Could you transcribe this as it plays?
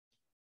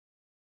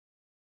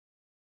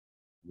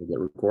We'll get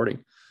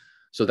recording.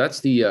 So that's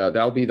the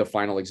that'll be the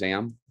final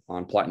exam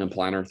on Platinum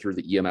Planner through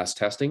the EMS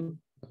testing,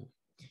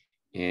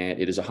 and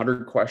it is a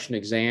 100-question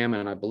exam.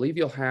 And I believe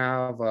you'll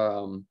have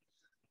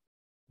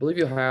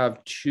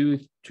two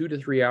to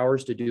 3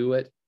 hours to do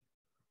it.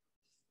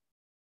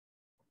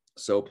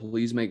 So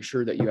please make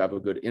sure that you have a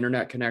good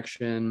internet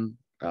connection,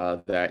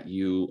 that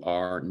you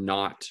are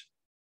not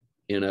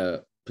in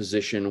a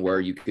position where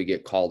you could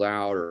get called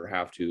out or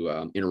have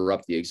to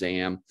interrupt the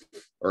exam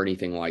or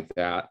anything like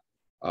that,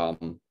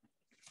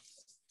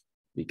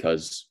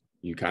 because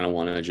you kind of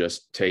want to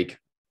just take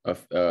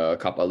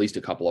at least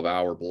a couple of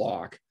hour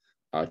block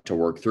to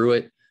work through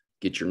it,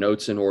 get your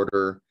notes in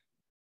order,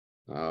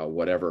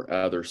 whatever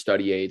other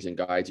study aids and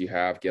guides you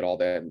have, get all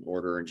that in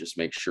order, and just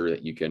make sure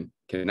that you can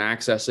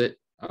access it.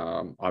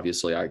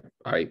 Obviously,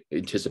 I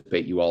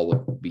anticipate you all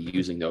will be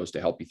using those to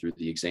help you through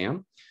the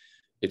exam.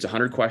 It's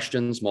 100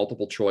 questions,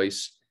 multiple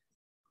choice.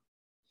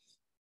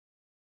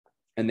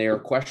 And they are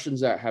questions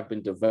that have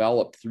been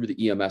developed through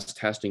the EMS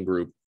testing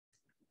group.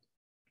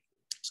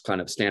 It's kind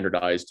of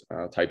standardized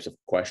types of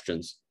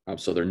questions.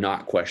 So they're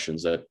not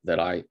questions that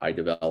I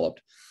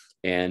developed.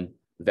 And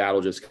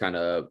that'll just kind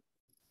of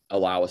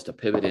allow us to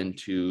pivot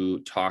into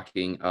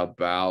talking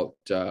about,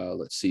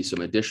 let's see,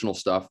 some additional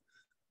stuff.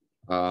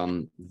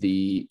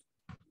 The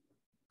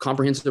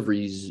comprehensive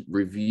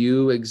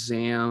review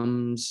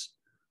exams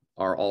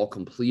are all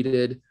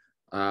completed.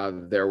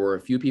 There were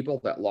a few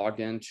people that logged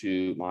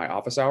into my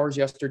office hours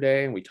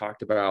yesterday, and we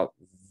talked about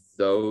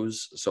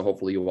those. So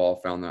hopefully you all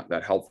found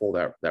that helpful,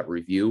 that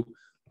review.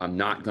 I'm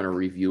not going to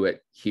review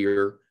it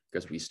here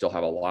because we still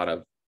have a lot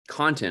of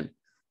content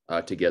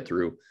to get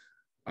through.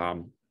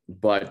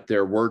 But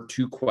there were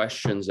 2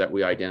 questions that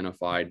we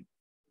identified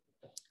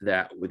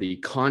that with the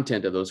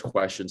content of those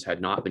questions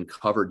had not been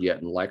covered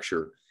yet in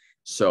lecture.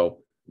 So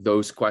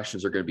those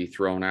questions are going to be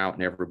thrown out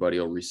and everybody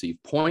will receive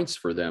points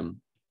for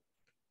them.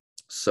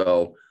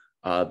 So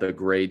the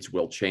grades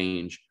will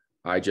change.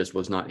 I just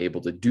was not able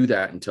to do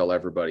that until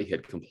everybody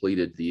had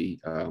completed the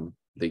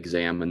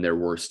exam, and there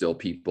were still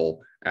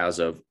people as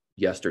of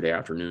yesterday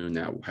afternoon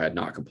that had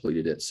not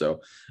completed it.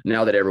 So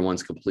now that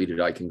everyone's completed,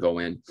 I can go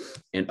in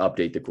and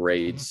update the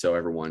grades. So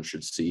everyone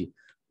should see,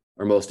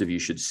 or most of you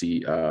should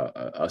see,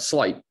 a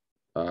slight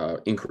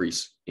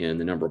increase in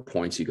the number of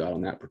points you got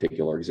on that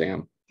particular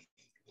exam.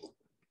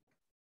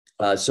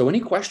 So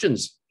any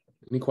questions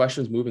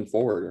moving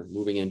forward or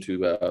moving into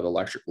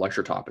the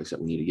lecture topics that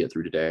we need to get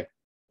through today?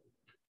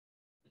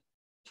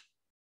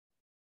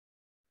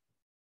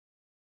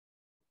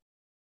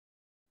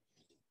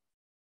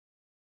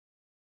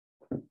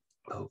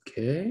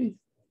 Okay.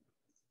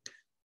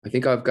 I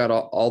think I've got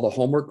all the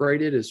homework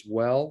graded as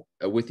well,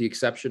 with the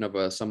exception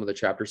of some of the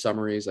chapter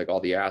summaries, like all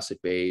the acid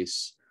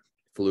base,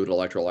 fluid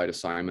electrolyte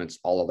assignments,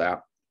 all of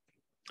that.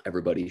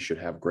 Everybody should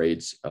have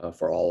grades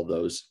for all of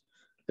those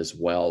as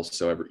well.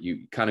 So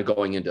you kind of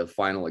going into the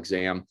final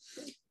exam,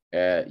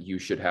 you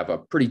should have a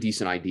pretty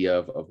decent idea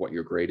of what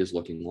your grade is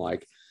looking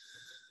like.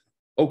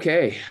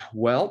 Okay,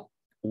 well,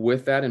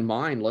 with that in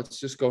mind, let's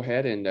just go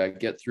ahead and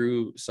get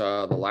through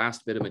the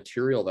last bit of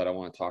material that I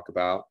want to talk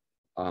about.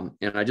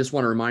 And I just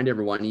want to remind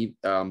everyone,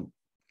 it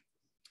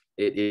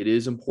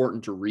is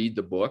important to read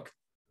the book,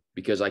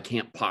 because I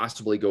can't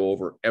possibly go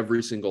over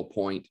every single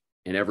point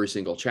in every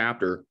single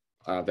chapter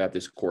that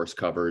this course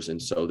covers. And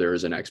so there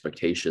is an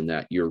expectation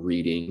that you're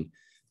reading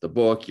the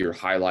book, you're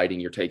highlighting,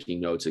 you're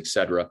taking notes,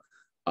 etc.,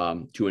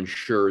 to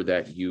ensure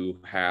that you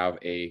have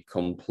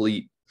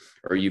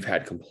you've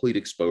had complete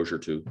exposure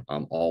to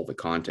all the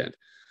content.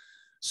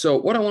 So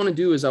what I want to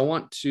do is I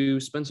want to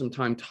spend some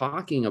time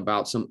talking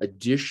about some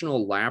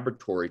additional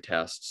laboratory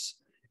tests.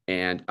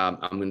 And I'm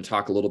going to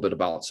talk a little bit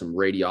about some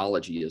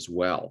radiology as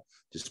well,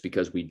 just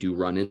because we do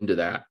run into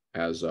that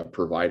as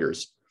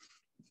providers.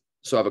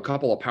 So I have a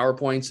couple of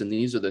PowerPoints, and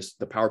these are the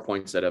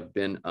PowerPoints that have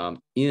been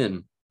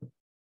in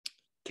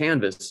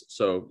Canvas.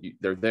 So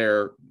they're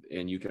there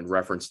and you can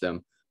reference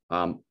them.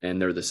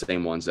 And they're the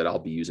same ones that I'll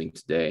be using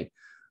today.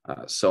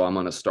 So I'm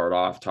going to start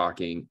off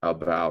talking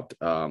about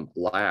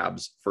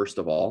labs, first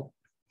of all.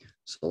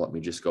 So let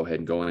me just go ahead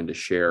and go into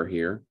share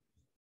here.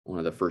 One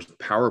of the first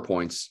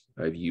PowerPoints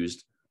I've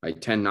used. I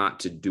tend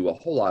not to do a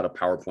whole lot of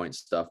PowerPoint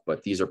stuff,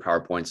 but these are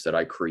PowerPoints that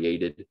I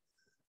created.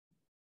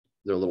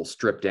 They're a little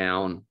stripped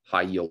down,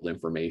 high yield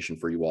information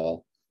for you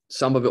all.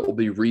 Some of it will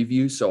be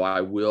review, so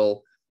I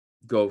will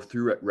go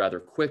through it rather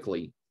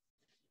quickly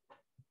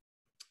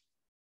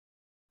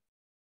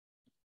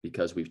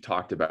because we've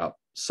talked about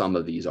some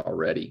of these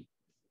already.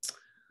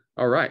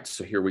 All right,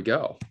 so here we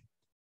go.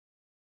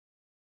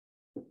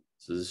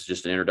 So this is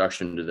just an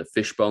introduction to the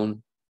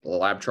fishbone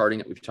lab charting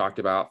that we've talked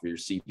about for your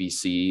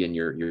CBC and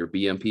your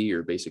BMP,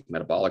 your basic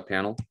metabolic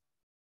panel.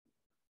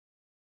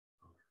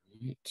 All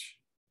right.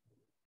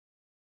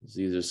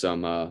 These are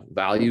some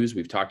values.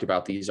 We've talked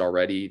about these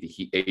already,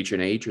 the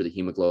H&H, or the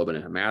hemoglobin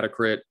and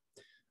hematocrit,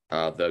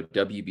 the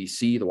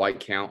WBC, the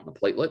white count, and the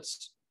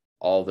platelets,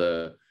 all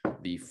the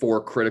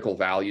 4 critical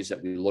values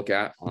that we look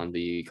at on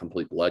the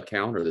complete blood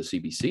count, or the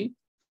CBC.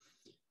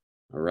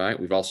 All right.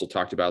 We've also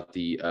talked about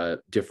the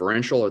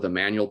differential or the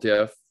manual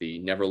diff, the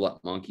never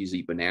let monkeys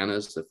eat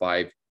bananas, the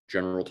 5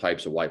 general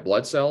types of white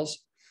blood cells.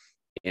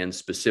 And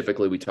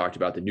specifically, we talked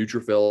about the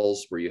neutrophils,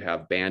 where you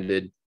have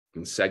banded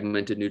and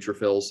segmented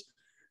neutrophils.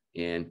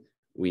 And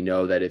we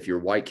know that if your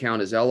white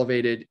count is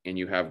elevated and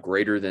you have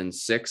greater than a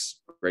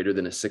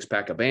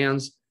 6-pack of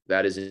bands,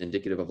 that is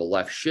indicative of a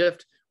left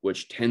shift,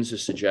 which tends to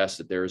suggest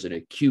that there is an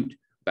acute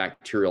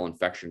bacterial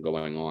infection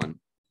going on.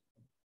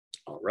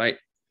 All right.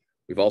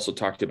 We've also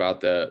talked about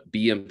the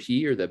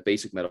BMP, or the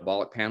basic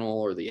metabolic panel,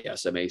 or the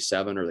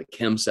SMA7 or the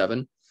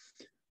Chem7,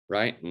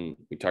 right? And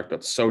we talked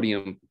about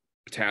sodium,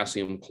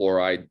 potassium,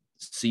 chloride,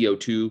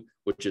 CO2,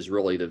 which is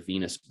really the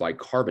venous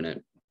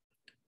bicarbonate.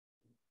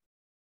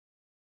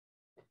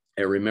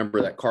 And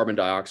remember that carbon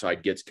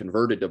dioxide gets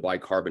converted to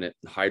bicarbonate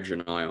and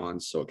hydrogen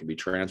ions, so it can be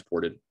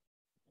transported.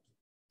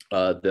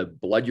 The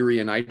blood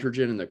urea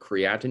nitrogen and the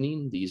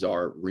creatinine, these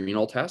are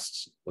renal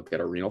tests. Look at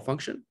our renal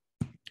function.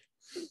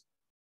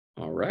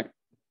 All right.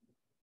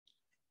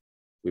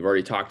 We've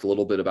already talked a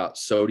little bit about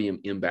sodium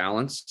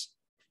imbalance,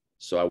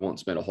 so I won't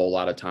spend a whole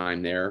lot of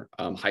time there.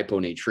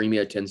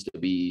 Hyponatremia tends to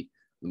be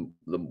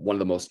one of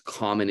the most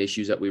common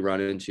issues that we run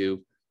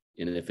into.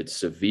 And if it's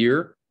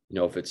severe,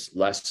 if it's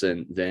less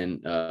than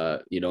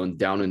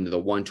down into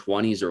the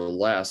 120s or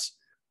less,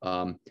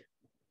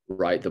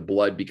 right, the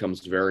blood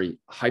becomes very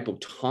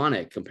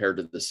hypotonic compared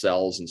to the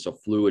cells. And so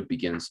fluid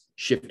begins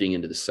shifting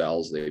into the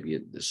cells. They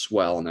begin to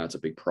swell, and that's a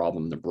big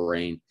problem in the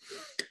brain.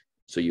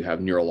 So you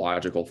have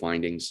neurological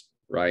findings,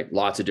 right?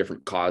 Lots of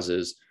different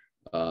causes,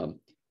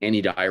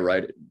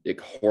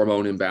 antidiuretic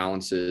hormone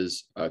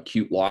imbalances,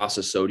 acute loss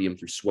of sodium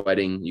through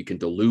sweating. You can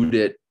dilute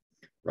it,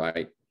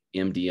 right?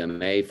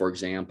 MDMA, for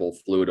example,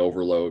 fluid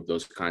overload,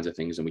 those kinds of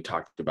things. And we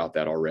talked about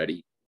that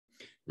already.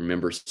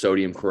 Remember,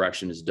 sodium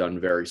correction is done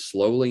very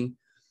slowly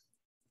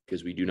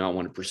because we do not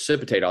want to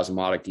precipitate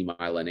osmotic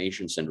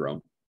demyelination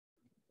syndrome.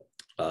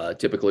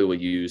 Typically,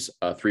 we'll use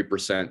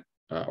 3%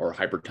 or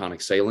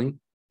hypertonic saline.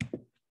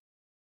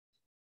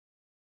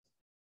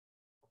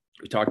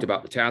 We talked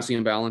about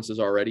potassium balances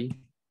already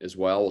as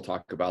well. We'll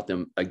talk about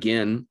them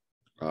again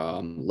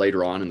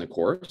later on in the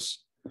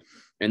course.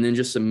 And then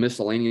just some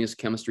miscellaneous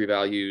chemistry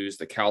values,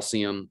 the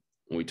calcium.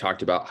 We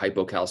talked about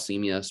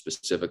hypocalcemia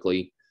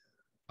specifically.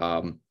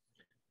 The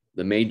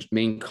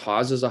main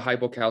causes of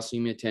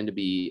hypocalcemia tend to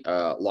be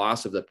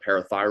loss of the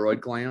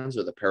parathyroid glands,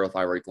 or the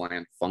parathyroid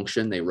gland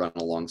function. They run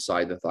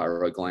alongside the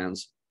thyroid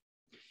glands.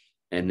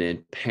 And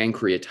then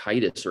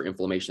pancreatitis, or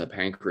inflammation of the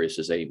pancreas,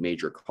 is a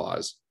major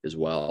cause as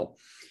well.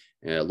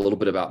 And a little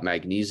bit about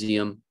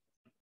magnesium.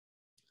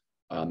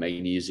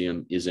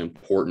 Magnesium is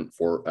important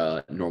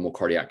for normal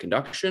cardiac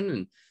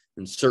conduction,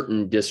 and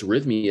certain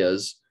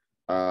dysrhythmias,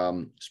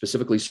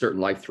 specifically certain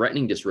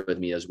life-threatening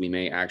dysrhythmias, we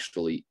may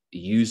actually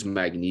use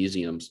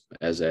magnesium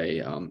as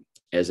an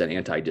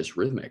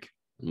antidysrhythmic.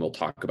 And we'll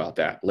talk about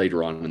that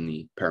later on in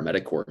the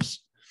paramedic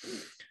course.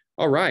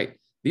 All right.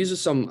 These are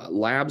some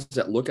labs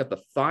that look at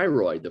the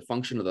thyroid, the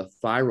function of the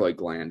thyroid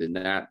gland, and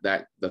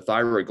that the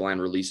thyroid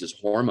gland releases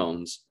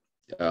hormones,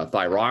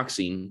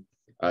 thyroxine,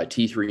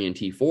 T3 and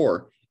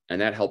T4, and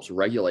that helps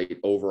regulate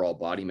overall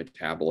body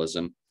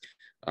metabolism.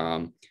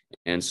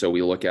 And so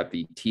we look at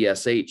the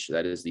TSH,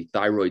 that is the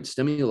thyroid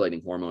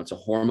stimulating hormone. It's a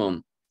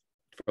hormone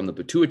from the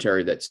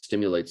pituitary that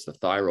stimulates the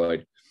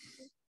thyroid.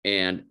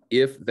 And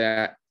if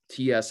that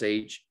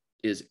TSH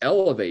is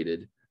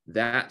elevated,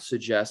 that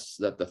suggests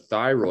that the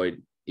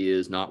thyroid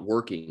is not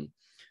working.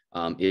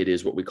 It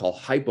is what we call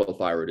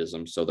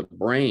hypothyroidism. So the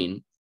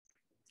brain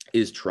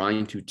is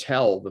trying to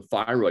tell the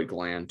thyroid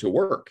gland to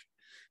work.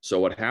 So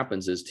what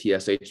happens is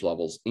TSH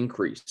levels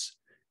increase.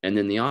 And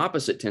then the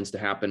opposite tends to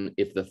happen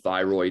if the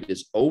thyroid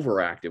is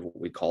overactive, what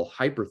we call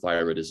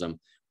hyperthyroidism,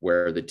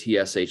 where the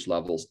TSH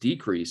levels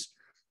decrease.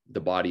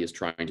 The body is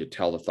trying to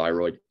tell the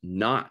thyroid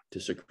not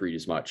to secrete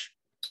as much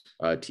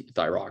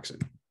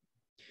thyroxine.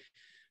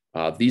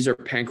 These are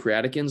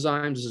pancreatic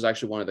enzymes. This is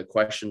actually one of the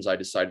questions I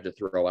decided to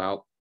throw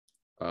out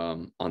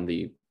on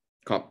the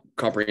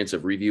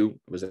comprehensive review.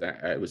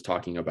 I was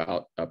talking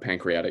about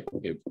pancreatic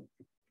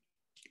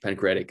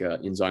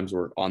enzymes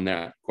were on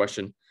that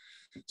question.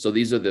 So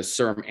these are the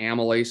serum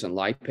amylase and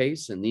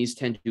lipase, and these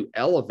tend to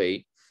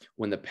elevate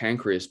when the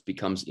pancreas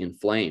becomes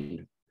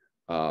inflamed.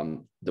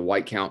 The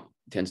white count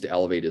tends to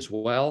elevate as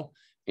well.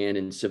 And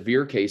in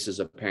severe cases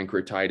of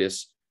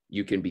pancreatitis,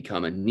 you can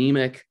become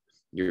anemic.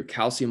 Your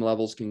calcium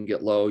levels can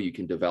get low. You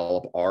can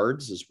develop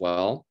ARDS as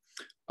well.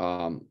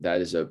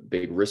 That is a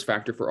big risk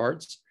factor for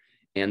ARDS.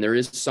 And there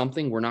is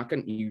something you're not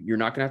going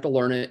to have to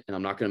learn it, and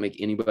I'm not going to make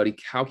anybody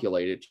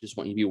calculate it. Just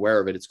want you to be aware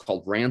of it. It's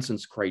called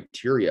Ranson's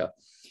criteria.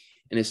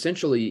 And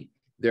essentially,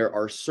 there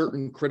are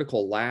certain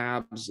critical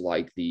labs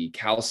like the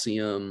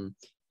calcium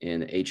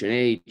and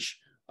H&H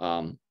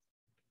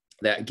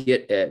that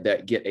get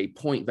a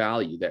point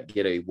value, that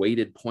get a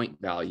weighted point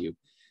value.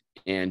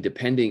 And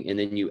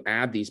then you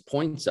add these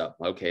points up.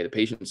 Okay, the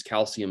patient's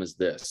calcium is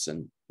this,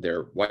 and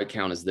their white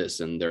count is this,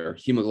 and their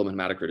hemoglobin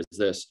hematocrit is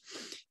this.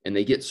 And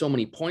they get so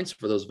many points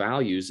for those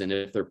values. And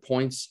if their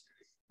points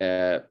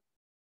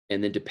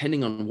And then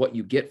depending on what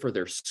you get for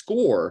their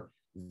score,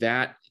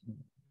 that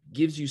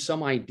gives you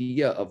some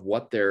idea of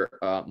what their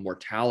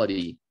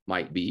mortality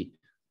might be,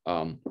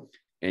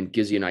 and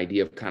gives you an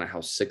idea of kind of how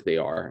sick they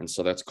are. And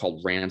so that's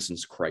called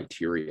Ranson's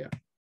criteria.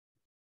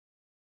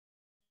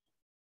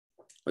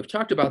 We've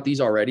talked about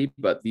these already,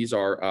 but these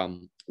are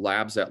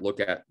labs that look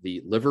at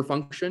the liver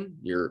function,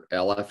 your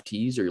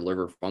LFTs or your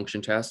liver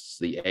function tests,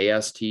 the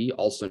AST,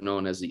 also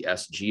known as the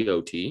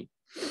SGOT,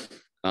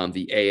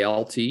 the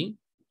ALT,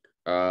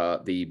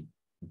 the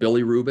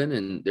bilirubin,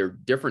 and there are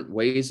different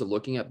ways of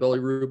looking at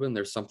bilirubin.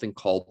 There's something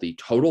called the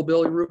total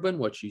bilirubin,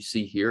 which you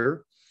see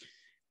here.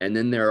 And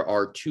then there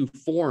are two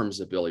forms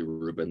of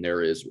bilirubin.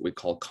 There is what we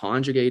call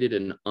conjugated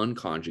and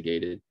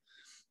unconjugated.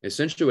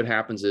 Essentially what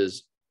happens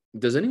is,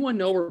 does anyone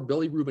know where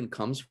bilirubin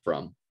comes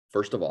from?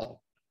 First of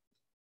all,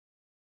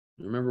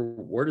 remember,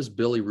 where does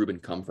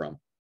bilirubin come from?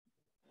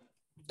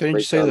 Didn't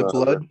you say the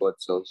blood? Blood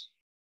cells.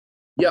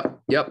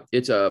 Yep.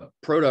 It's a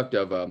product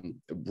of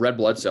red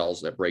blood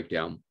cells that break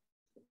down.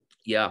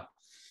 Yeah.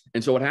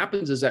 And so what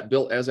happens is that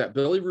as that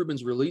bilirubin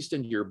is released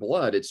into your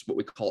blood, it's what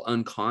we call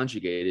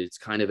unconjugated. It's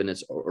kind of in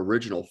its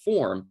original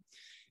form.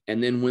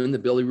 And then when the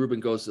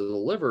bilirubin goes to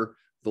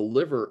the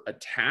liver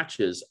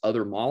attaches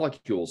other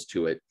molecules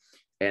to it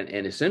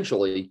and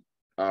essentially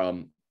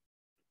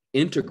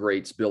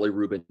integrates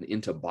bilirubin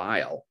into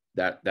bile.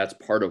 That's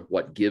part of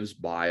what gives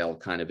bile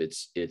kind of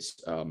its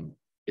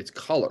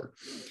color.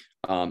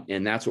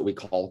 And that's what we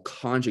call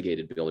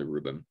conjugated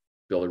bilirubin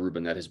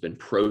that has been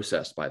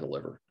processed by the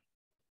liver.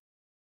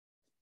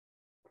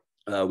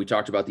 We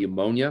talked about the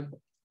ammonia.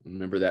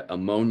 Remember that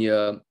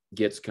ammonia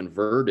gets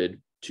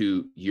converted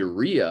to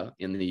urea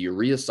in the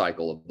urea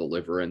cycle of the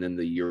liver, and then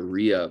the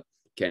urea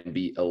can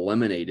be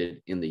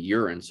eliminated in the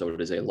urine. So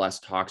it is a less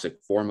toxic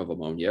form of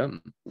ammonia.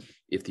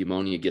 If the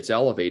ammonia gets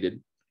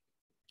elevated,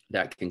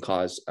 that can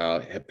cause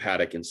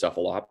hepatic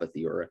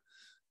encephalopathy or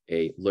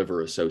a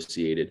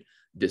liver-associated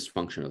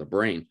dysfunction of the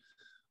brain.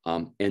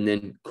 And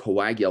then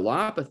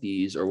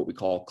coagulopathies, or what we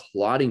call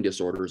clotting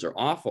disorders, are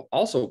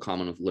also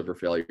common with liver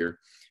failure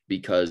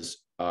because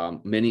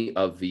many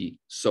of the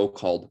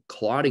so-called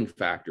clotting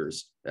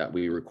factors that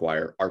we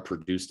require are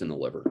produced in the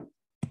liver.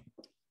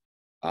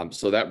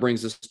 So that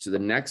brings us to the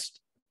next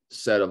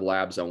set of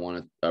labs I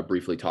want to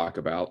briefly talk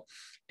about.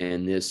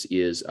 And this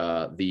is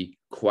the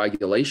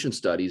coagulation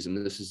studies.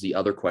 And this is the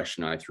other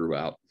question I threw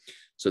out.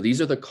 So these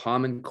are the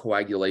common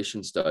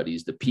coagulation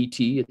studies. The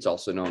PT, it's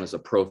also known as a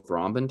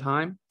prothrombin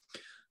time.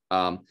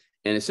 And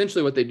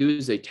essentially what they do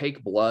is they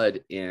take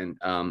blood and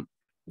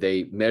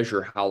they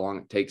measure how long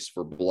it takes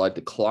for blood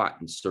to clot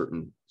in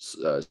certain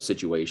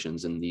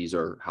situations. And these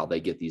are how they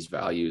get these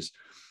values.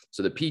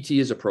 So the PT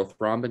is a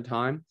prothrombin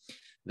time.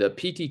 The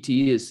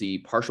PTT is the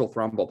partial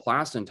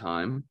thromboplastin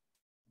time.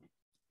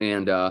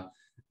 And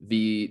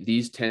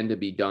these tend to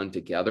be done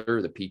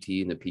together, the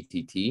PT and the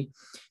PTT.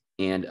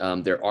 And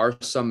there are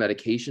some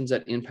medications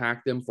that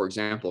impact them. For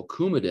example,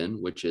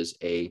 Coumadin, which is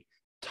a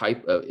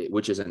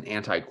which is an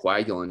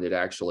anticoagulant. It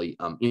actually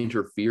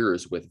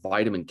interferes with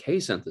vitamin K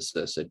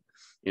synthesis. It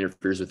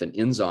interferes with an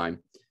enzyme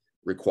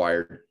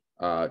required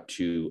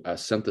to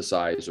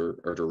synthesize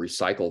or to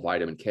recycle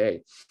vitamin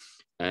K.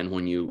 And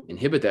when you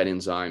inhibit that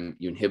enzyme,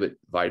 you inhibit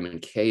vitamin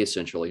K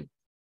essentially,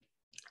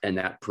 and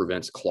that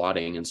prevents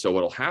clotting. And so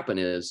what will happen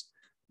is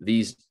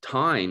these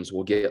times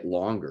will get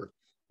longer.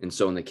 And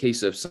so in the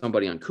case of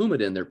somebody on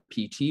Coumadin, their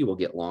PT will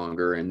get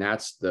longer. And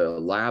that's the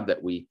lab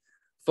that we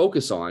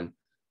focus on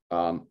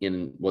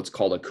in what's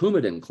called a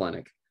Coumadin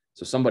clinic.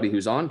 So somebody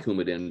who's on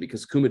Coumadin,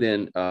 because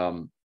Coumadin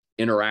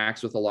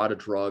interacts with a lot of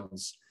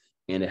drugs,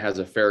 and it has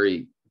a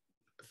fairly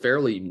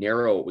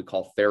narrow, what we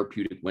call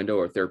therapeutic window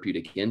or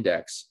therapeutic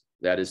index.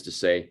 That is to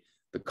say,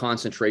 the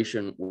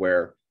concentration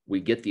where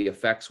we get the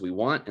effects we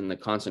want and the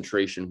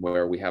concentration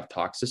where we have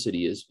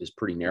toxicity is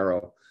pretty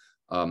narrow.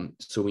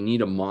 So we need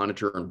to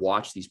monitor and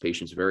watch these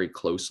patients very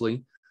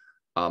closely.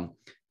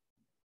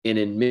 And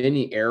in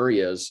many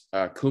areas,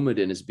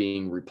 Coumadin is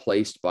being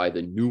replaced by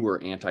the newer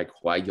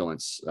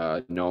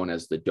anticoagulants known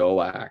as the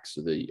DOACs,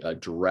 or the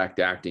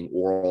direct-acting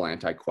oral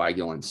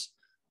anticoagulants.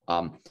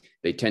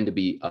 They tend to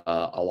be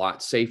a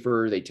lot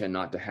safer. They tend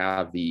not to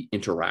have the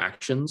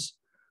interactions,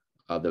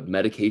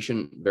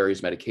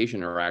 various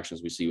medication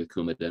interactions we see with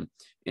Coumadin,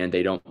 and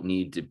they don't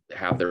need to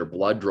have their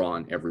blood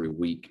drawn every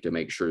week to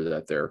make sure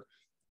that their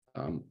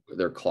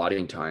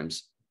clotting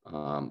times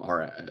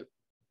aren't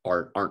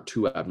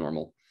too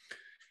abnormal.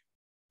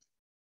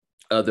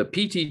 The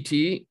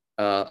PTT,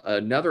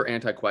 another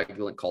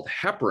anticoagulant called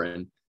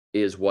heparin,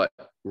 is what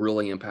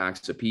really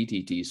impacts the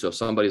PTT. So if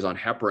somebody's on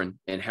heparin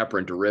and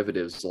heparin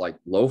derivatives like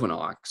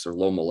Lovenox or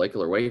low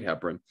molecular weight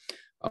heparin,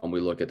 we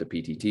look at the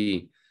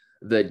PTT.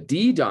 The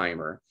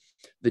D-dimer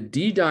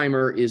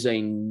is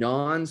a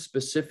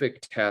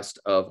non-specific test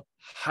of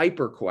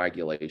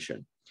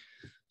hypercoagulation.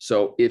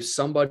 So if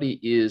somebody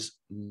is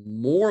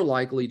more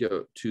likely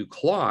to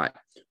clot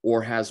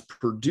or has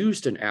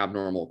produced an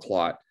abnormal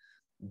clot,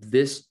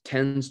 this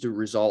tends to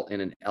result in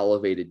an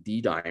elevated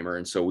D-dimer.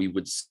 And so we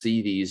would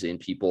see these in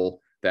people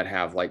that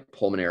have like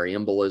pulmonary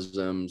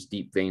embolisms,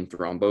 deep vein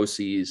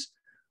thromboses,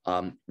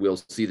 We'll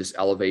see this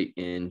elevate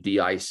in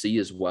DIC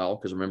as well,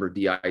 because remember,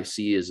 DIC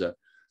is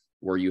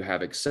where you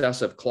have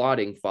excessive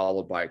clotting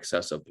followed by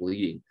excessive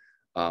bleeding.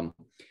 And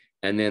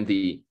then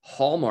the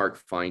hallmark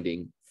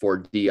finding for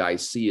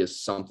DIC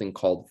is something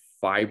called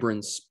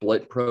fibrin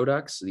split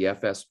products, the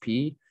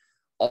FSP,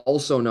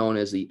 also known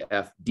as the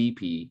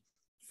FDP,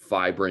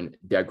 fibrin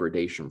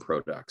degradation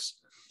products.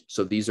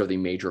 So these are the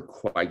major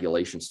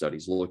coagulation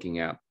studies looking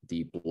at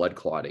the blood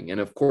clotting. And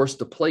of course,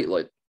 the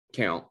platelet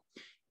count,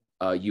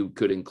 you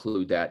could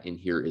include that in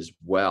here as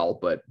well,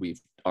 but we've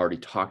already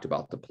talked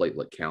about the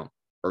platelet count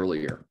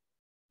earlier.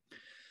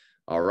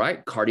 All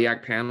right,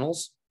 cardiac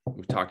panels,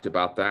 we've talked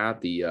about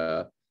that.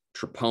 The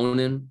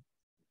troponin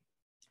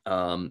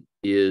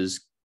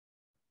is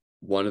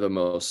one of the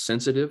most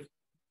sensitive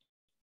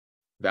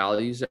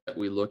values that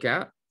we look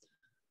at,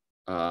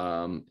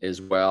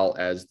 as well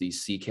as the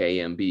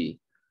CKMB.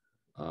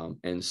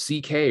 And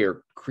CK,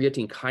 or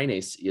creatine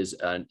kinase, is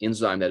an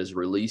enzyme that is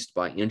released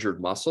by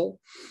injured muscle.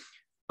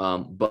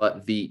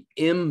 But the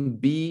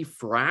MB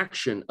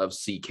fraction of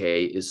CK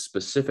is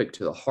specific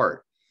to the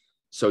heart.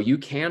 So you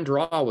can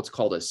draw what's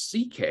called a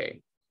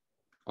CK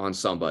on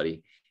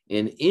somebody,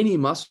 and any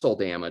muscle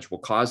damage will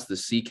cause the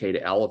CK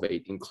to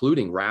elevate,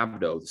 including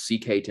rhabdo. The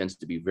CK tends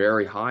to be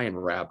very high in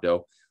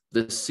rhabdo.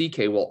 The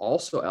CK will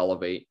also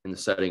elevate in the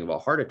setting of a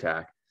heart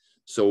attack.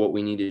 So what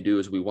we need to do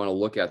is we want to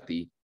look at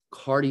the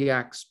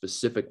cardiac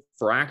specific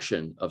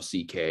fraction of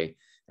CK,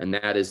 and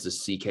that is the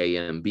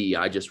CKMB.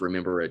 I just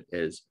remember it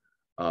as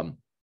the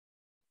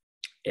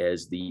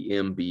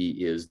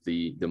MB is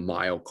the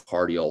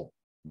myocardial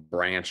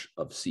branch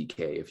of CK,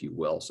 if you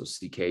will. So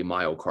CK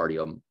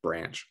myocardium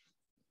branch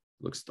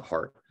looks at the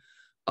heart.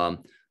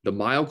 The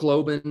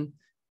myoglobin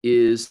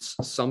is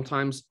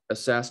sometimes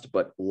assessed,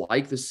 but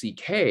like the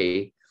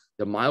CK,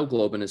 the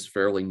myoglobin is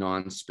fairly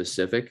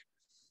non-specific,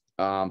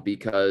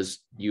 because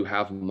you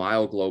have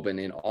myoglobin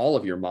in all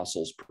of your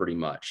muscles pretty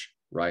much,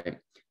 right?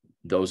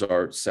 Those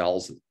are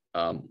cells.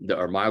 Our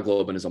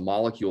myoglobin is a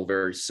molecule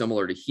very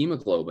similar to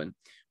hemoglobin,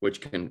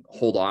 which can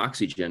hold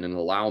oxygen and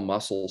allow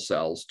muscle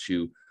cells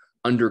to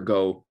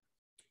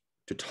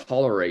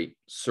tolerate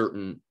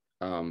certain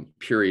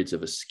periods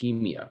of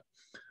ischemia.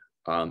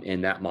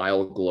 And that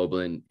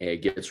myoglobin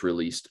gets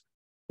released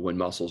when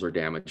muscles are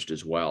damaged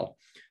as well.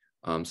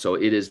 So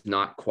it is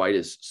not quite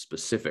as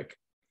specific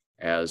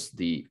as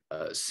the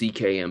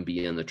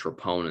CKMB and the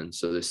troponin.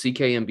 So the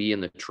CKMB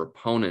and the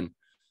troponin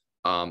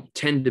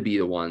tend to be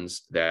the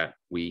ones that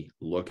we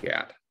look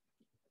at.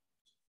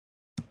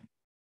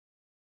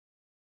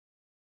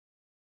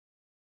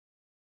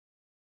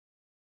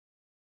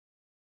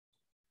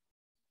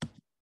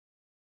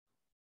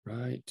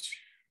 Right.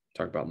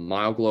 Talk about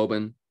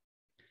myoglobin.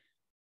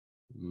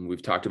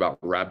 We've talked about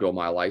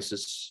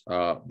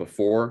rhabdomyolysis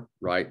before,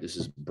 right? This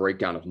is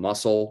breakdown of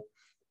muscle.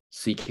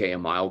 CK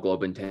and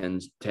myoglobin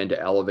tend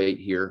to elevate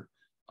here,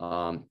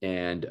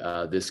 and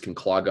this can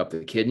clog up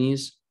the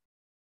kidneys,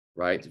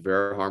 right? It's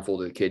very harmful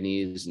to the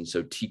kidneys. And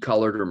so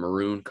tea-colored or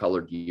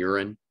maroon-colored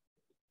urine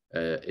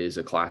is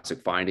a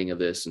classic finding of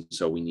this. And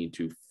so we need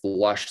to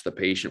flush the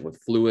patient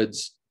with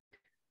fluids,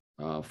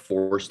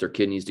 force their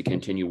kidneys to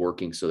continue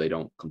working so they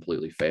don't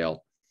completely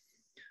fail.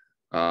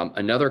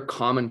 Another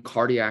common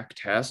cardiac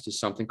test is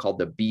something called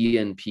the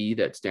BNP,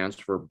 that stands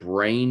for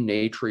brain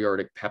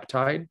natriuretic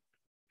peptide.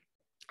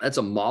 That's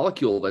a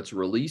molecule that's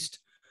released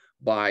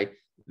by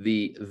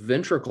the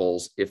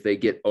ventricles if they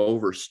get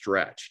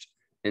overstretched.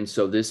 And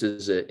so this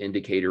is an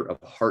indicator of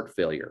heart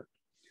failure.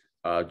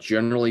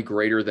 Generally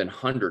greater than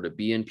 100, a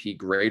BNP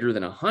greater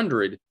than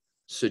 100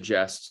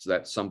 suggests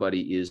that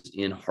somebody is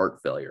in heart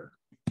failure.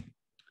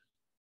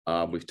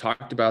 We've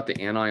talked about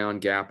the anion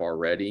gap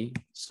already,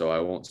 so I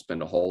won't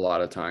spend a whole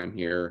lot of time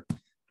here.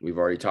 We've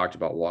already talked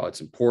about why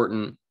it's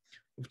important.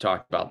 We've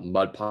talked about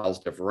mud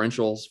piles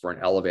differentials for an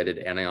elevated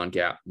anion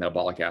gap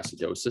metabolic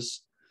acidosis.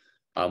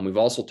 We've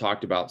also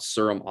talked about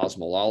serum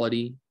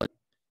osmolality.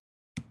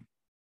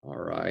 All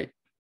right.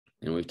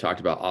 And we've talked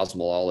about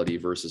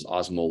osmolality versus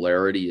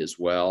osmolarity, as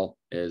well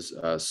as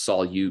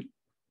solute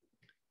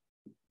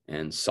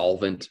and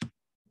solvent.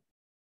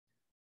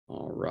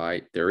 All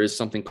right. There is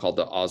something called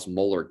the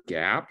osmolar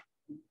gap.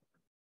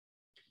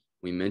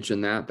 We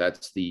mentioned that.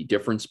 That's the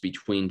difference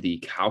between the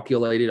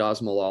calculated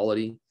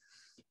osmolality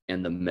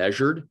and the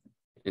measured.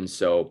 And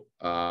so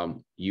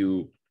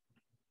you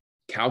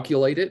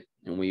calculate it,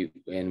 and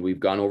we've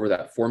gone over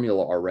that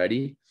formula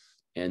already.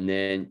 And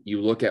then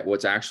you look at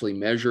what's actually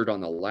measured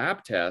on the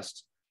lab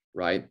test,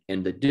 right?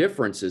 And the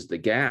difference is the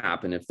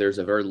gap. And if there's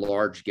a very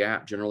large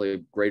gap,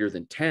 generally greater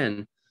than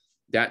 10,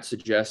 that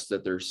suggests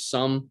that there's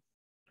some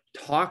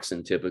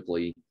toxin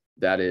typically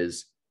that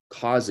is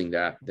causing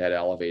that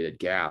elevated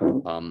gap.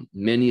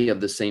 Many of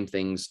the same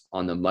things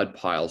on the mud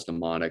piles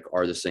mnemonic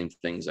are the same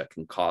things that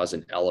can cause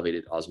an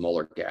elevated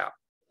osmolar gap.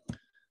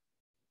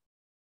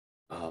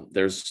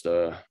 There's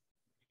a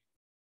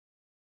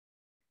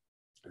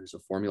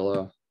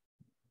formula.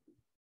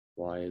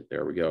 Why?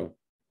 There we go.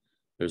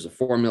 There's a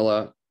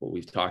formula. Well,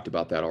 we've talked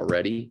about that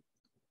already.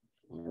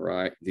 All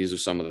right. These are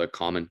some of the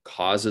common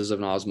causes of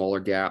an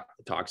osmolar gap.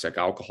 Toxic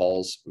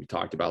alcohols. We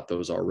talked about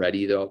those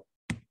already, though.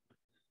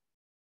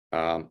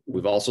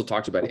 We've also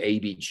talked about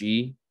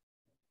ABG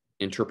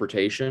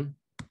interpretation.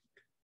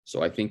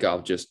 So I think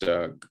I'll just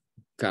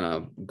kind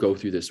of go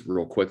through this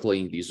real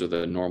quickly. These are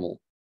the normal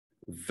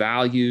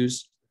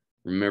values.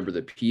 Remember,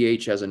 the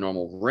pH has a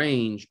normal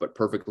range, but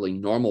perfectly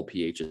normal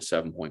pH is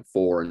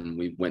 7.4. And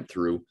we went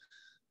through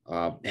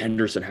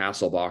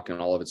Henderson-Hasselbalch and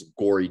all of its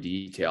gory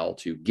detail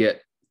to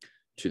get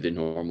to the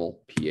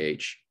normal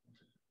pH.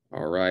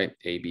 All right,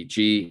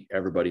 ABG,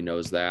 everybody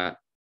knows that.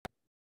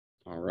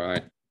 All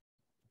right,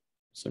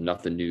 so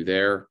nothing new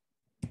there.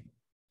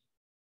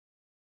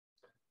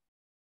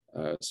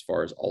 As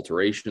far as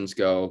alterations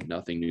go,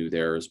 nothing new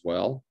there as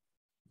well.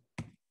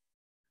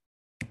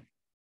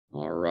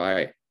 All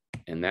right,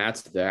 and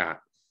that's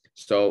that.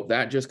 So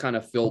that just kind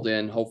of filled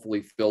in,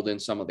 hopefully filled in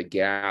some of the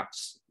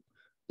gaps,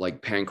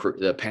 like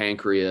the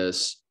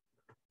pancreas,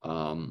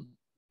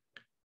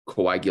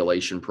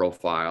 coagulation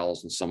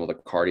profiles, and some of the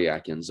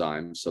cardiac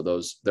enzymes. So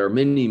there are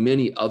many,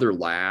 many other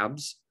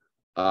labs,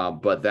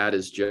 but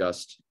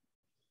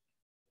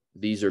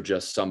these are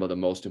just some of the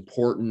most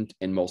important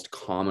and most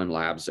common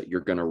labs that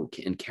you're going to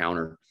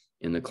encounter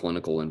in the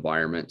clinical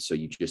environment. So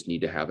you just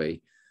need to have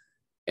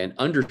an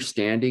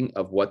understanding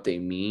of what they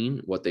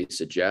mean, what they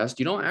suggest.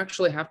 You don't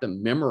actually have to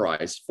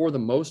memorize, for the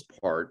most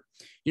part.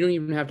 You don't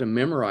even have to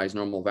memorize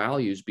normal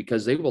values,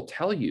 because they will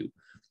tell you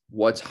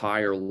what's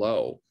high or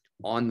low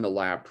on the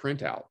lab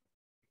printout.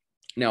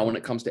 Now, when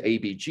it comes to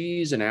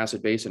ABGs and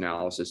acid-base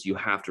analysis, you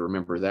have to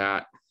remember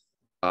that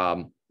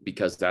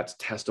because that's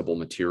testable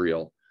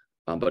material.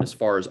 But as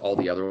far as all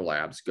the other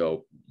labs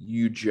go,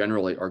 you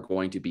generally are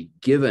going to be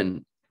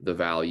given the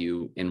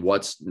value and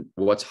what's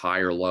high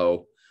or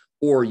low,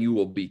 or you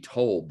will be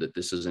told that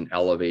this is an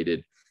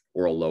elevated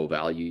or a low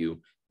value,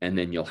 and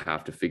then you'll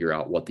have to figure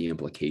out what the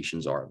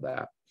implications are of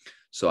that.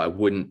 So I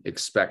wouldn't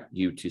expect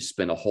you to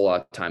spend a whole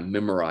lot of time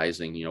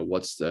memorizing,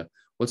 what's the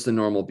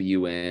normal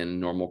BUN,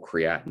 normal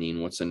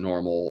creatinine, what's the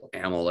normal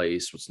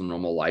amylase, what's the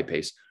normal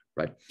lipase,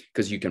 right?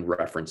 Because you can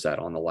reference that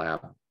on the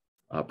lab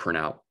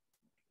printout.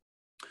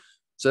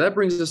 So that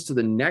brings us to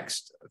the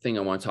next thing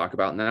I want to talk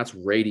about, and that's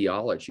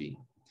radiology.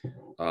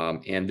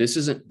 And this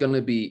isn't going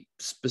to be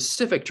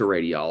specific to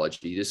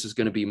radiology. This is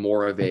going to be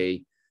more of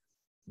a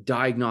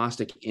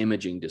diagnostic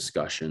imaging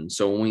discussion.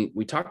 So when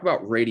we talk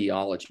about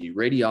radiology,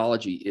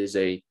 radiology is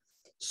a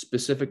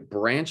specific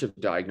branch of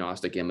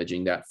diagnostic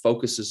imaging that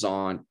focuses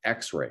on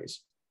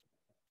X-rays.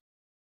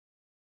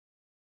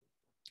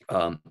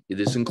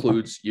 This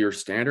includes your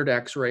standard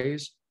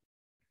X-rays,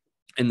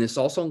 and this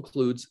also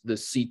includes the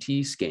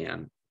CT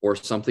scan, or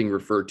something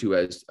referred to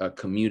as a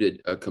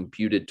computed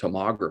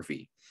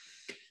tomography.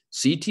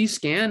 CT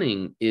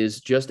scanning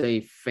is just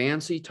a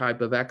fancy type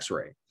of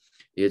X-ray.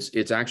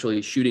 It's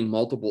actually shooting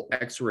multiple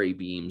X-ray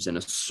beams in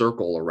a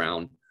circle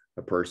around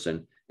a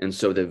person. And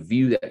so the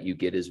view that you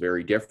get is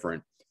very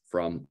different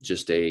from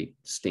just a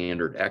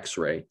standard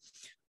X-ray,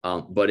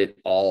 but it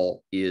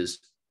all is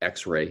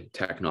X-ray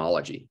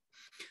technology.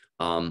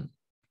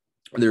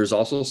 There's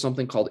also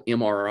something called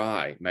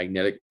MRI,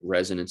 magnetic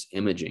resonance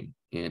imaging.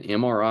 And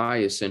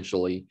MRI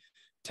essentially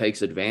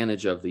takes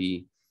advantage of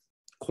the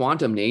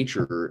quantum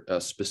nature,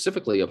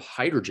 specifically of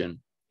hydrogen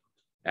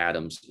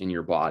atoms in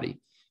your body.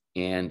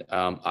 And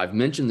I've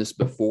mentioned this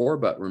before,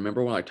 but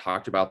remember when I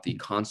talked about the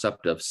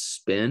concept of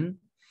spin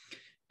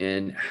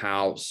and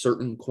how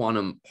certain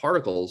quantum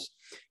particles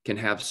can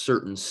have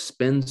certain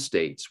spin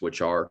states,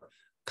 which are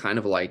kind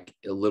of like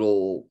a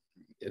little,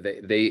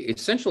 they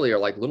essentially are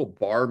like little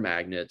bar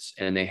magnets,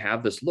 and they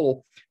have this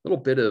little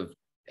bit of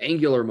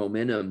angular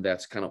momentum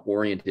that's kind of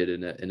oriented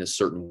in a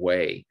certain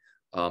way.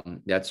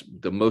 That's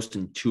the most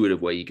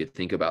intuitive way you could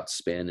think about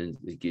spin. And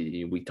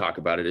we talk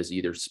about it as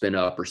either spin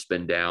up or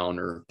spin down,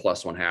 or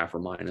 +1/2 or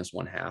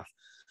 -1/2.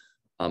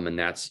 And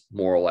that's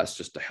more or less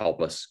just to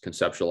help us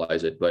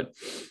conceptualize it. But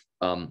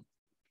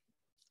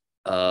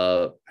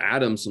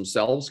atoms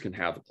themselves can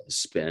have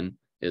spin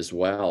as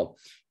well.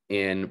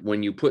 And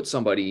when you put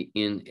somebody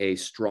in a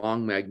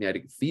strong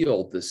magnetic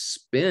field, the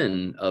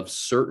spin of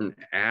certain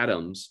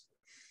atoms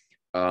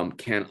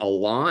can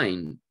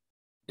align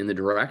in the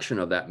direction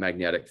of that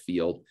magnetic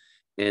field.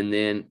 And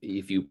then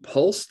if you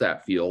pulse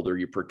that field or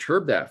you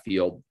perturb that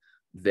field,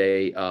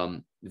 the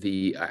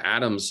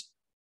atoms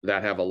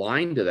that have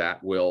aligned to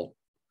that will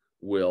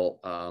you'll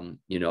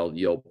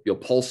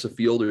pulse the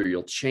field, or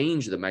you'll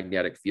change the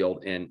magnetic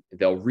field, and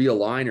they'll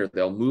realign, or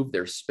they'll move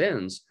their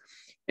spins.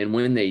 And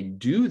when they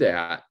do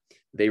that,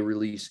 they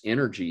release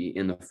energy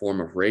in the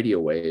form of radio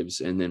waves.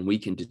 And then we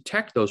can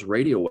detect those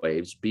radio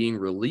waves being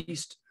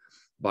released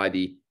by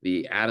the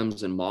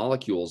atoms and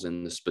molecules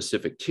in the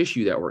specific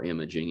tissue that we're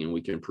imaging, and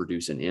we can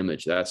produce an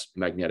image. That's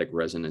magnetic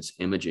resonance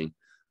imaging.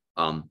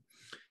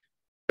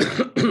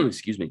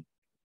 Excuse me.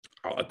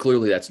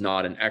 Clearly, that's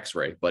not an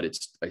X-ray, but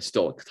it's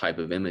still a type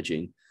of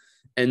imaging.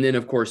 And then,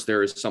 of course,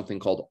 there is something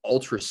called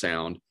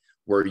ultrasound,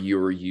 where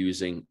you're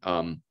using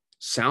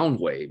sound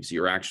waves.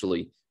 You're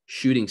actually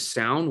shooting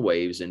sound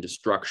waves into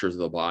structures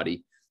of the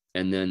body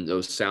and then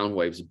those sound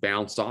waves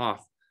bounce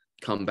off,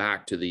 come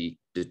back to the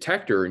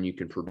detector, and you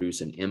can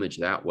produce an image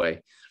that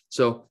way.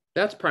 So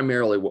that's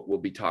primarily what we'll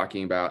be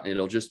talking about. And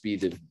it'll just be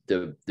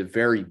the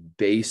very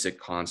basic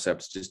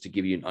concepts just to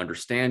give you an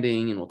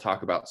understanding. And we'll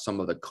talk about some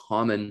of the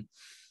common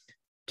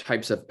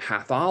types of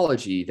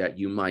pathology that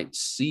you might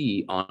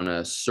see on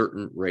a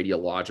certain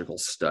radiological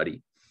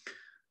study.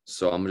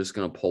 So I'm just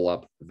going to pull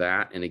up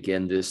that. And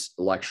again, this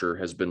lecture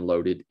has been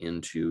loaded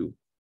into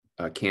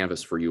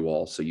Canvas for you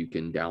all, so you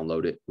can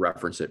download it,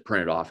 reference it,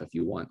 print it off if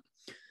you want.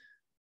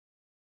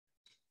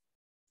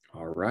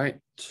 All right,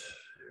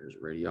 here's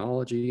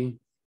radiology.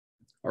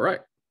 All right,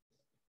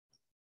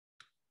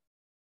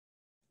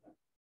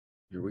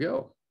 here we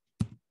go.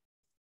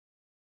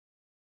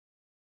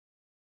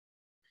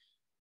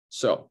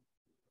 So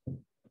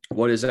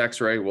what is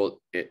X-ray? Well,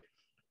 it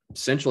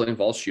essentially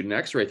involves shooting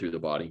X-ray through the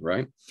body,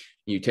 right?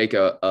 You take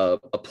a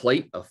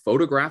plate, a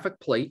photographic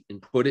plate,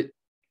 and put it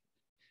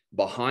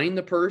behind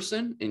the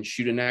person and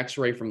shoot an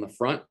X-ray from the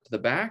front to the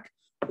back,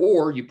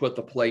 or you put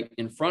the plate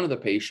in front of the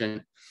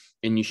patient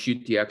and you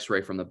shoot the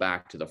X-ray from the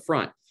back to the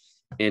front.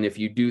 And if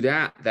you do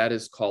that, that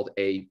is called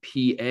a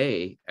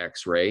PA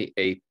X-ray,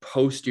 a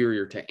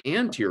posterior to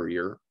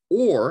anterior,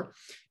 or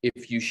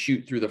if you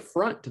shoot through the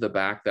front to the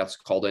back, that's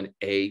called an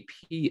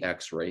AP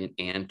X-ray, an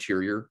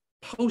anterior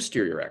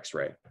posterior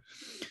X-ray.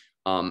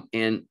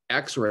 And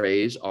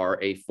X-rays are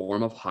a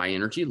form of high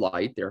energy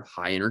light. They're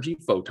high energy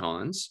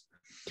photons,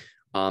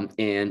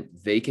 and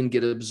they can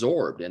get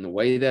absorbed. And the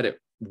way that it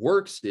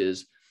works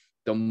is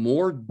the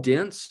more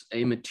dense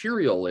a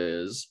material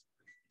is,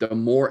 the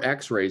more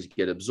X-rays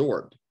get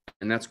absorbed.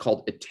 And that's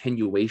called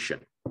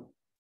attenuation,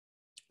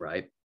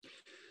 right?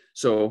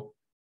 So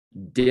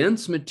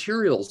dense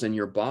materials in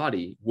your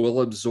body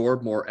will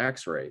absorb more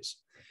X-rays.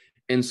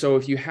 And so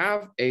if you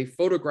have a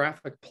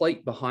photographic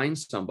plate behind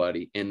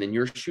somebody and then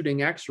you're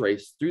shooting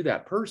X-rays through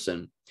that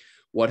person,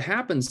 what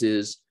happens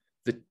is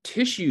the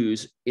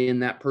tissues in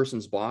that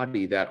person's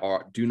body that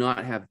do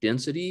not have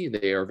density,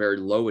 they are very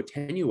low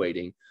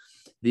attenuating,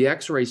 the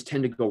X-rays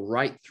tend to go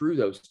right through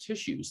those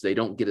tissues. They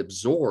don't get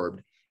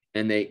absorbed,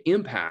 and the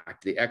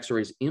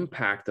X-rays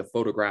impact the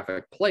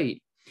photographic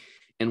plate.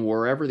 And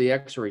wherever the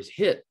X-rays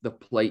hit, the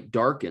plate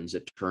darkens,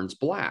 it turns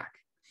black.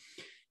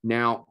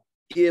 Now,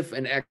 if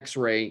an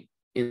X-ray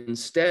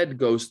instead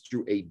goes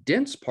through a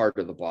dense part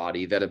of the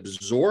body that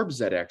absorbs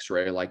that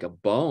X-ray, like a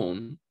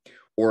bone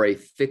or a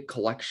thick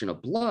collection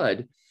of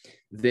blood,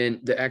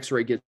 then the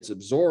X-ray gets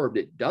absorbed.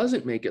 It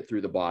doesn't make it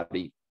through the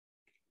body,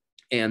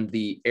 and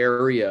the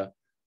area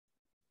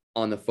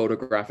on the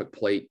photographic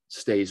plate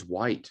stays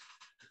white.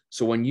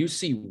 So when you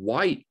see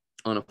white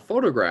on a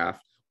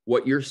photograph,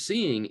 what you're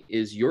seeing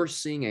is you're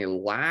seeing a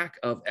lack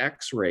of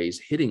X-rays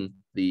hitting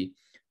the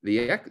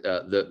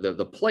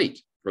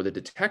plate or the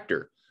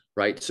detector,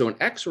 right? So an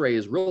X-ray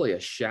is really a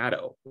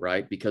shadow,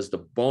 right? Because the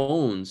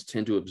bones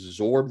tend to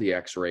absorb the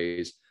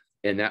X-rays,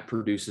 and that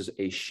produces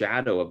a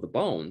shadow of the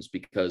bones,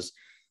 because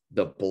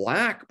the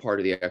black part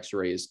of the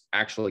X-ray is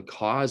actually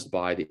caused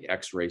by the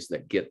X-rays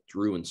that get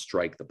through and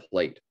strike the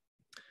plate.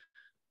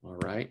 All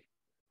right.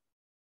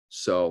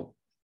 So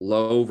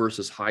low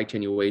versus high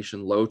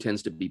attenuation. Low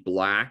tends to be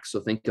black. So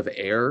think of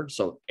air.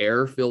 So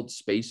air-filled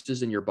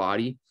spaces in your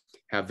body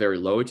have very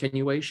low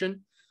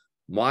attenuation.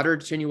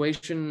 Moderate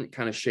attenuation,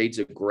 kind of shades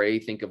of gray.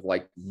 Think of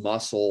like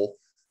muscle,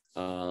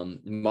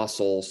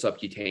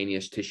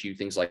 subcutaneous tissue,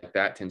 things like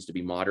that tends to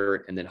be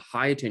moderate. And then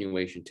high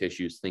attenuation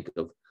tissues, think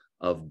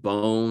of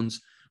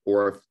bones,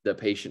 or if the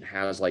patient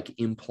has like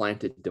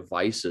implanted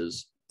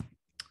devices.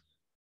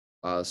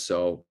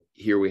 So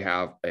here we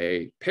have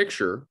a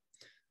picture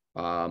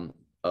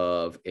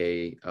of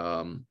a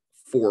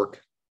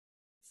fork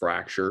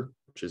fracture,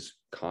 which is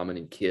common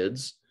in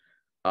kids.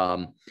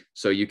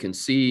 So you can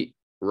see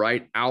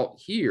right out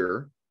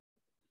here,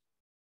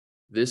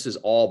 this is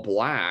all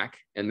black,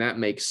 and that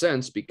makes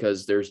sense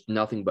because there's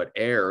nothing but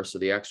air. So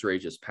the X-ray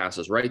just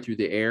passes right through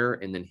the air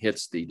and then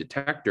hits the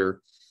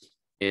detector.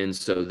 And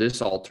so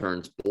this all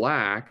turns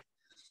black.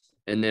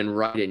 And then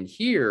right in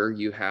here,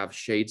 you have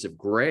shades of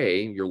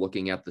gray. You're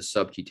looking at the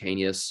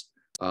subcutaneous,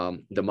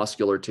 the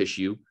muscular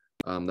tissue,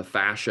 the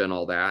fascia and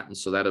all that. And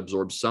so that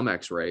absorbs some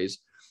X-rays.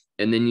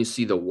 And then you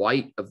see the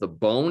white of the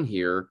bone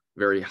here,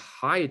 very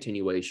high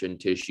attenuation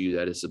tissue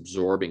that is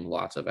absorbing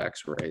lots of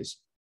X-rays.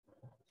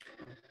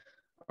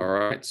 All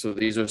right, so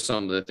these are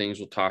some of the things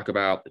we'll talk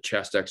about: the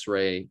chest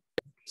X-ray,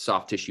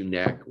 soft tissue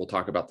neck. We'll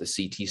talk about the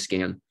CT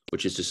scan,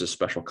 which is just a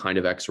special kind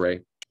of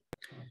X-ray.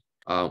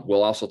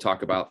 We'll also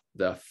talk about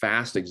the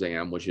FAST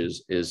exam, which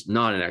is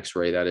not an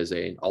X-ray, that is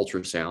an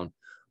ultrasound.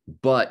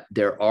 But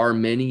there are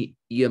many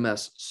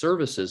EMS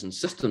services and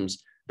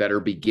systems that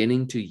are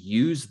beginning to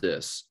use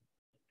this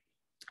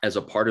as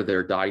a part of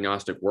their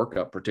diagnostic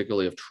workup,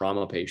 particularly of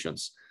trauma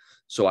patients.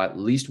 So I at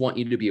least want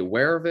you to be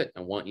aware of it. I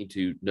want you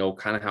to know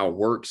kind of how it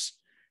works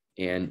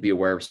and be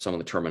aware of some of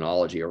the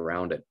terminology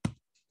around it.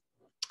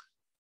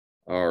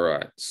 All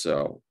right,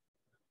 so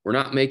we're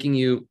not making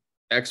you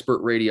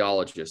expert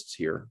radiologists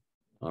here,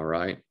 all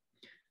right?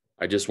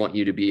 I just want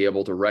you to be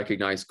able to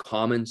recognize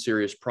common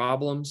serious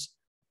problems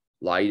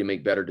allow you to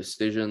make better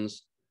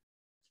decisions.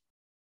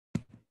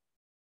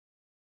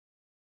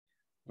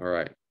 All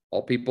right.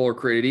 All people are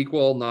created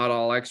equal. Not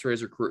all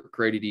x-rays are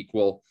created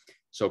equal.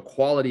 So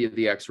quality of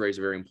the x-rays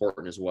are very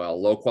important as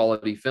well. Low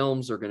quality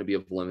films are going to be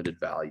of limited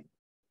value.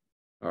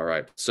 All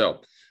right.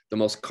 So the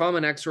most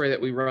common x-ray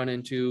that we run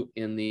into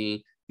in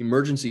the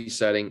emergency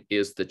setting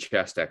is the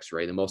chest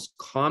x-ray. The most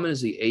common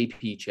is the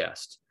AP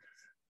chest.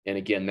 And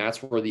again,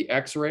 that's where the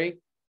x-ray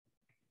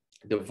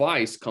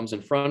device comes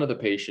in front of the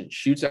patient,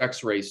 shoots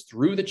x-rays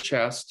through the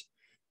chest.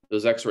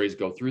 Those x-rays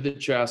go through the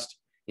chest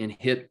and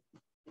hit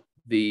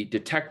the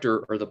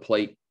detector or the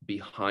plate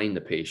behind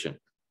the patient,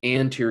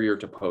 anterior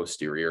to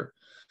posterior.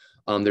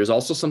 There's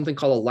also something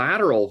called a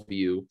lateral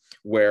view,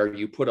 where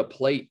you put a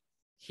plate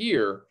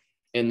here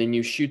and then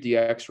you shoot the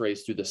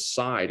x-rays through the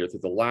side or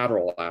through the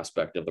lateral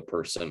aspect of the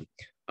person.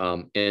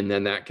 And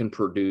then that can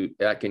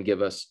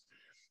give us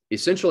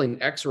essentially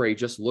an x-ray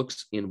just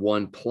looks in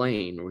one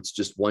plane, or it's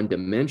just one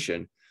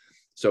dimension.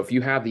 So if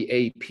you have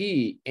the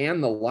AP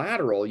and the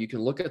lateral, you can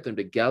look at them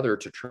together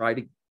to try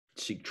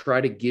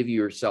to give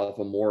yourself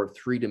some more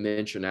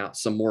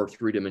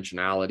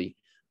three-dimensionality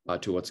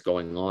to what's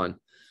going on.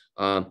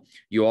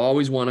 You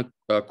always want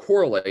to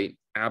correlate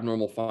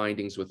abnormal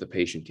findings with the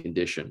patient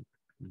condition,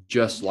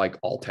 just like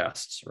all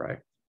tests, right?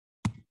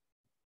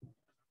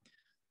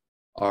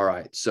 All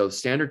right, so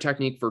standard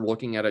technique for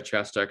looking at a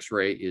chest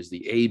x-ray is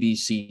the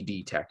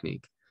ABCD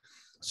technique.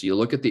 So you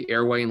look at the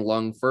airway and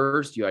lung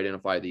first, you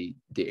identify the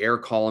air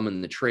column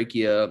and the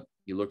trachea,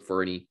 you look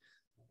for any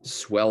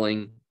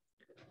swelling,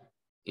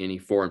 any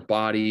foreign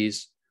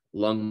bodies,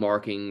 lung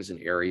markings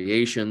and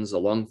aerations, the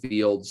lung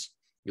fields.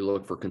 You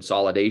look for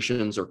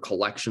consolidations or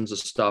collections of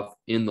stuff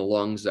in the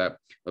lungs that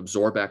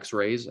absorb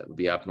x-rays, that would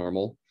be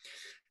abnormal.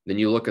 Then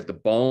you look at the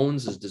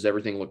bones. Does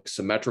everything look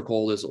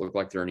symmetrical? Does it look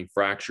like there are any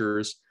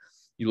fractures?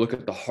 You look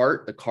at the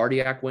heart, the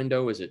cardiac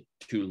window. Is it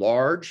too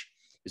large?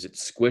 Is it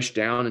squished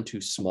down and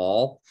too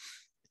small?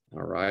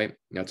 All right,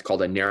 that's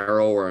called a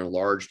narrow or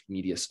enlarged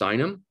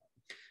mediastinum.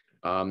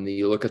 Then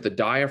you look at the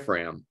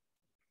diaphragm.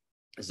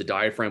 Is the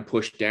diaphragm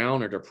pushed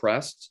down or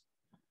depressed?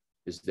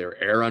 Is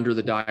there air under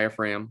the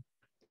diaphragm?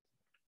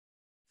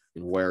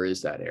 And where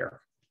is that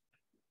air?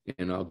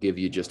 And I'll give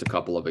you just a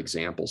couple of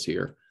examples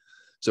here.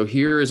 So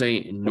here is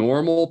a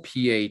normal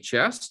PA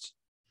chest.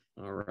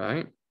 All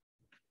right.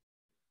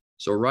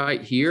 So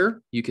right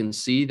here, you can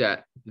see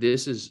that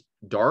this is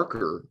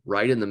darker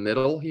right in the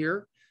middle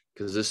here,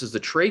 because this is the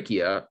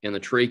trachea, and the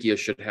trachea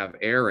should have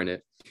air in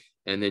it.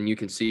 And then you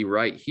can see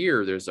right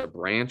here, there's a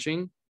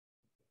branching.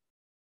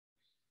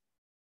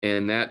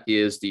 And that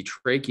is the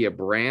trachea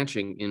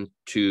branching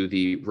into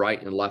the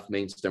right and left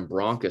mainstem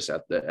bronchus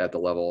at the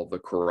level of the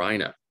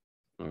carina.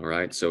 All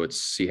right, so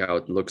see how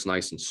it looks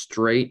nice and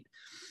straight.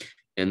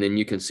 And then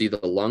you can see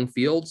the lung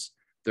fields.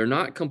 They're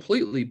not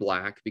completely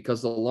black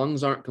because the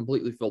lungs aren't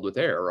completely filled with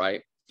air,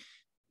 right?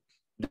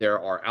 There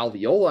are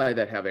alveoli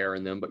that have air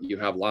in them, but you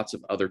have lots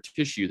of other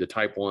tissue, the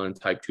type 1 and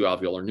type 2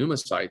 alveolar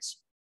pneumocytes.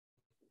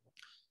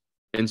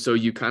 And so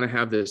you kind of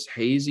have this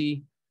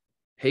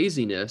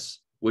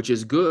haziness, which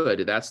is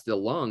good. That's the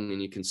lung.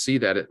 And you can see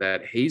that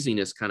that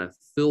haziness kind of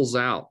fills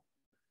out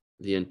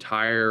the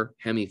entire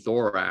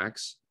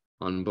hemithorax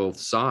on both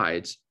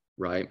sides,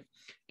 right?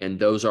 And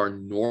those are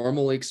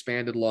normally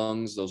expanded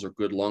lungs. Those are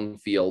good lung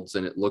fields.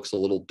 And it looks a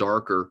little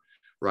darker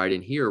right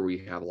in here where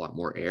you have a lot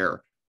more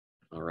air.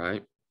 All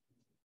right.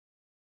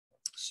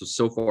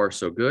 So far,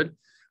 so good.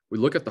 We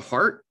look at the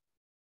heart.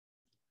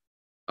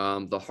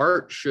 The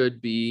heart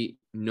should be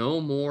no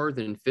more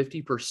than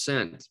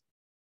 50%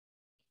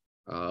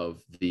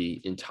 of the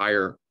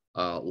entire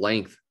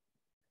length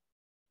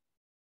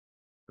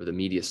of the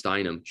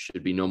mediastinum,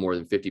 should be no more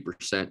than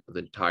 50% of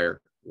the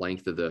entire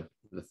length of the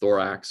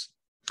thorax,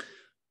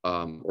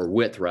 or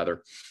width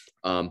rather.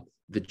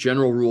 The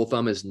general rule of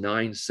thumb is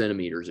 9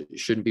 centimeters. It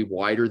shouldn't be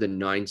wider than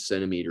 9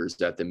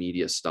 centimeters at the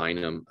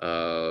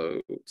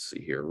mediastinum. Let's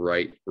see here,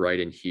 right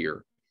in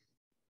here.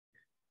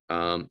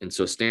 And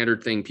so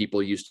standard thing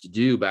people used to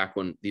do back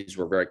when these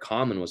were very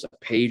common was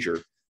a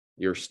pager.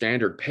 Your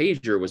standard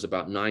pager was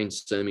about 9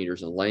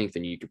 centimeters in length,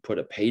 and you could put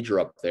a pager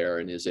up there.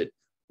 And is it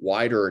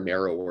wider or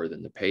narrower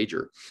than the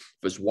pager?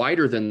 If it's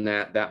wider than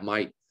that, that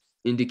might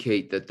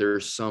indicate that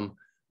there's some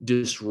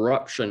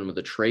disruption with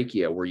the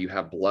trachea where you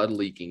have blood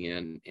leaking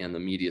in and the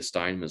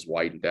mediastinum is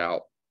widened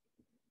out.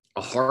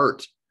 A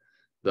heart,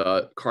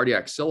 the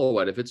cardiac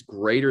silhouette, if it's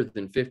greater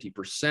than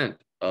 50%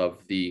 of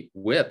the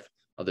width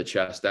of the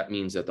chest, that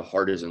means that the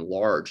heart is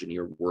enlarged and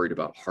you're worried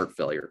about heart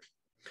failure.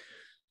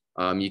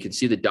 You can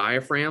see the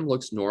diaphragm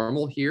looks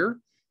normal here,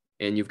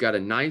 and you've got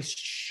a nice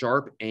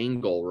sharp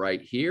angle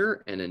right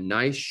here and a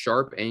nice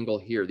sharp angle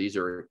here. These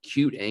are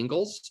acute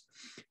angles,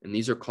 and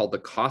these are called the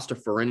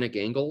costopharyngeal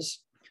angles.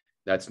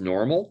 That's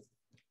normal.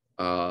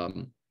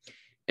 And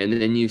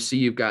then you see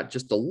you've got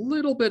just a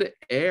little bit of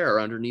air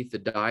underneath the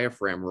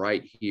diaphragm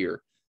right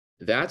here.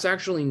 That's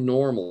actually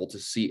normal to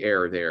see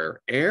air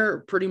there.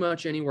 Air pretty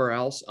much anywhere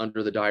else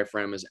under the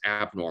diaphragm is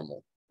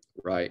abnormal,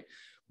 right?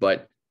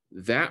 But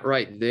that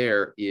right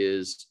there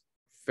is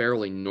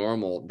fairly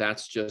normal.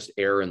 That's just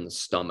air in the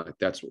stomach.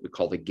 That's what we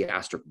call the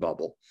gastric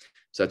bubble.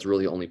 So that's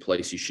really the only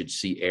place you should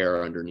see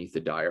air underneath the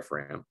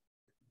diaphragm.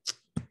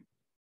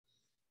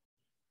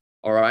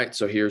 All right,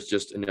 so here's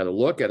just another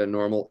look at a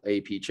normal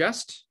AP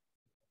chest.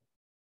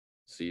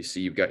 So you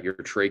see you've got your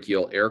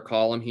tracheal air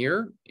column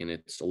here, and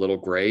it's a little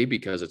gray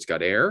because it's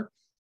got air.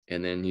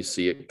 And then you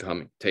see it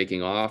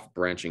taking off,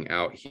 branching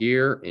out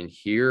here and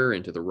here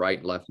into the right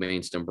and left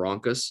mainstem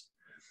bronchus.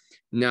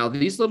 Now,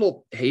 these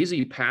little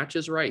hazy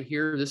patches right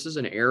here, this is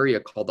an area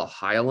called the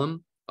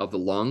hilum of the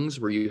lungs,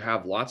 where you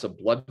have lots of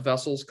blood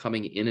vessels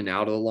coming in and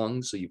out of the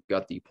lungs. So you've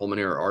got the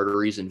pulmonary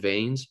arteries and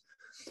veins,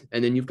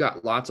 and then you've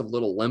got lots of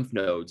little lymph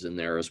nodes in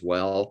there as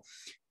well.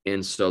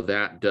 And so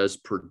that does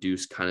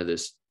produce kind of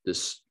this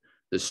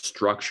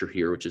structure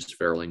here, which is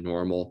fairly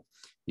normal.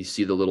 You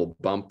see the little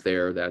bump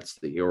there, that's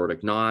the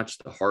aortic notch.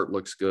 The heart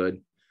looks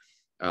good.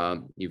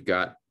 You've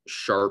got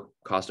sharp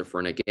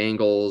costophrenic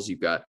angles. You've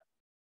got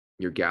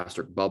your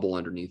gastric bubble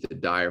underneath the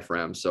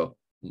diaphragm. So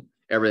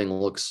everything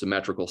looks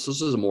symmetrical. So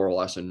this is more or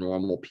less a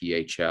normal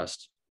PA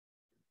chest.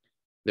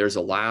 There's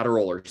a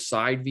lateral or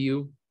side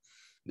view.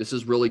 This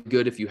is really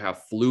good if you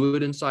have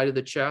fluid inside of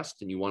the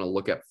chest and you want to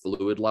look at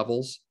fluid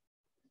levels.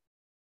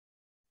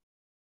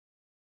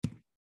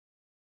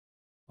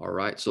 All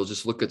right, so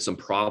just look at some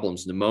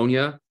problems.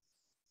 Pneumonia,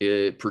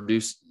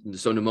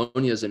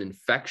 pneumonia is an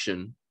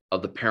infection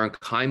of the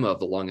parenchyma of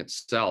the lung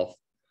itself.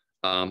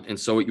 And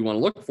so what you want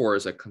to look for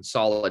is a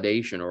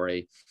consolidation or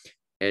an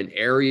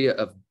area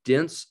of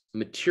dense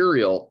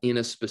material in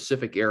a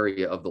specific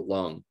area of the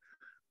lung.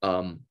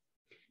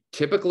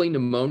 Typically,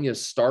 pneumonias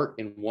start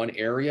in one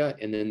area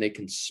and then they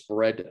can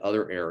spread to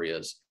other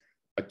areas.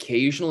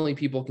 Occasionally,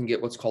 people can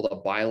get what's called a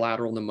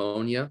bilateral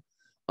pneumonia.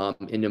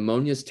 And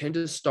pneumonias tend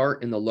to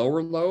start in the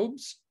lower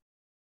lobes,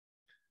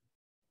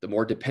 the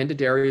more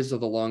dependent areas of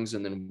the lungs,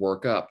 and then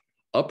work up.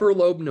 Upper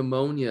lobe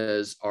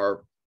pneumonias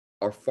are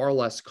far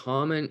less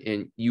common,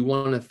 and you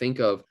want to think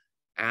of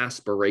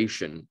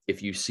aspiration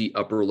if you see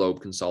upper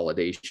lobe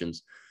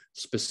consolidations,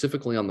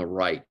 specifically on the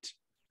right.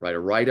 A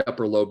right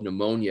upper lobe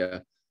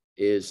pneumonia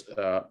is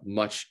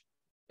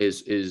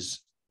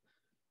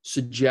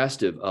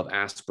suggestive of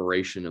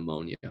aspiration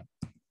pneumonia.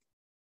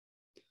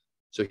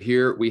 So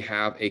here we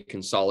have a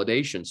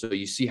consolidation. So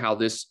you see how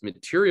this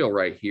material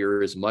right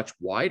here is much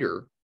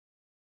wider,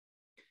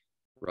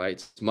 right?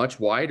 It's much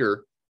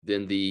wider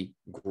than the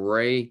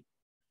gray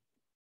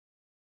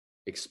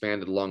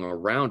expanded lung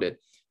around it.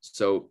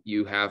 So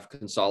you have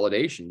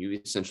consolidation.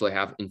 You essentially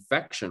have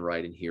infection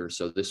right in here.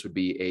 So this would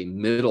be a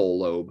middle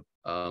lobe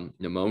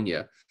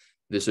pneumonia.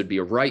 This would be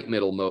a right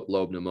middle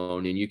lobe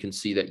pneumonia. And you can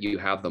see that you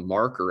have the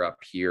marker up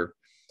here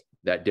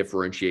that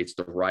differentiates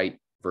the right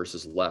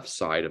versus left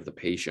side of the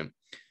patient.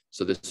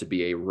 So this would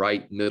be a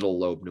right middle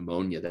lobe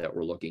pneumonia that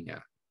we're looking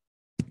at.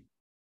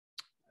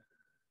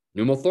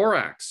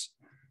 Pneumothorax.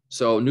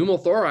 So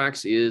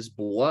pneumothorax is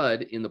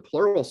blood in the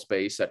pleural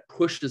space that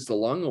pushes the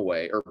lung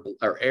away,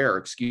 or air,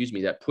 excuse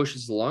me, that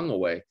pushes the lung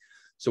away.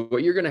 So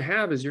what you're going to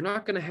have is you're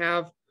not going to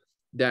have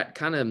that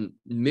kind of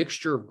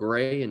mixture of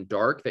gray and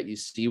dark that you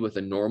see with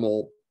a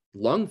normal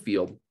lung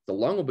field. The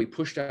lung will be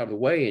pushed out of the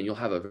way and you'll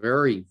have a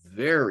very,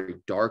 very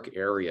dark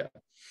area.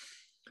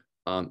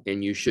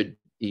 And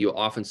you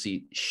often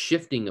see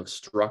shifting of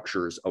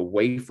structures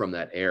away from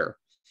that air.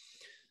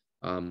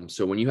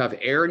 So when you have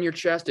air in your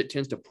chest, it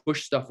tends to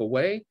push stuff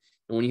away.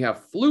 And when you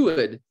have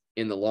fluid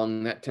in the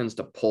lung, that tends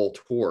to pull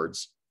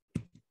towards.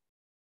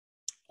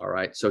 All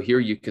right, so here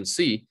you can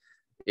see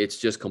it's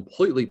just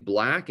completely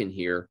black in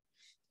here.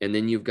 And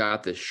then you've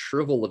got the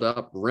shriveled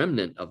up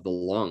remnant of the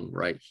lung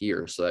right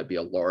here. So that'd be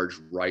a large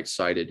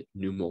right-sided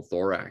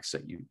pneumothorax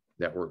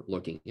that we're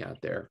looking at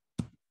there.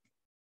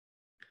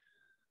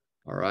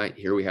 All right,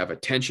 here we have a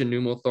tension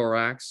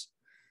pneumothorax.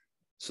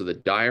 So the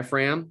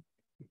diaphragm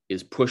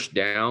is pushed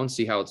down.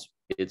 See how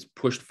it's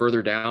pushed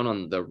further down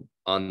on the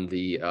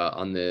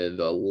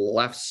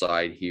left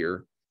side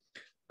here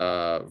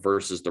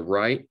versus the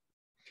right.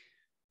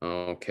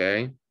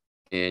 Okay,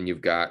 and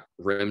you've got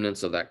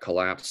remnants of that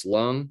collapsed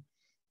lung.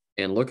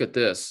 And look at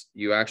this.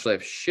 You actually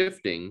have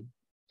shifting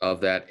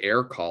of that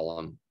air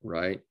column,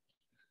 right?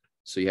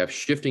 So you have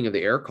shifting of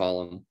the air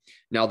column.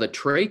 Now the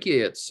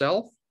trachea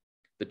itself,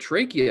 the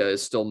trachea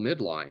is still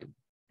midline,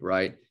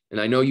 right? And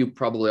I know you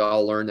probably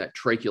all learned that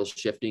tracheal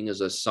shifting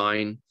is a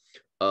sign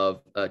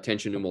of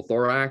tension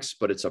pneumothorax,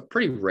 but it's a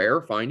pretty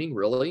rare finding,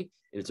 really,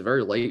 and it's a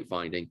very late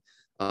finding.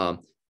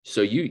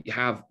 So you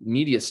have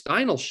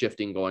mediastinal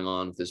shifting going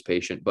on with this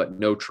patient, but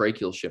no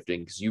tracheal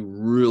shifting, because you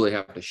really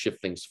have to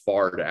shift things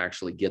far to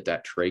actually get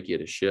that trachea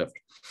to shift,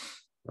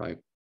 right?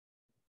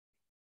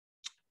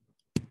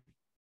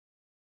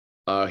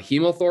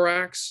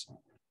 Hemothorax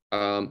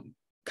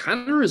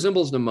kind of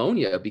resembles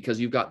pneumonia because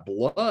you've got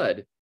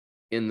blood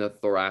in the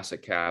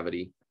thoracic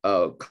cavity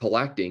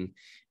collecting,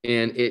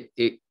 and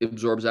it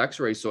absorbs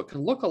x-rays. So it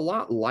can look a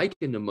lot like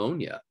a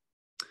pneumonia.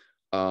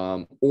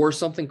 Or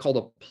something called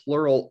a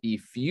pleural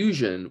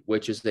effusion,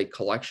 which is a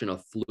collection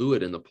of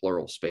fluid in the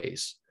pleural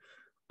space.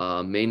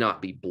 May not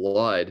be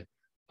blood,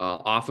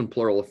 Often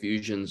pleural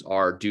effusions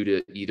are due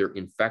to either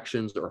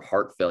infections or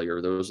heart failure.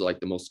 Those are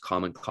like the most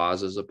common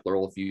causes of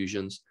pleural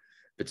effusions.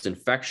 If it's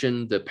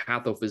infection, the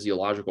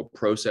pathophysiological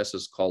process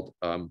is called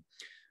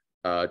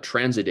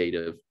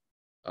transidative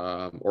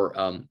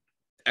or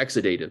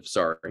exudative,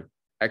 sorry.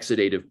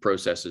 Exudative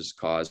processes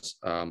cause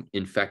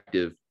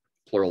infective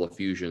pleural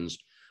effusions,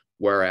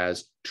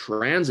 whereas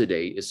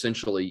transidate,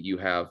 essentially you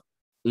have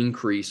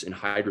increase in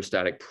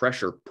hydrostatic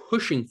pressure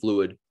pushing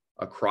fluid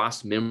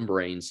across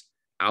membranes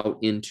out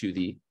into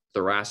the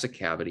thoracic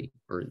cavity,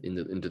 or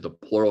into the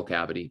pleural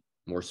cavity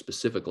more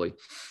specifically.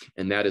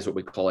 And that is what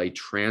we call a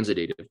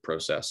transidative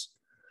process.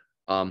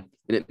 And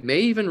it may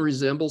even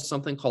resemble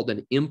something called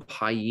an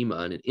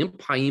empyema. And an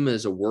empyema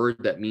is a word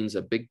that means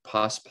a big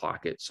pus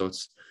pocket. So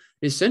it's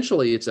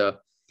essentially it's a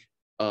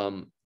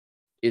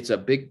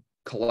big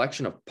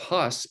collection of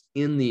pus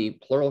in the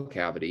pleural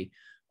cavity.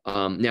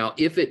 Now,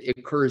 if it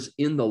occurs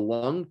in the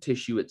lung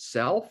tissue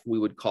itself, we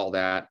would call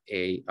that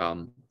a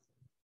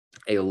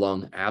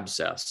lung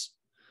abscess.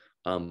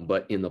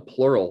 But in the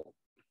pleural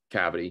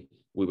cavity,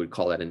 we would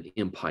call that an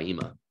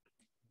empyema.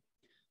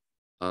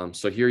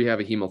 So here you have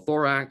a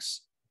hemothorax.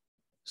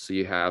 So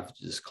you have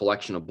this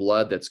collection of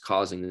blood that's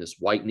causing this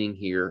whitening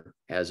here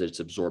as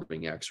it's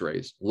absorbing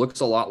X-rays.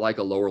 Looks a lot like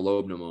a lower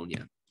lobe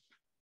pneumonia.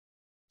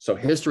 So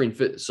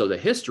the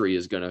history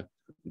is going to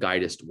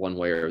guide us one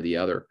way or the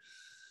other.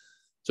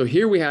 So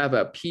here we have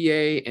a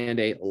PA and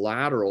a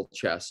lateral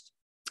chest.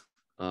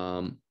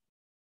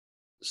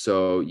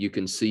 So you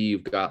can see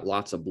you've got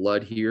lots of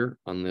blood here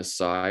on this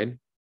side.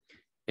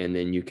 And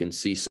then you can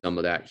see some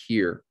of that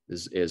here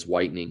is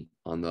whitening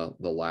on the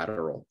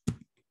lateral.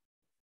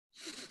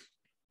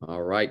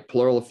 All right,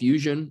 pleural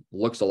effusion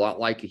looks a lot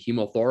like a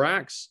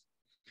hemothorax.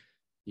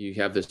 You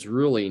have this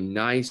really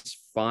nice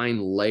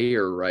fine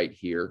layer right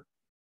here.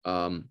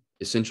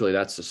 Essentially,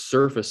 that's the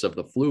surface of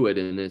the fluid,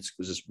 and it's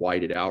just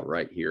whited out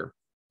right here.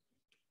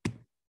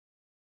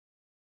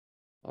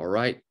 All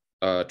right,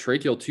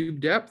 tracheal tube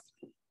depth.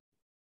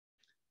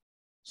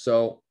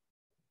 So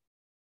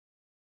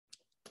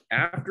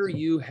after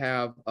you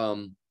have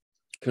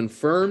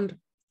confirmed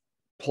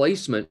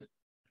placement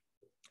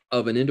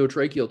of an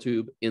endotracheal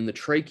tube in the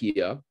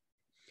trachea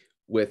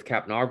with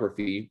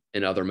capnography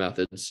and other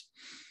methods,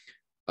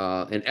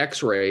 an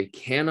X-ray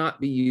cannot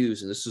be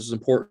used, and this is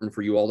important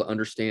for you all to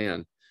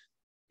understand,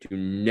 to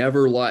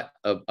never let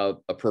a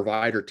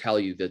provider tell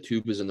you the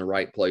tube is in the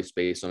right place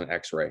based on an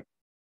X-ray,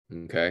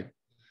 okay?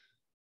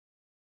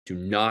 Do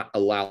not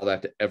allow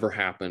that to ever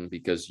happen,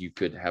 because you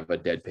could have a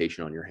dead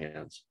patient on your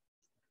hands,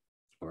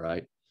 all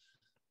right?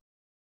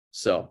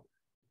 So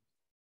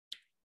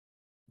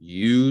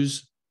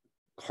use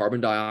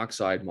carbon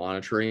dioxide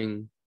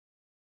monitoring,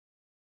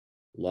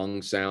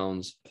 lung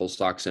sounds, pulse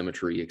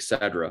oximetry,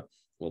 etc.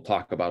 We'll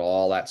talk about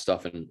all that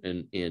stuff in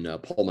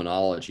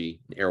pulmonology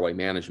and airway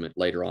management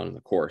later on in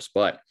the course.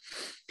 But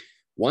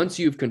once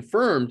you've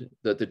confirmed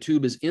that the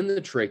tube is in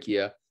the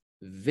trachea,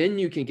 then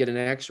you can get an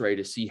X-ray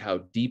to see how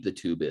deep the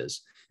tube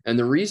is. And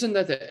the reason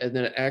that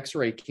the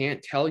X-ray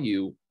can't tell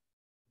you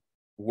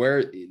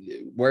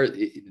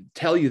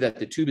tell you that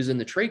the tube is in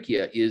the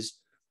trachea is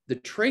the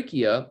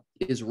trachea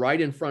is right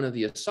in front of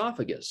the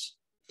esophagus.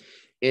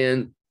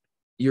 And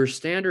your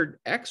standard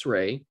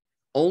X-ray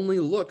only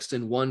looks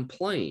in one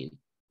plane,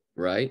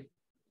 right?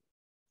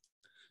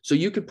 So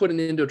you could put an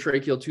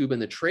endotracheal tube in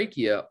the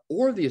trachea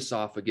or the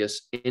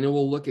esophagus, and it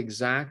will look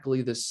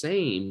exactly the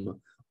same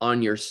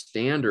on your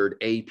standard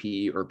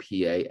AP or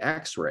PA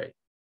X-ray,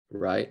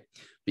 right?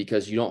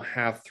 Because you don't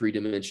have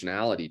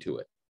three-dimensionality to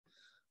it.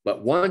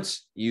 But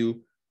once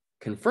you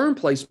confirm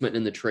placement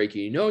in the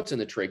trachea, you know it's in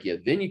the trachea,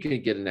 then you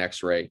can get an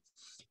X-ray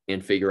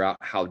and figure out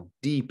how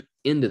deep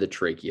into the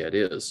trachea it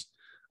is.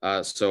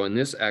 So in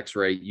this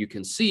X-ray, you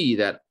can see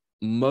that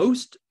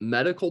most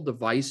medical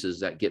devices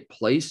that get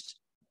placed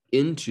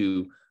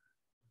into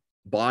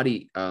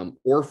body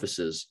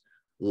orifices,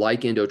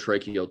 like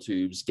endotracheal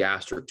tubes,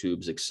 gastric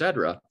tubes,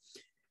 etc.,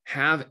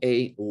 have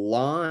a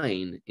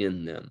line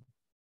in them.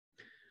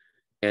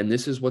 And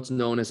this is what's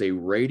known as a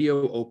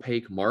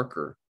radio-opaque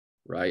marker,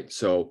 right?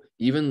 So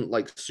even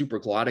like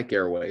supraglottic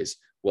airways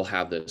will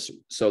have this.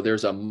 So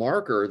there's a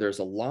marker, there's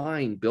a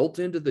line built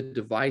into the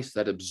device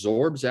that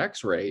absorbs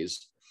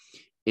X-rays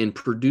and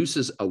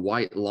produces a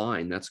white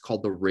line. That's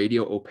called the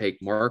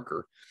radio-opaque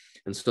marker.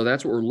 And so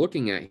that's what we're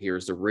looking at here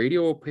is the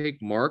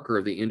radio-opaque marker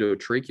of the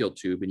endotracheal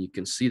tube. And you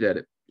can see that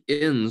it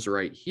ends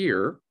right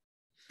here.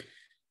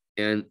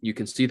 And you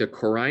can see the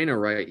carina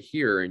right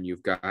here. And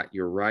you've got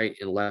your right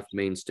and left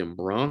mainstem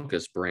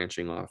bronchus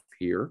branching off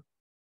here.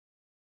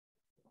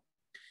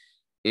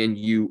 And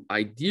you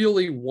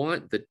ideally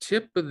want the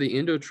tip of the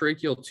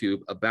endotracheal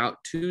tube about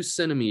 2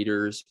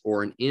 centimeters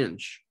or an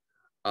inch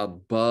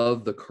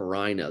above the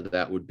carina.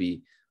 That would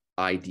be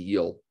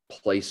ideal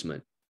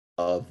placement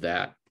of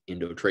that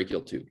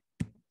endotracheal tube.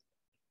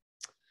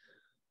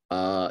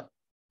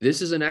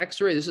 This is an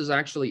X-ray. This is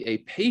actually a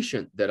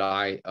patient that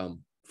I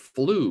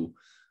flew.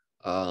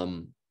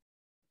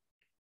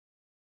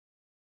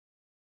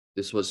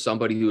 This was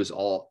somebody who was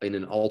in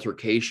an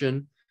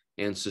altercation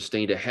and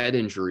sustained a head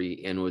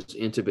injury and was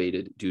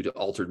intubated due to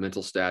altered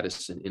mental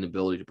status and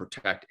inability to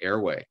protect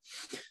airway.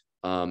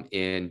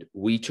 And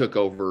we took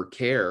over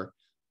care.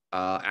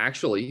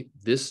 Actually,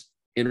 this,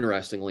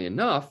 interestingly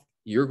enough,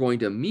 you're going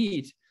to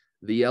meet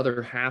the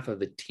other half of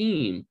the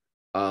team.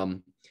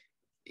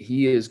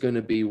 He is going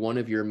to be one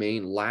of your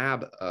main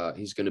lab.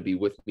 He's going to be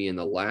with me in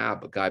the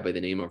lab, a guy by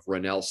the name of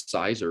Rennell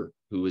Sizer,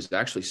 who is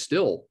actually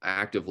still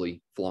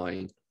actively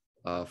flying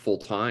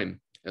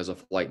full-time as a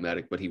flight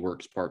medic, but he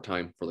works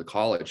part-time for the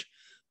college.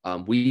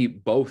 We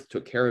both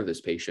took care of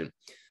this patient.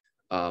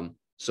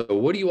 So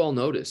what do you all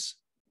notice?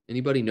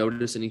 Anybody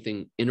notice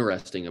anything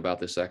interesting about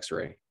this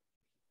x-ray?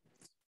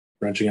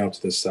 Branching out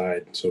to the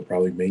side, so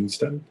probably main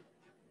stem?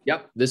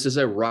 Yep, this is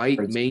a right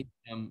main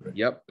stem.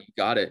 Yep, you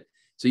got it.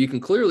 So you can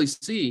clearly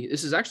see,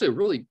 this is actually a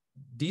really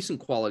decent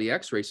quality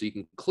x-ray, so you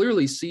can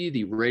clearly see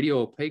the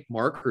radio-opaque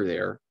marker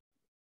there,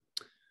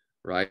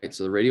 right?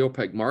 So the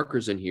radio-opaque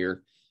marker's in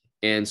here,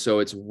 and so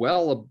it's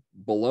well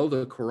below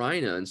the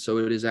carina, and so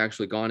it has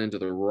actually gone into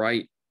the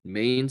right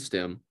main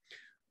stem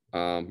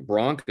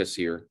bronchus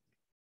here.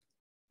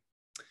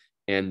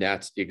 And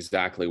that's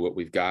exactly what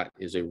we've got,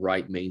 is a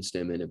right main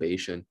stem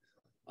intubation.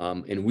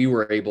 And we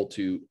were able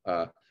to,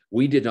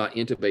 we did not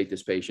intubate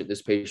this patient.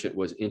 This patient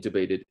was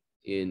intubated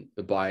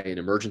by an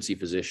emergency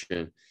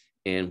physician,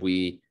 and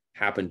we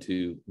happened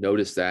to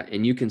notice that.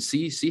 And you can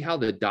see how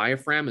the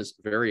diaphragm is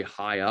very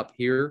high up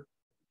here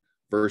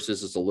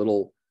versus it's a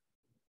little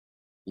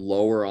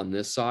lower on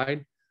this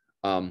side.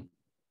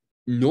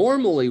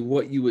 Normally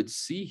what you would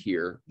see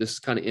here, this is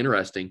kind of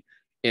interesting,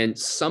 and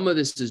some of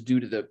this is due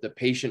to the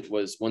patient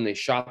was, when they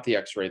shot the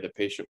x-ray, the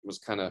patient was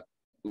kind of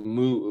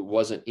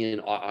wasn't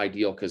in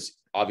ideal, because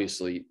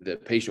obviously the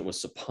patient was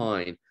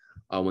supine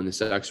when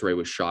this x-ray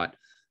was shot.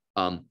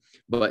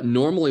 But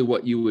normally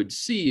what you would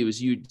see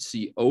is you'd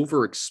see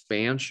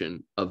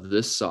overexpansion of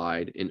this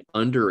side and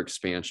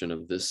underexpansion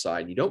of this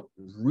side. You don't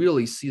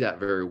really see that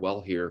very well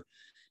here.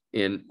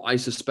 And I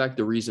suspect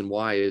the reason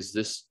why is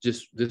this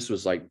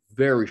was like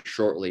very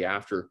shortly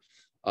after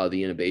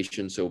the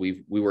intubation. So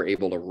we were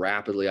able to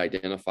rapidly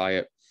identify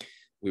it.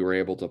 We were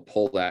able to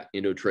pull that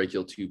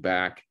endotracheal tube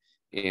back,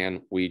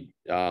 and we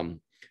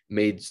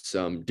made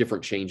some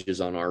different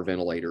changes on our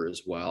ventilator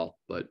as well.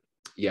 But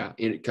yeah,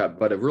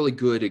 but a really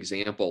good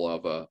example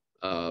of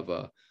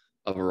a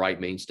right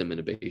main stem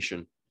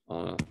intubation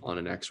on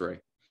an X-ray.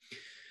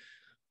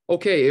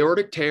 Okay,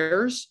 aortic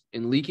tears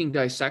and leaking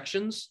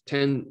dissections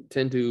tend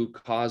to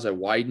cause a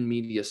widened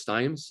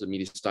mediastinum. So the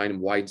mediastinum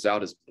widens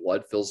out as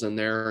blood fills in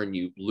there, and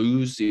you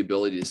lose the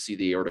ability to see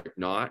the aortic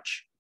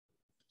notch.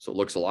 So it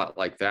looks a lot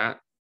like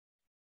that.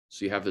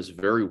 So you have this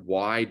very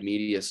wide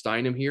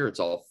mediastinum here. It's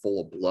all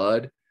full of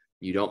blood.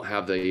 You don't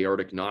have the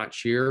aortic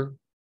notch here.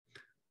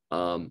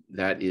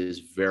 That is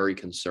very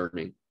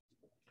concerning.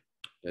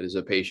 That is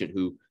a patient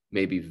who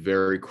may be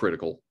very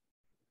critical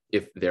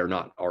if they're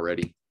not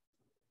already.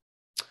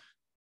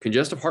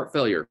 Congestive heart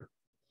failure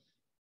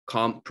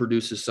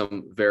produces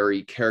some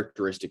very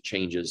characteristic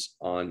changes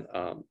on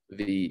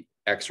the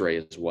X-ray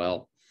as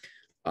well.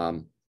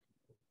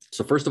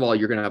 So first of all,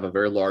 you're going to have a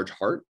very large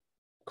heart,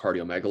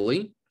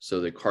 cardiomegaly. So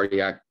the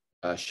cardiac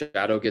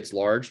shadow gets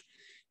large.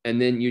 And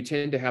then you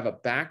tend to have a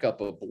backup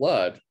of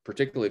blood,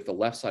 particularly if the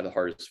left side of the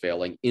heart is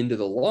failing, into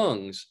the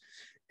lungs.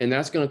 And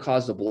that's going to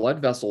cause the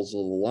blood vessels of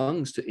the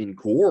lungs to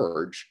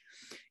engorge.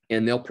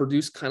 And they'll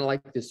produce kind of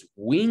like this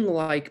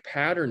wing-like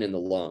pattern in the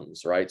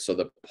lungs, right? So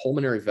the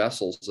pulmonary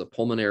vessels, the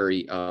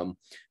pulmonary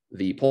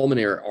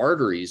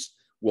arteries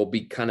will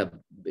be kind of,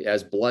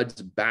 as blood's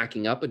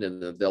backing up into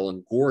them, they'll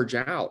engorge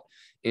out,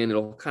 and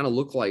it'll kind of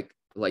look like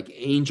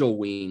angel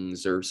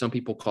wings, or some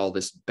people call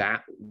this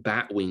bat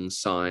wing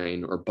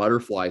sign or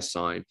butterfly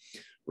sign,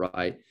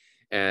 right?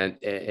 And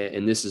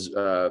this is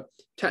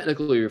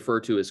technically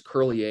referred to as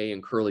curly A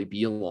and curly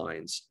B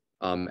lines.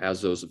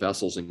 As those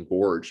vessels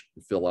engorge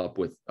and fill up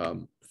with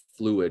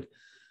fluid.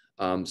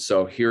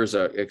 So here's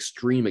an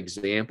extreme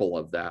example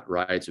of that,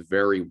 right? It's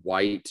very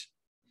white.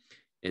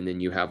 And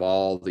then you have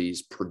all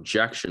these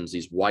projections,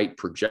 these white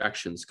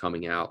projections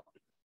coming out.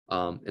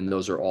 And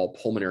those are all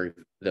pulmonary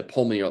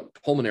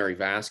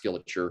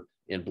vasculature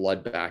and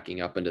blood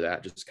backing up into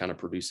that, just kind of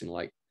producing,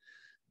 like,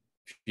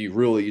 if you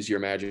really use your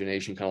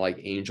imagination, kind of like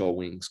angel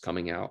wings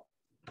coming out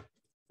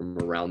from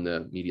around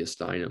the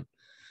mediastinum.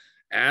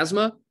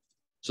 Asthma.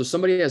 So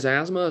somebody has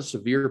asthma,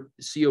 severe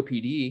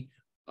COPD,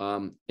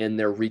 and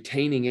they're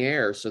retaining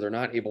air, so they're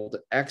not able to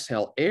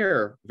exhale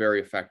air very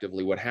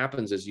effectively. What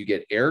happens is you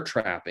get air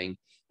trapping,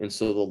 and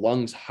so the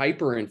lungs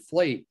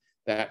hyperinflate.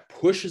 That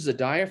pushes the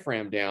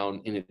diaphragm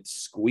down, and it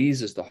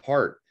squeezes the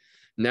heart.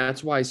 And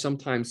that's why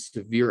sometimes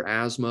severe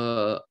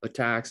asthma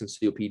attacks and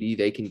COPD,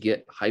 they can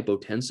get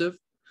hypotensive,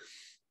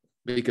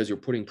 because you're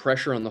putting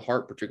pressure on the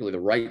heart, particularly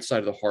the right side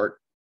of the heart,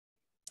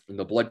 and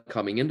the blood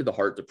coming into the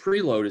heart, the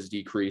preload is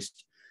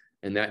decreased,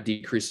 and that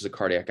decreases the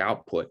cardiac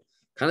output.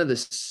 Kind of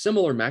this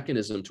similar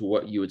mechanism to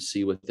what you would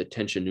see with the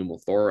tension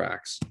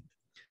pneumothorax.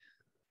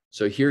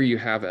 So here you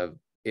have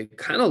it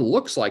kind of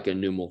looks like a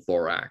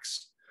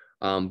pneumothorax,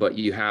 but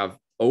you have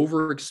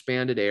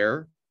overexpanded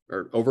air,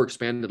 or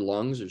overexpanded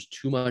lungs. There's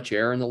too much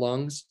air in the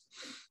lungs.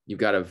 You've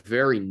got a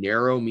very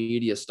narrow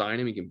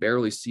mediastinum. You can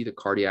barely see the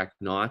cardiac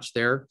notch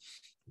there.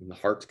 And the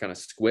heart's kind of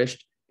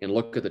squished. And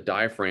look at the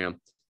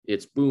diaphragm.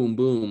 It's boom,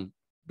 boom,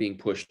 being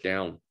pushed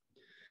down.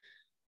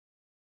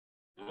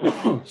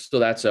 So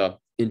that's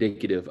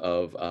indicative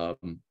of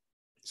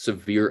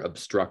severe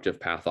obstructive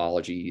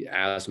pathology,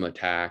 asthma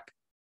attack,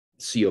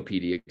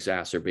 COPD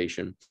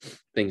exacerbation,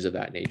 things of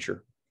that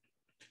nature.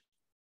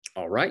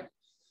 All right.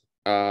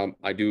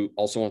 I do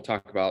also want to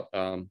talk about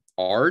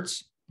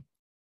ARDS,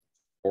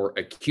 or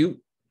acute.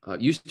 It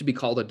used to be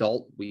called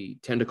adult. We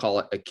tend to call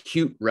it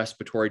acute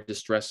respiratory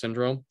distress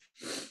syndrome.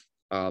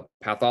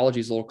 Pathology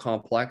is a little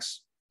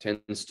complex,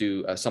 tends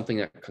to something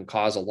that can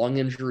cause a lung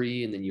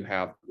injury, and then you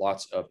have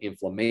lots of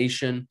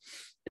inflammation,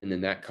 and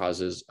then that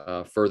causes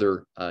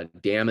further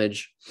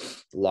damage,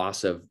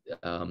 loss of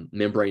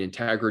membrane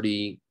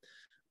integrity,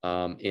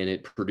 and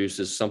it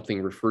produces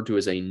something referred to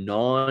as a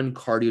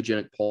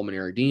non-cardiogenic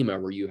pulmonary edema,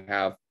 where you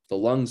have the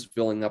lungs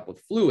filling up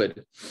with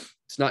fluid.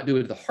 It's not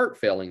due to the heart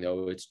failing,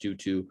 though. It's due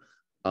to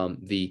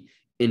the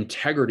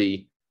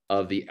integrity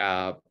of the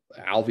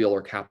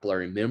alveolar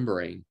capillary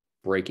membrane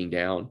breaking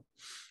down.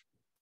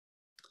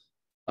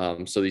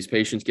 So these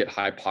patients get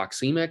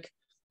hypoxemic.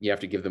 You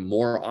have to give them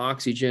more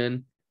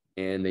oxygen,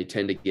 and they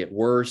tend to get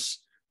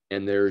worse.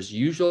 And there's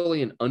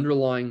usually an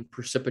underlying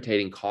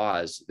precipitating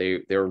cause.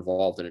 They're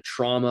involved in a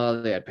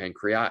trauma. They had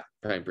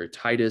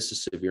pancreatitis, a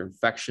severe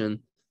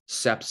infection,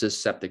 sepsis,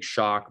 septic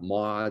shock,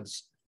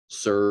 MODS,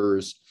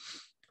 SIRS,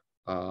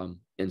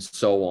 and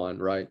so on,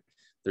 right?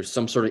 There's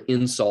some sort of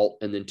insult,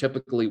 and then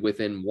typically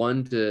within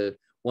 1 to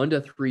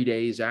 3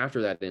 days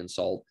after that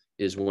insult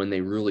is when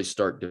they really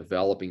start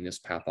developing this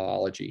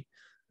pathology.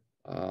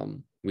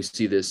 We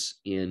see this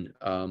in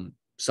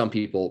some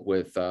people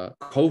with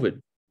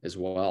COVID as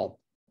well.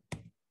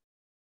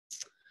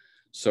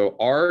 So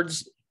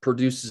ARDS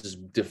produces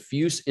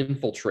diffuse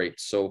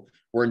infiltrates. So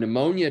where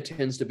pneumonia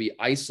tends to be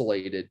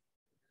isolated,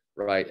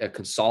 right, a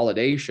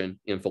consolidation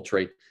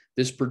infiltrate,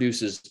 this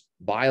produces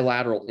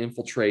bilateral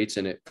infiltrates,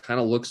 and it kind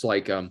of looks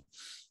like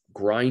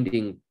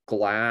grinding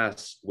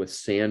glass with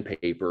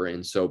sandpaper.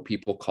 And so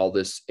people call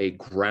this a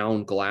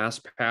ground glass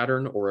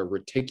pattern or a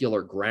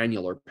reticular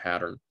granular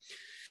pattern.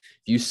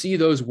 If you see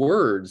those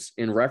words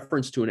in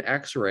reference to an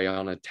X-ray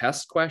on a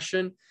test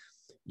question,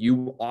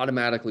 you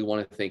automatically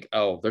want to think,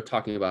 oh, they're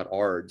talking about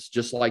ARDS.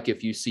 Just like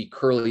if you see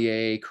curly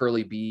A,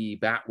 curly B,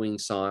 bat wing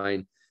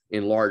sign,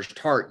 enlarged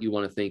heart, you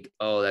want to think,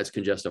 oh, that's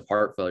congestive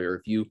heart failure.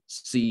 If you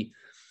see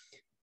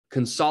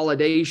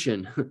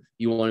consolidation,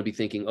 you want to be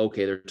thinking,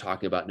 okay, they're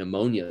talking about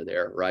pneumonia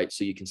there, right?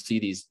 So you can see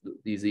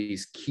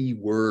these key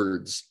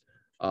words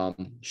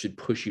should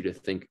push you to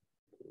think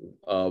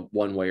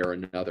one way or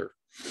another.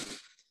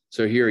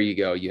 So here you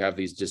go. You have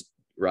these just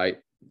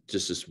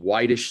this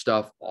whitish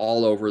stuff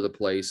all over the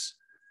place.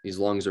 These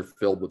lungs are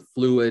filled with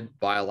fluid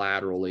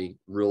bilaterally,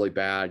 really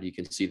bad. You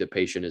can see the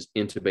patient is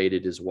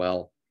intubated as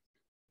well.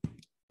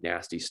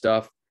 Nasty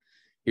stuff.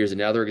 Here's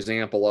another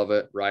example of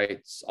it, right?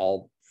 It's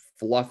all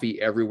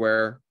fluffy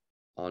everywhere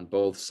on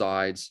both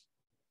sides.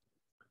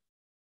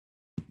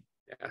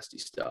 Nasty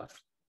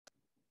stuff.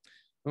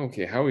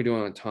 Okay, how are we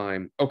doing on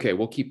time? Okay,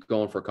 we'll keep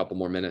going for a couple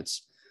more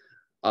minutes.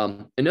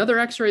 Another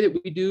X-ray that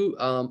we do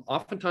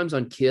oftentimes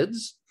on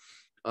kids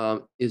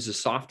is a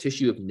soft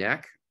tissue of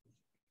neck.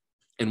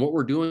 And what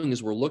we're doing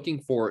is we're looking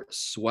for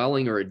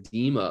swelling or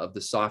edema of the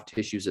soft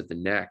tissues of the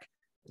neck,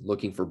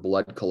 looking for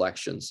blood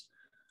collections.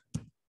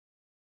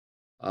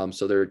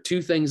 So there are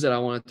two things that I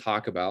want to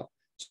talk about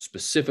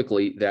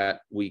specifically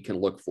that we can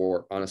look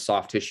for on a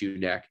soft tissue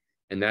neck,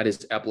 and that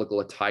is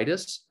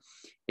epiglottitis.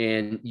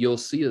 And you'll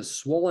see a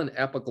swollen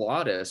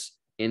epiglottis,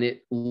 and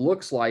it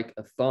looks like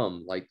a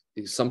thumb. Like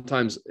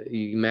sometimes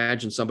you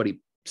imagine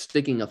somebody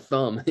sticking a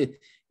thumb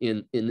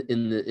in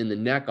the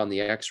neck on the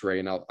X-ray,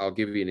 and I'll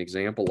give you an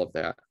example of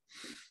that.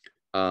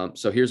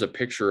 So here's a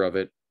picture of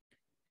it.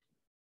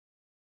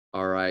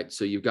 All right,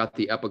 so you've got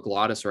the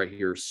epiglottis right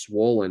here,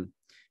 swollen,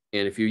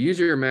 and if you use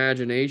your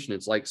imagination,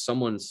 it's like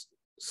someone's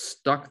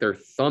stuck their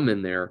thumb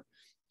in there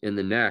in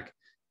the neck,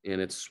 and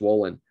it's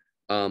swollen.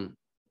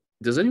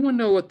 Does anyone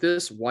know what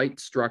this white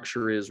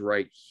structure is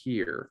right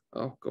here?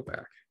 Oh, go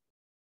back.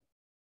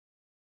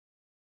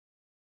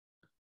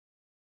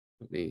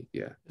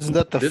 Isn't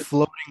that the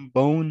floating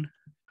bone?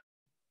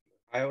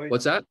 Hyoid?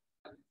 What's that?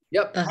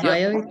 Yep. The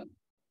hyoid?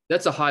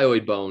 That's a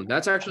hyoid bone.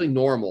 That's actually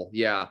normal.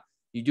 Yeah.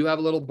 You do have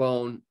a little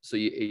bone. So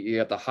you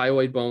got the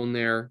hyoid bone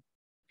there.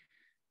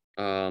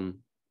 So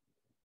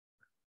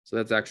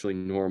that's actually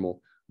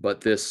normal. But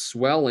this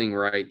swelling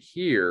right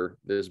here,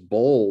 this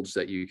bulge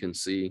that you can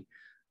see,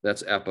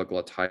 that's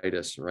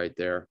epiglottitis right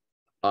there.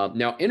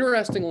 Now,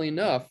 interestingly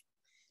enough,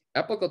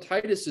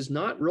 epiglottitis is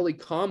not really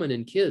common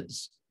in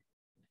kids.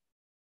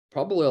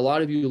 Probably a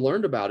lot of you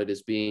learned about it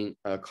as being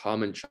a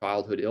common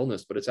childhood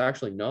illness, but it's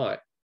actually not.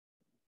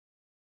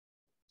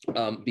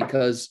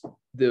 Because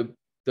the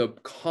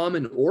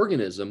common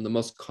organism, the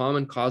most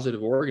common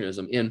causative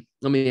organism, and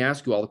let me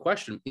ask you all the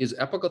question, is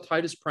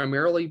epiglottitis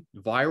primarily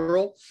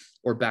viral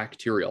or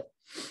bacterial?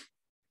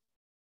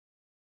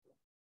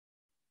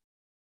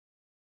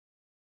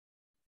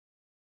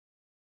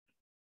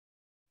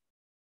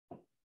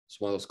 It's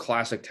one of those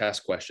classic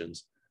test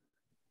questions.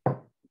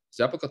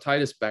 Is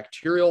epiglottitis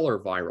bacterial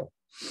or viral?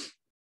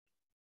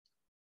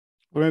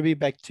 Would it be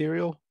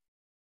bacterial?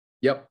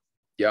 Yep.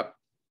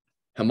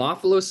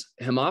 Haemophilus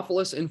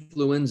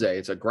influenzae,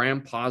 it's a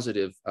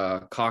gram-positive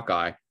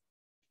cocci,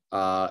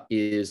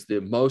 is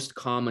the most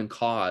common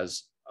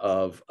cause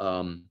of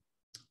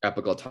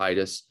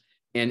epiglottitis.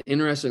 And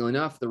interestingly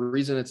enough, the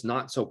reason it's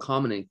not so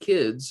common in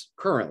kids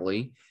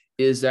currently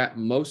is that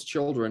most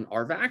children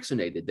are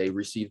vaccinated. They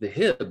receive the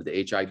HIB,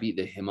 the HIV,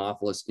 the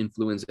Haemophilus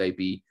influenzae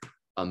B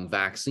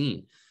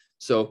vaccine.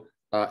 So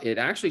it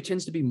actually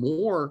tends to be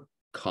more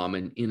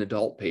common in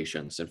adult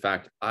patients. In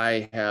fact,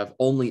 I have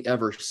only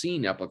ever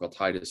seen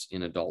epiglottitis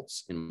in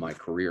adults in my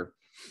career.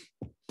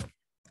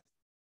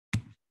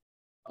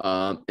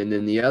 And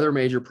then the other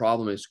major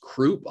problem is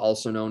croup,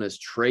 also known as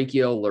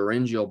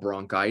tracheolaryngeal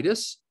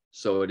bronchitis.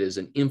 So it is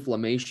an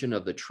inflammation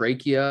of the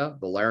trachea,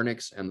 the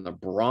larynx, and the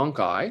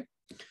bronchi.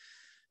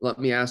 Let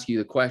me ask you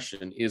the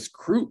question, is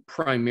croup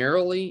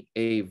primarily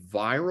a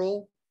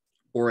viral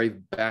or a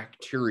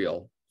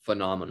bacterial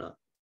phenomena?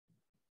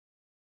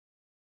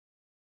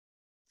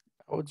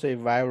 I would say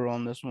viral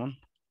on this one.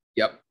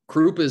 Yep.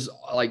 Croup is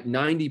like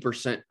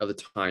 90% of the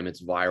time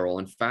it's viral.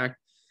 In fact,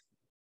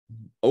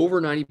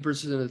 over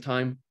 90% of the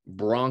time,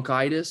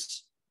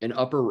 bronchitis and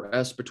upper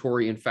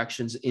respiratory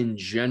infections in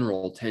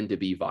general tend to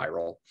be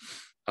viral.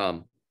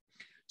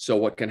 So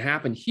what can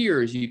happen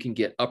here is you can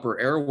get upper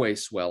airway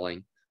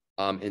swelling.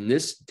 And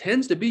this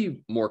tends to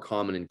be more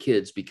common in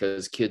kids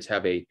because kids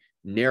have a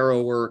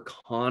narrower,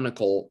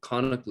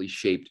 conically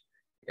shaped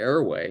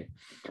airway.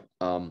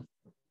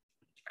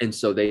 And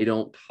so they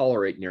don't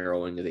tolerate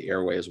narrowing of the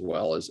airway as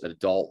well as an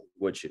adult,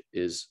 which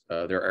is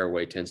their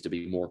airway tends to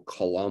be more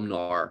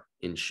columnar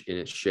in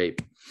its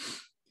shape.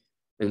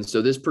 And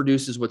so this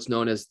produces what's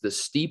known as the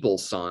steeple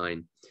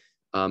sign.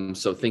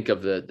 So think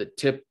of the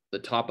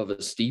top of a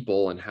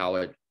steeple and how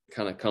it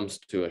kind of comes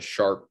to a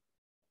sharp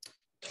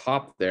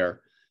top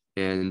there.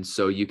 And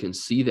so you can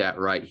see that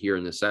right here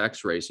in this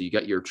X-ray. So you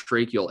got your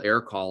tracheal air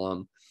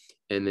column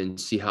and then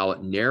see how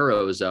it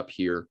narrows up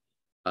here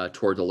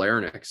toward the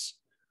larynx.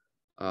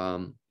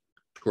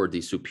 Toward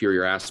the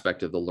superior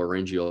aspect of the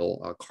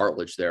laryngeal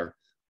cartilage there.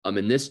 And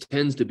this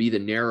tends to be the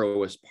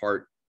narrowest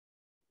part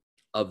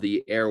of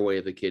the airway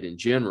of the kid in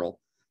general.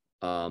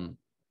 And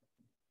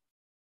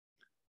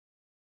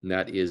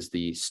that is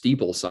the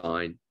steeple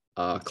sign,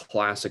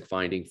 classic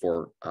finding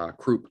for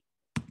croup.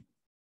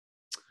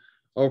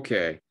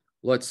 Okay,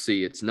 let's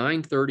see. It's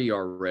 9:30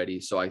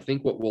 already. So I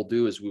think what we'll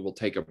do is we will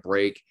take a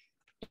break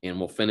and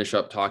we'll finish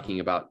up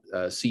talking about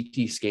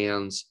CT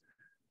scans.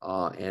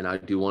 And I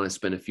do want to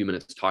spend a few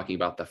minutes talking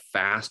about the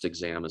FAST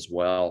exam as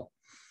well.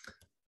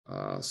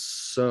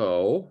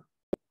 So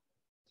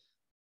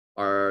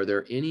are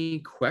there any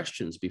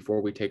questions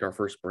before we take our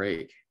first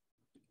break?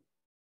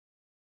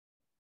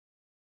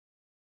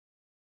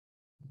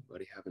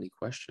 Anybody have any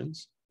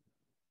questions?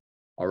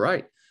 All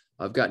right,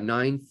 I've got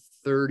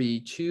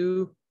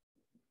 9:32.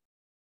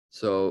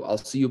 So I'll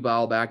see you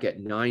all back at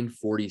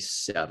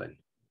 9:47.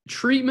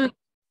 Treatment.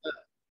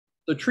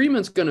 The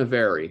treatment's going to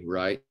vary,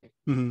 right?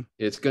 Mm-hmm.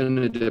 It's going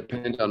to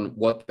depend on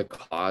what the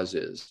cause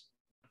is.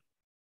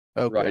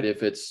 Okay. Right.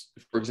 If it's,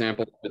 for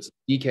example, if it's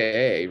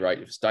DKA, right?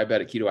 If it's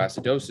diabetic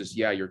ketoacidosis,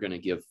 yeah, you're going to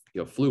give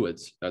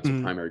fluids. That's a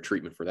primary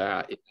treatment for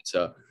that.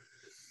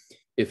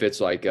 If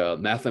it's like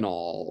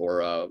methanol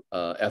or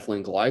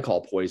ethylene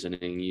glycol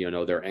poisoning,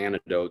 there are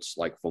antidotes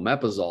like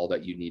fomepizole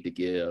that you need to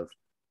give.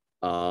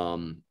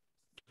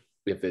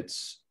 If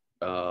it's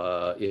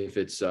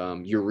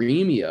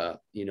uremia,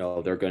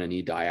 they're going to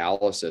need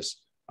dialysis.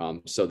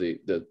 So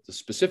the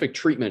specific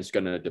treatment is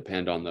going to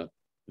depend on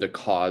the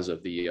cause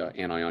of the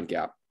anion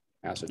gap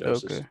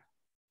acidosis. Okay.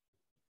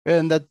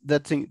 And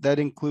that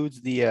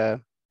includes the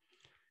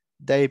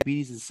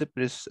diabetes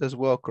insipidus as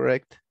well,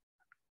 correct?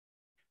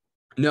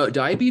 No,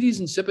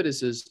 diabetes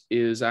insipidus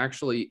is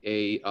actually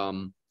a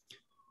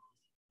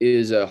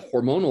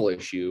hormonal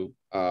issue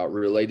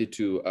related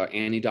to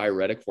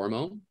antidiuretic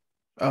hormone.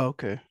 Oh,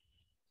 okay.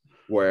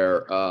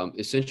 Where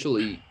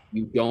essentially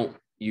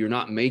you're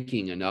not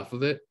making enough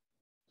of it.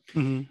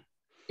 Mm-hmm.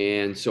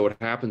 And so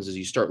what happens is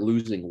you start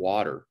losing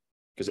water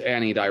because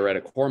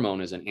antidiuretic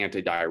hormone is an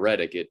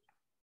antidiuretic.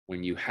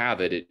 When you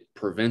have it, it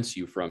prevents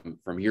you from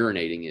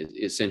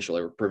urinating.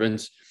 Essentially,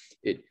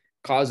 it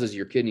causes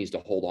your kidneys to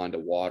hold on to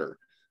water,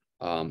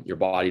 your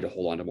body to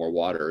hold on to more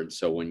water. And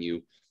so when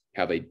you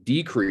have a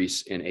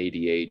decrease in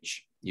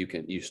ADH,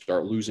 you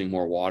start losing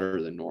more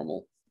water than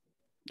normal.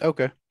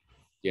 Okay.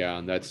 Yeah,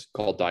 and that's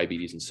called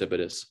diabetes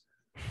insipidus.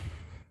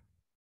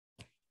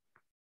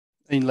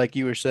 And like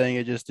you were saying,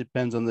 it just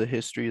depends on the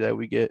history that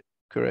we get,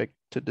 correct,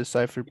 to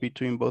decipher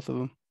between both of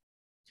them.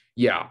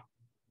 Yeah,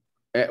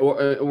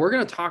 we're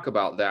going to talk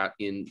about that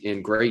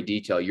in great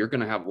detail. You're going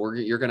to have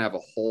a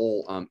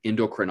whole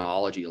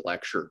endocrinology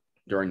lecture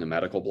during the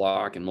medical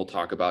block, and we'll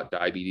talk about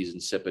diabetes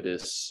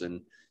insipidus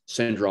and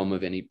syndrome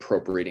of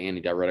inappropriate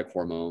antidiuretic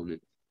hormone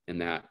and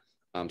that.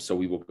 So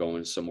we will go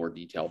into some more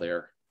detail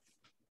there.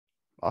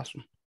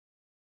 Awesome.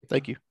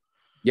 Thank you.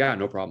 Yeah,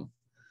 no problem.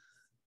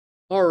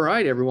 All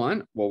right,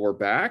 everyone. Well, we're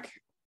back.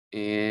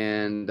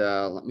 And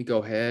let me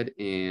go ahead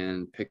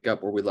and pick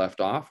up where we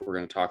left off. We're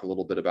going to talk a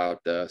little bit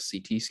about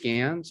CT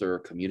scans or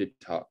computed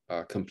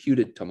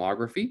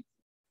tomography.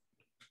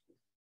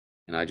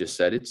 And I just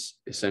said it's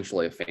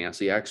essentially a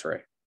fancy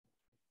X-ray.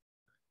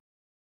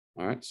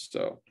 All right,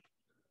 so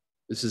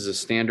this is a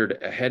standard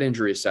head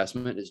injury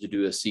assessment is to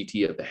do a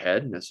CT of the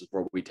head, and this is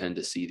where we tend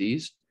to see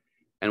these.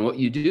 And what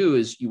you do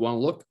is you want to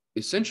look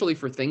essentially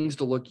for things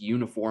to look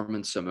uniform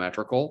and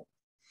symmetrical.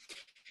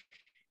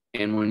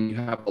 And when you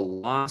have a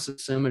loss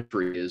of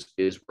symmetry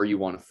is where you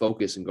want to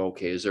focus and go,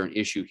 okay, is there an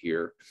issue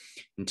here?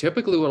 And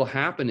typically what will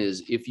happen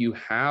is if you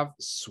have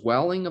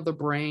swelling of the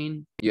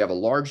brain, you have a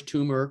large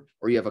tumor,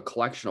 or you have a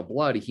collection of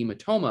blood, a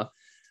hematoma,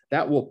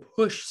 that will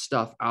push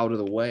stuff out of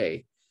the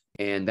way.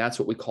 And that's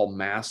what we call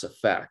mass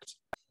effect.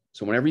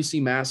 So whenever you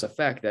see mass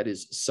effect, that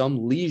is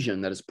some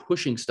lesion that is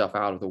pushing stuff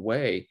out of the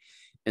way.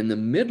 And the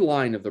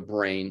midline of the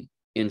brain,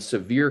 in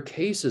severe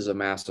cases of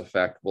mass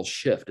effect, will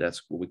shift.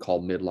 That's what we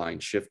call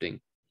midline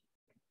shifting.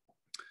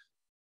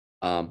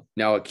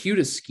 Now, acute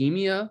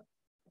ischemia,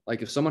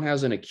 like if someone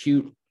has an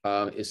acute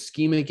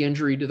ischemic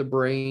injury to the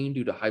brain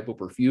due to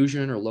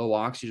hypoperfusion or low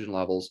oxygen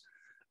levels,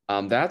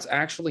 that's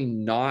actually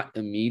not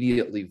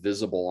immediately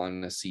visible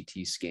on a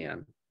CT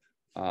scan.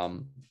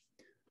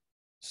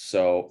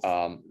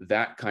 So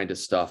that kind of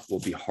stuff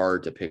will be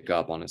hard to pick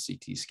up on a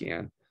CT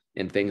scan.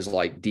 And things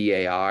like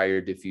DAI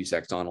or diffuse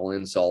axonal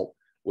insult,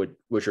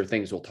 which are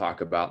things we'll talk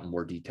about in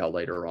more detail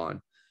later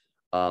on,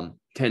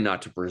 tend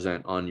not to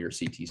present on your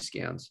CT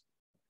scans.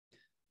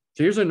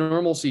 So here's a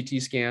normal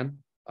CT scan.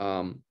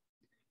 And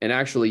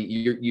actually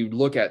you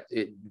look at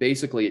it,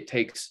 basically it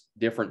takes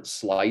different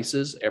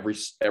slices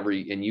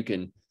and you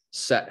can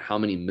set how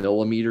many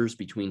millimeters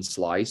between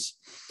slice.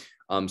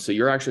 So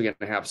you're actually going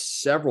to have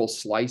several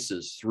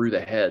slices through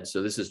the head.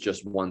 So this is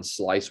just one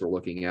slice we're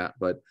looking at,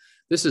 but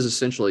this is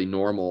essentially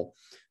normal.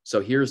 So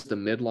here's the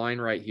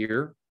midline right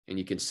here, and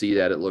you can see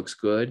that it looks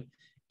good.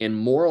 And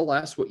more or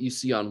less what you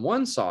see on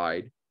one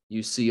side,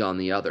 you see on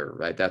the other,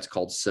 right? That's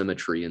called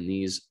symmetry. And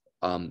these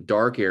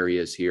dark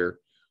areas here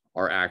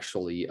are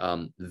actually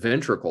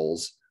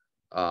ventricles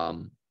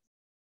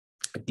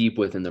deep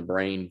within the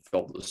brain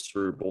filled with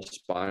cerebral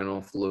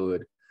spinal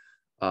fluid.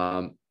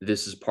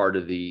 This is part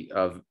of these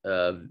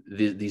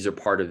are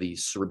part of the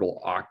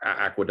cerebral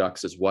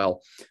aqueducts as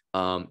well.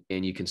 And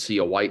you can see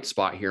a white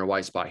spot here, a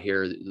white spot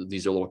here.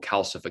 These are little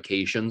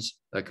calcifications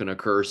that can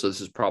occur. So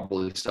this is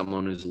probably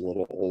someone who's a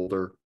little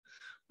older,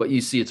 but you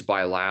see it's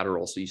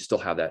bilateral. So you still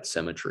have that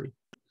symmetry.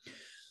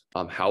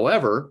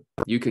 However,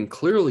 you can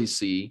clearly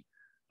see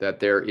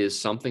that there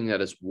is something that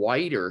is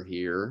whiter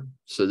here.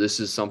 So this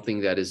is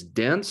something that is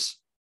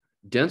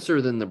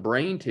denser than the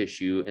brain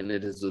tissue, and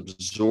it is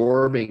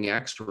absorbing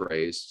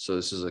X-rays. So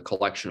this is a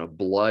collection of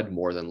blood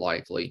more than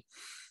likely.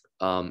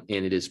 And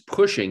it is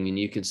pushing, and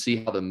you can see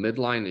how the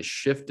midline is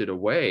shifted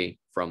away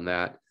from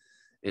that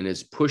and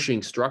is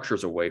pushing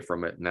structures away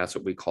from it. And that's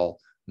what we call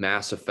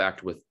mass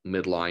effect with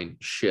midline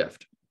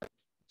shift.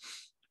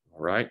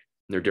 All right.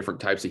 There are different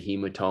types of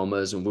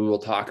hematomas, and we will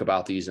talk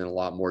about these in a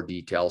lot more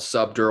detail.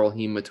 Subdural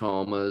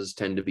hematomas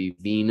tend to be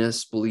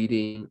venous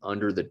bleeding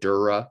under the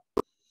dura,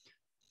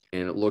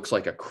 and it looks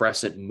like a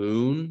crescent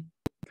moon,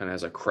 kind of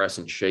has a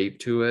crescent shape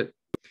to it.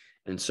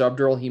 And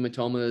subdural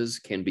hematomas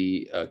can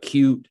be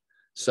acute,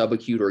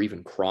 subacute, or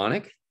even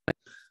chronic.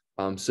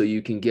 So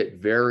you can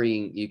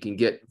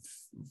get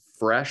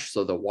fresh.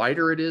 So the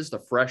whiter it is,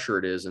 the fresher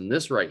it is. And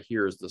this right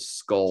here is the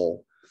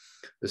skull.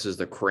 This is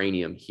the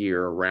cranium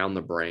here around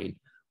the brain.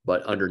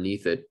 But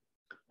underneath it,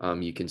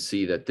 you can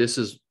see that this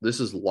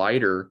is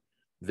lighter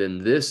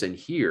than this in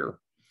here.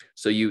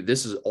 So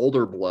this is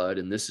older blood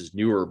and this is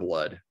newer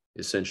blood,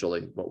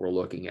 essentially what we're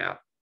looking at.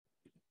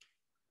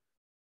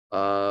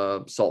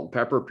 Salt and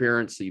pepper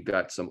appearance. So you've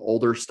got some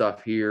older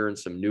stuff here and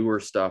some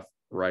newer stuff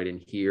right in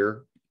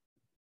here.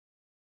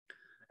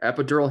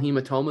 Epidural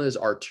hematoma is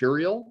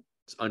arterial.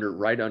 It's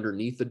right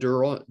underneath the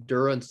dura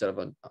instead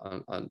of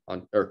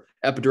or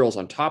epidurals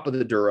on top of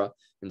the dura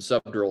and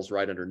subdurals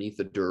right underneath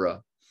the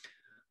dura.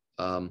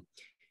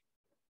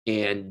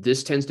 And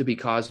this tends to be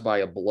caused by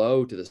a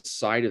blow to the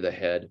side of the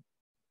head,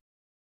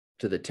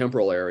 to the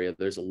temporal area.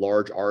 There's a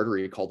large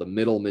artery called the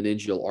middle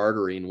meningeal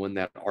artery. And when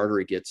that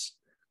artery gets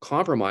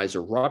compromised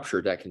or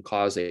ruptured, that can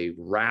cause a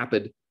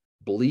rapid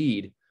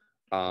bleed,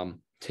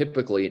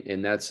 typically,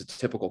 and that's a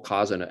typical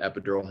cause in an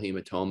epidural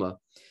hematoma.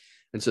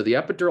 And so the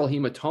epidural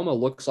hematoma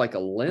looks like a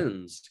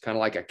lens, kind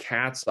of like a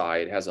cat's eye.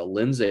 It has a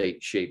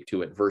lens-shaped shape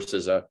to it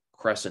versus a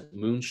crescent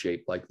moon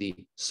shape like the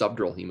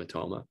subdural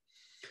hematoma.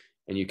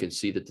 And you can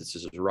see that this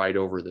is right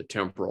over the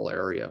temporal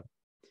area.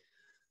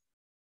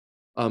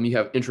 You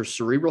have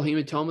intracerebral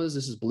hematomas.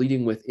 This is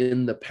bleeding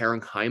within the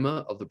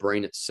parenchyma of the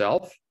brain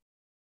itself.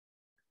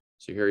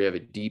 So here you have a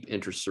deep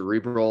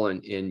intracerebral,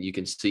 and you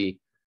can see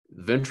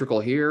ventricle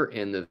here,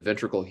 and the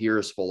ventricle here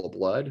is full of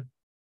blood.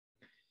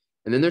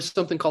 And then there's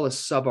something called a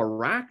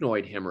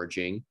subarachnoid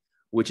hemorrhaging,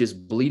 which is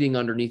bleeding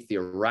underneath the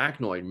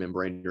arachnoid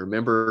membrane.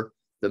 Remember,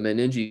 the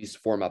meninges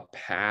form a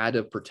pad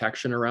of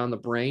protection around the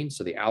brain.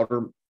 So the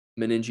outer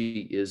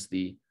meninge is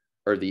the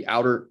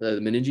outer, the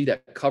meninge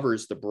that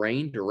covers the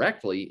brain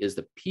directly is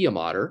the pia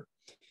mater.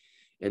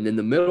 And then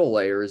the middle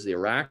layer is the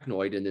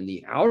arachnoid. And then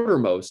the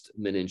outermost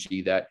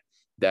meninge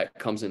that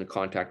comes into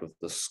contact with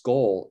the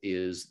skull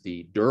is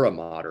the dura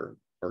mater,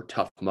 or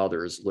tough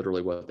mother is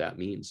literally what that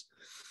means.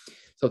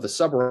 So the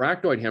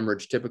subarachnoid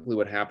hemorrhage, typically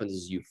what happens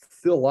is you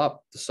fill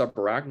up the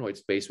subarachnoid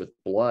space with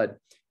blood,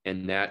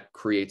 and that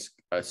creates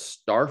a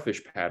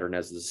starfish pattern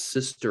as the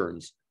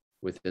cisterns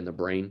within the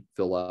brain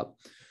fill up.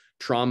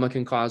 Trauma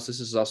can cause this.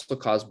 This is also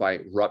caused by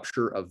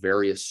rupture of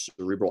various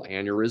cerebral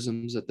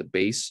aneurysms at the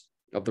base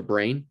of the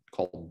brain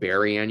called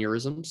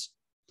baryaneurysms.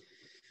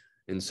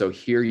 And so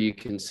here you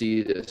can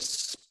see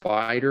this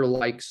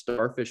spider-like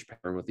starfish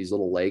pattern with these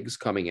little legs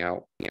coming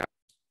out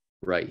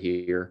right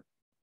here,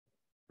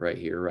 right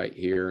here, right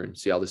here. And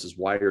see how this is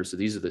wider. So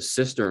these are the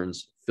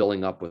cisterns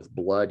filling up with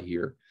blood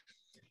here.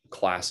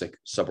 Classic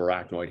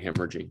subarachnoid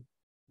hemorrhaging.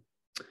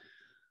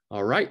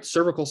 All right,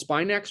 cervical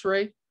spine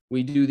x-ray.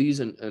 We do these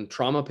in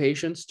trauma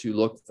patients to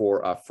look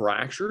for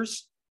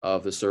fractures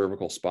of the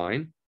cervical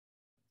spine.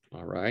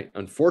 All right,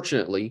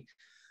 unfortunately,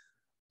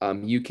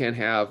 you can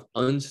have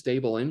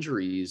unstable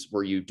injuries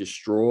where you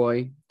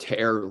destroy,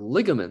 tear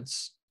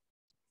ligaments.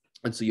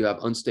 And so you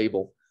have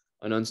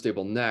an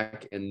unstable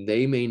neck, and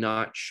they may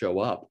not show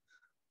up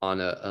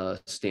on a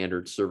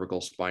standard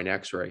cervical spine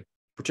x-ray,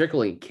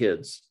 particularly in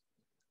kids.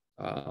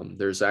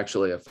 There's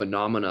actually a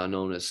phenomenon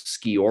known as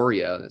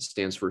sciorrhea that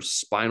stands for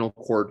spinal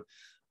cord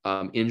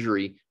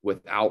injury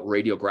without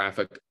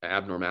radiographic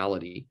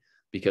abnormality,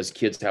 because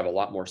kids have a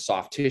lot more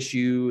soft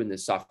tissue, and the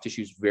soft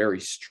tissue is very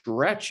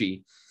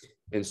stretchy.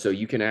 And so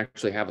you can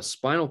actually have a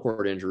spinal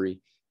cord injury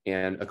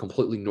and a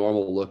completely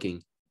normal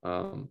looking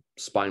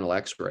spinal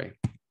x-ray.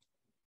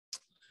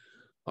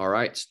 All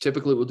right, so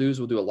typically what we'll do is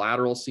we'll do a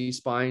lateral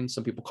C-spine.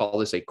 Some people call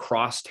this a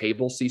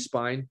cross-table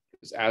C-spine,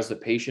 because as the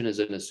patient is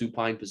in a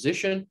supine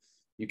position,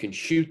 you can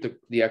shoot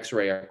the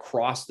x-ray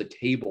across the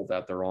table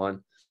that they're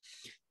on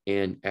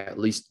and at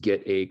least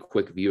get a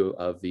quick view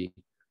of the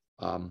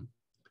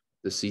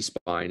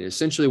C-spine.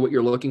 Essentially what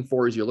you're looking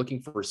for is you're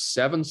looking for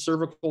 7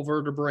 cervical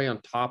vertebrae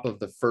on top of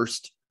the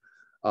first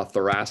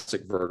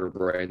thoracic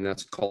vertebrae, and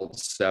that's called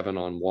 7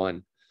 on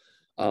 1.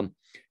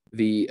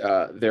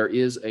 There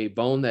is a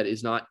bone that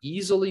is not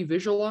easily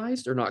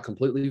visualized or not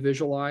completely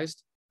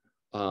visualized.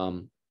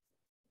 And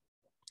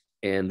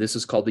this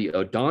is called the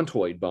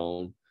odontoid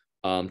bone,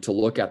 to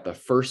look at the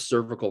first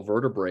cervical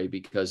vertebrae,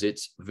 because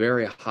it's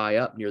very high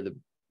up near the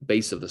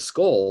base of the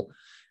skull.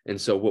 And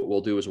so what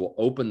we'll do is we'll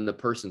open the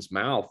person's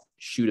mouth,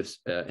 shoot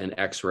an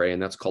x-ray,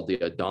 and that's called the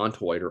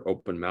odontoid or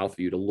open mouth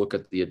view, to look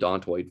at the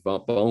odontoid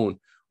bone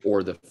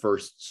or the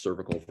first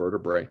cervical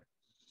vertebrae.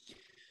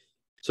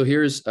 So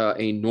here's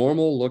a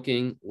normal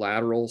looking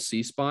lateral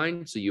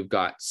C-spine. So you've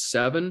got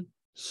 7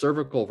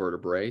 cervical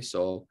vertebrae.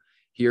 So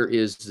here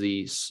is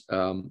the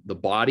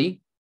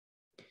body.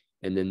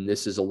 And then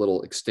this is a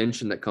little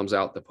extension that comes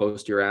out the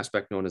posterior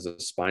aspect known as a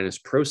spinous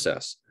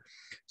process.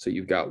 So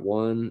you've got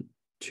 1,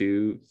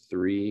 2,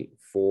 3,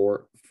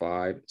 4,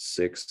 5,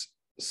 6,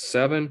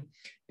 7.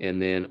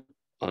 And then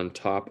on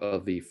top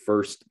of the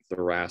first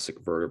thoracic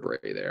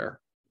vertebrae there.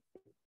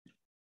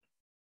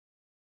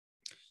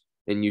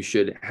 And you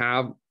should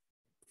have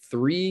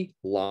 3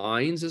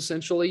 lines,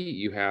 essentially.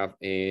 You have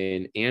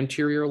an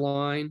anterior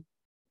line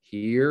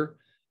here,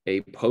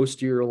 a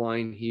posterior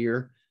line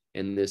here,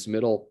 and this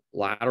middle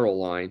lateral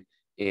line.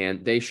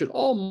 And they should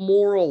all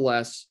more or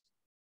less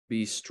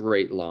be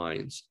straight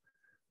lines.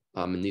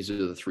 And these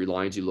are the 3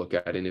 lines you look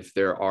at. And if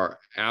there are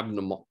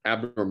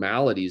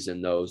abnormalities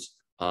in those,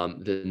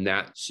 then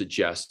that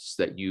suggests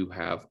that you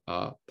have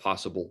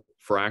possible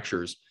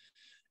fractures.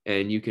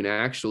 And you can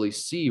actually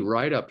see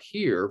right up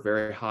here,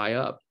 very high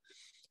up,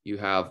 you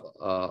have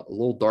a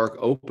little dark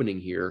opening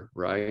here,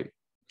 right?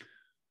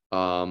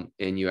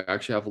 And you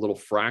actually have a little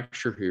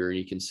fracture here, and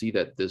you can see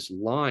that this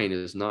line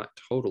is not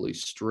totally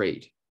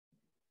straight.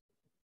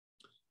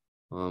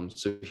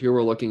 So here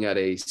we're looking at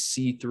a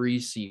C3,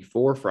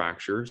 C4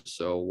 fracture.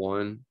 So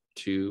 1,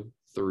 2,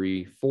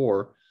 3,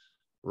 4,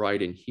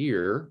 right in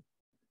here.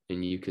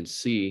 And you can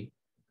see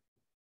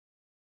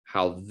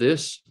how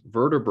this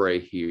vertebrae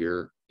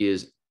here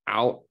is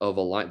out of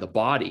alignment. The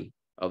body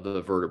of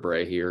the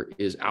vertebrae here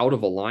is out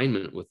of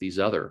alignment with these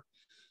other.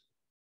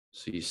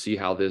 So you see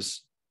how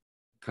this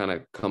kind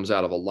of comes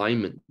out of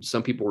alignment.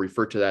 Some people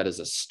refer to that as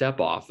a step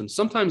off. And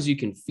sometimes you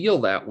can feel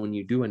that when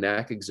you do a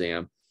neck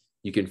exam,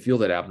 you can feel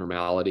that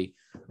abnormality.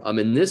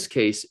 In this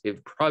case,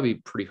 it's probably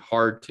pretty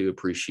hard to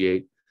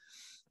appreciate.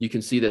 You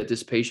can see that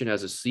this patient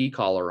has a C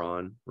collar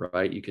on,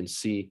 right? You can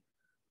see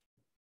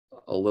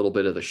a little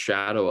bit of the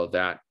shadow of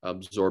that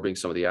absorbing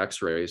some of the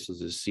x-rays. So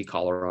there's a C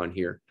collar on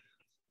here.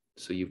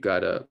 So you've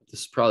got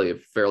this is probably a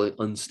fairly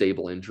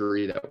unstable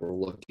injury that we're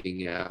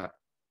looking at.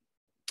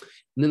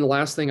 And then the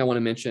last thing I want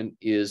to mention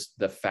is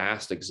the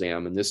FAST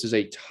exam. And this is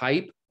a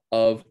type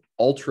of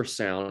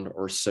ultrasound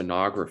or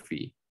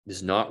sonography. It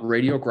is not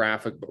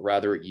radiographic, but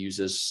rather it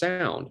uses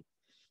sound,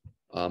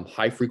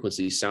 high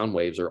frequency sound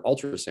waves or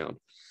ultrasound.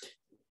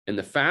 And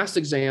the FAST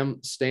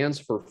exam stands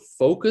for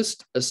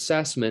Focused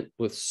Assessment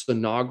with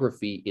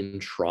Sonography in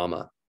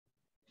Trauma.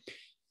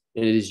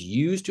 And it is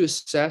used to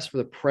assess for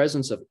the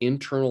presence of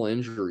internal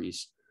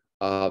injuries,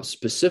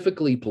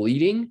 specifically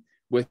bleeding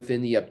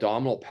within the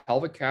abdominal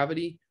pelvic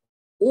cavity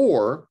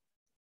or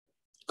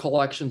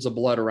collections of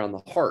blood around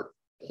the heart,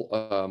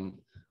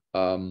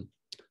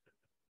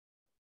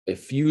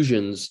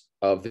 effusions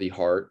of the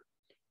heart,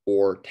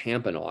 or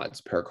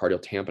tamponades, pericardial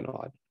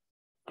tamponade.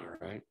 All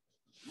right.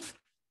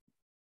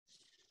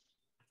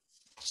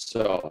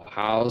 So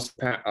how's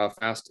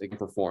FAST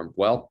performed?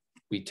 Well,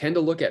 we tend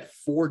to look at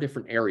 4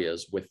 different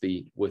areas with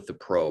the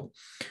probe.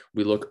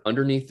 We look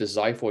underneath the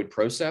xiphoid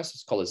process.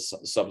 It's called a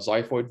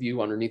subxiphoid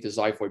view. Underneath the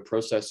xiphoid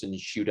process, and you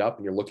shoot up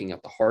and you're looking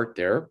at the heart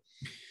there.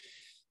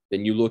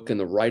 Then you look in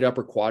the right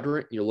upper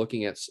quadrant, you're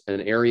looking at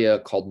an area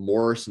called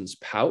Morrison's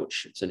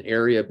pouch. It's an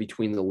area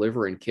between the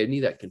liver and kidney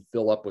that can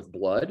fill up with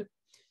blood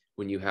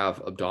when you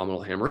have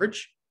abdominal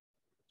hemorrhage,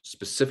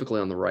 specifically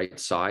on the right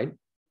side.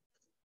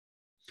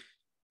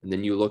 And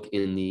then you look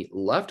in the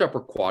left upper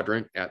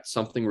quadrant at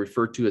something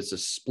referred to as the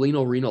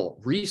splenorenal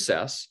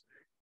recess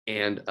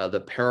and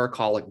the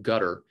paracolic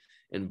gutter.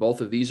 And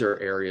both of these are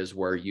areas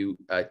where you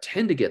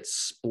tend to get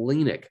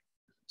splenic.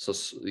 So,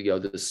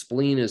 the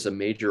spleen is a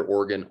major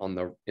organ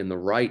in the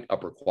right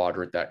upper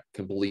quadrant that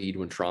can bleed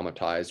when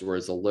traumatized,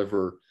 whereas the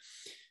liver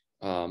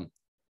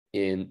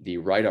in the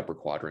right upper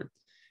quadrant.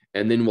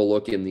 And then we'll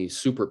look in the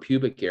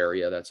suprapubic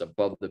area that's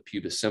above the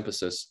pubis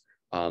symphysis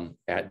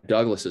at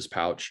Douglas's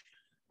pouch.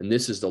 And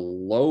this is the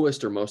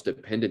lowest or most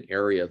dependent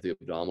area of the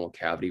abdominal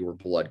cavity where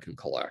blood can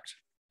collect.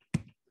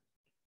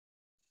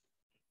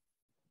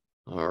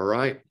 All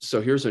right,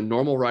 so here's a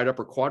normal right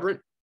upper quadrant.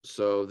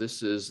 So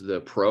this is the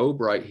probe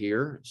right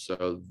here.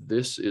 So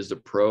this is the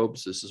probe.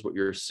 So this is what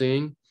you're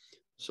seeing.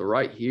 So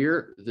right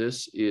here,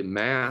 this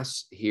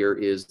mass here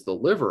is the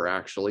liver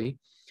actually.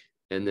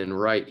 And then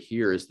right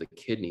here is the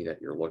kidney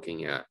that you're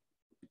looking at.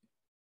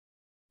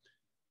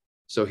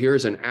 So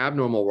here's an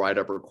abnormal right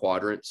upper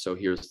quadrant. So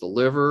here's the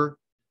liver,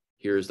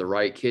 here's the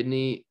right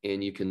kidney,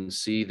 and you can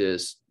see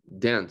this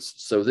dense.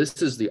 So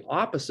this is the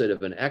opposite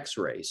of an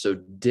X-ray. So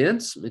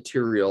dense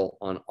material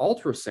on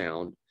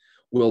ultrasound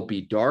will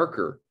be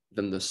darker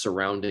than the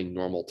surrounding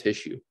normal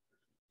tissue.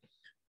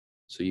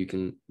 So you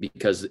can,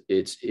 because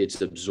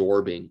it's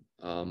absorbing,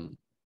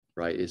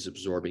 right? It's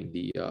absorbing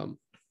the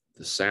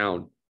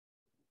sound.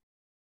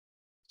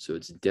 So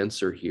it's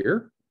denser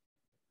here.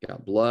 You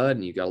got blood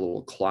and you got a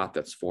little clot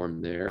that's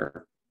formed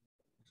there.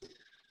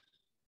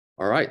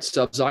 All right,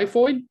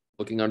 subxiphoid,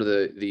 looking under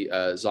the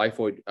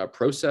xiphoid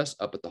process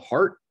up at the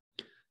heart.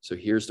 So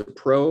here's the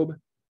probe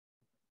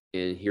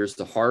and here's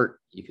the heart.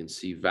 You can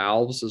see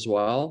valves as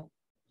well.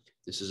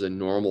 This is a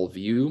normal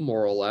view,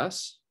 more or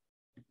less.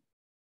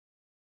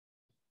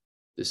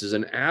 This is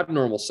an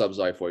abnormal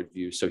subxiphoid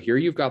view. So here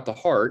you've got the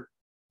heart.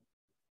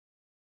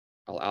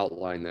 I'll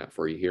outline that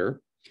for you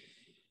here.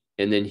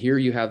 And then here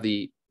you have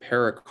the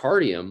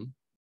pericardium.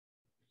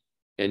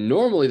 And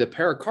normally the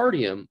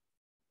pericardium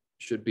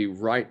should be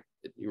right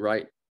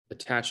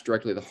attached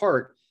directly to the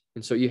heart.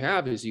 And so you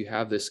have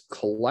this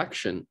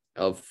collection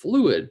of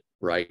fluid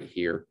right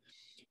here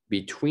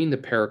between the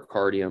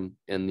pericardium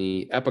and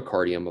the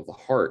epicardium of the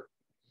heart,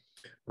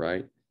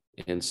 right?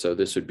 And so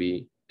this would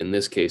be, in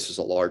this case, is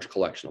a large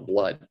collection of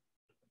blood.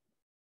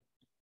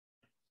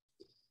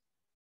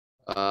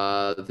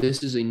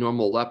 This is a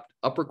normal left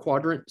upper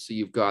quadrant. So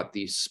you've got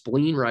the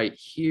spleen right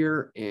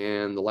here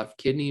and the left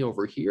kidney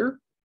over here.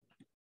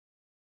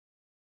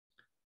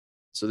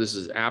 So this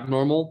is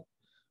abnormal.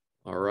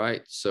 All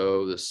right,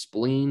 so the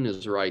spleen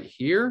is right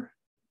here.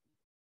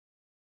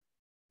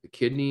 The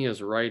kidney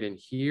is right in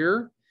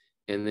here.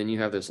 And then you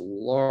have this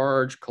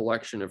large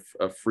collection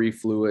of free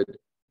fluid,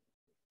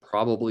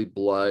 probably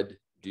blood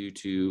due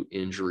to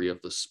injury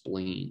of the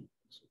spleen.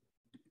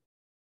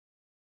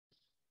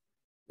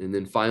 And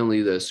then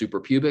finally, the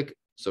suprapubic.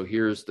 So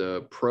here's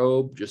the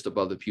probe just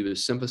above the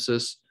pubis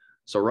symphysis.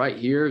 So right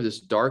here, this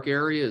dark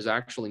area is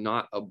actually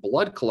not a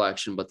blood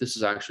collection, but this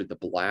is actually the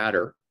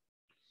bladder,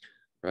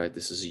 right?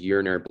 This is a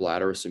urinary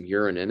bladder with some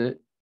urine in it.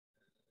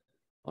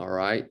 All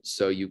right,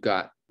 so you've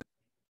got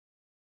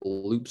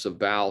loops of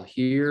bowel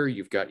here.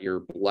 You've got your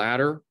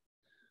bladder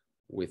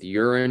with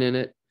urine in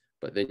it,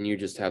 but then you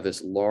just have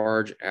this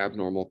large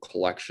abnormal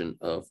collection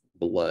of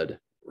blood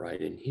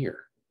right in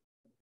here.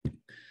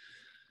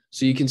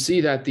 So you can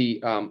see that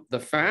the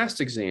FAST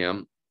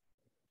exam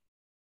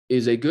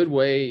is a good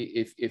way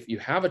if you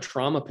have a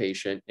trauma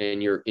patient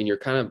and you're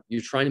trying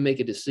to make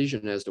a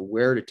decision as to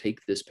where to take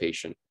this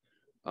patient,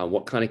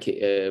 what kind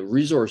of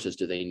resources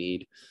do they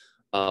need.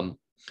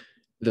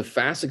 The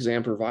FAST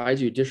exam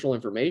provides you additional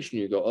information.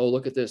 You go, oh,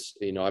 look at this.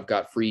 You know, I've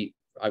got free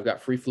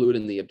fluid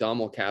in the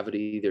abdominal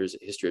cavity. There's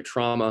a history of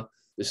trauma.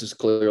 This is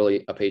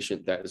clearly a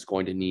patient that is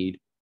going to need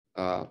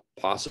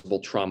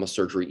possible trauma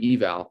surgery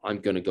eval. I'm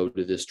going to go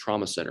to this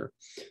trauma center.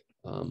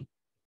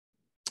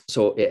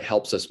 So it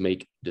helps us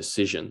make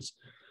decisions.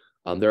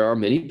 There are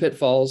many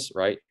pitfalls,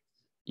 right?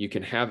 You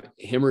can have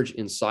hemorrhage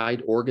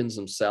inside organs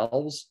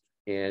themselves.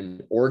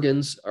 and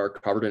organs are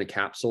covered in a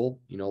capsule,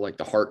 like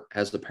the heart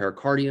has the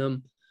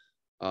pericardium.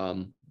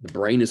 The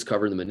brain is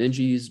covered in the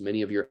meninges.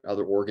 Many of your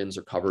other organs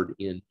are covered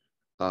in,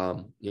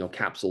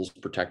 capsules,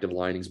 protective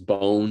linings.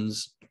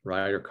 Bones,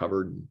 right, are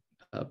covered in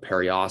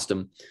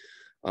periosteum.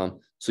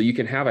 So you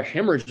can have a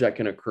hemorrhage that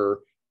can occur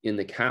in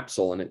the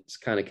capsule, and it's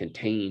kind of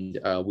contained.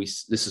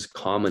 This is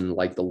common,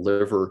 like the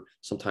liver,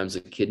 sometimes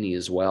the kidney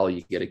as well.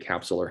 You get a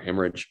capsular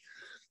hemorrhage.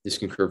 This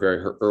can occur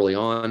very early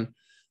on.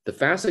 The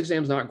FAST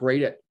exam is not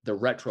great at the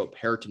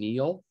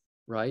retroperitoneal,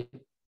 right?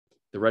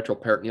 The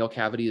retroperitoneal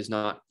cavity is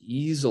not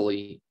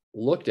easily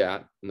looked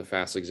at in the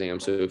FAST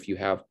exam. So if you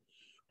have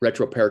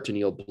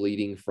retroperitoneal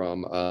bleeding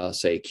from,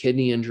 say, a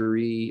kidney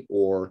injury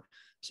or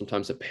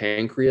sometimes a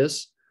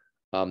pancreas,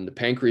 the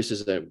pancreas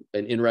is an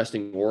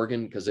interesting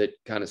organ because it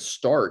kind of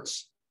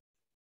starts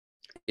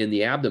in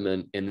the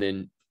abdomen and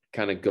then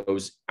kind of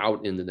goes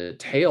out into the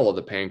tail of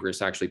the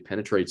pancreas, actually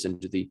penetrates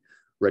into the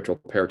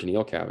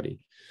retroperitoneal cavity.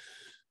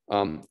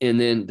 And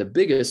then the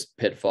biggest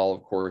pitfall,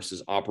 of course,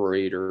 is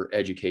operator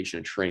education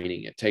and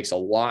training. It takes a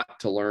lot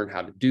to learn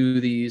how to do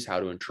these,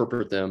 how to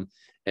interpret them,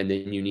 and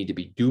then you need to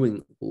be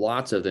doing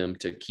lots of them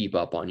to keep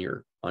up on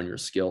your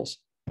skills.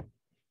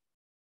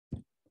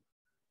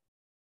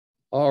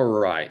 All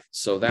right,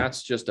 so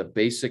that's just a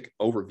basic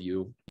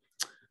overview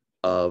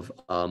of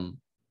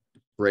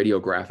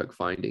radiographic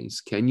findings.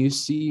 Can you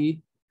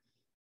see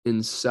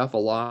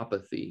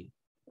encephalopathy?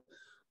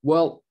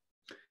 Well,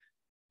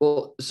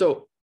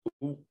 so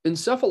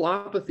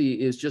encephalopathy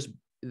is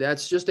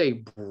that's just a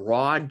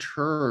broad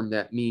term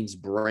that means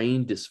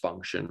brain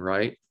dysfunction,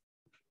 right?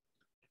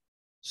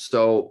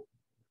 So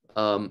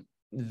I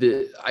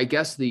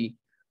guess the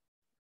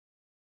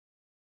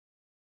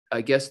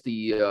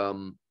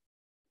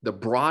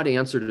broad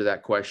answer to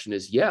that question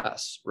is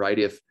yes, right?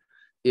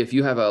 If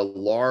you have a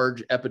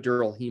large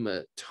epidural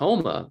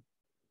hematoma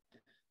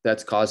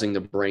that's causing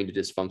the brain to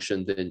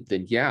dysfunction,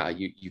 then yeah,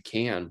 you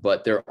can.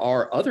 But there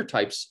are other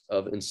types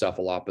of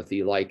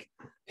encephalopathy, like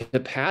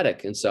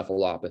hepatic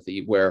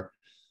encephalopathy, where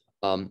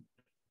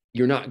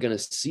you're not going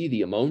to see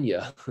the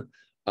ammonia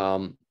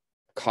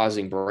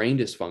causing brain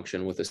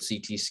dysfunction with a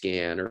CT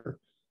scan or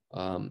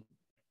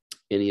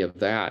any of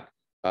that.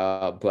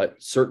 But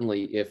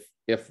certainly, if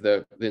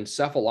the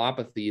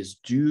encephalopathy is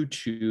due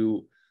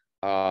to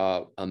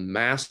a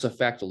mass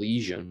effect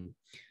lesion,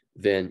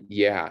 then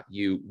yeah,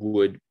 you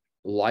would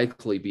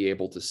likely be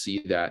able to see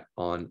that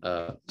on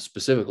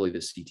specifically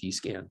the CT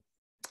scan.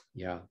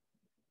 Yeah,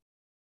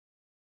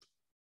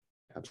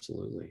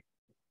 absolutely.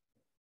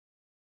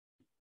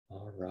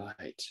 All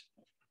right.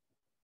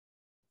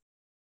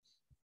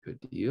 Good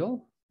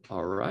deal.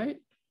 All right.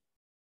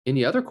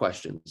 Any other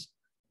questions?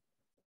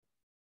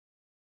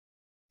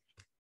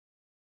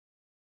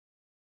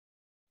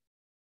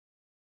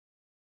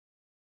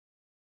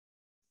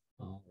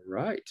 All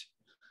right.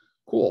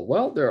 Cool.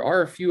 Well, there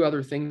are a few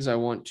other things I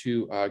want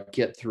to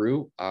get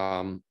through.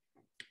 I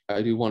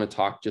do want to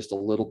talk just a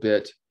little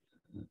bit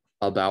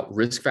about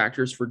risk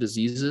factors for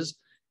diseases.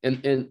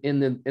 And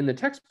the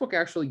textbook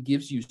actually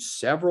gives you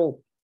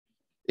several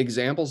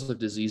examples of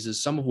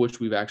diseases, some of which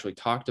we've actually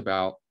talked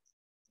about.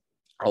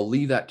 I'll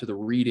leave that to the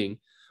reading,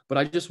 but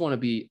I just want to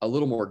be a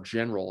little more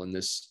general in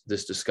this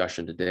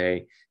discussion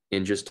today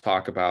and just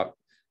talk about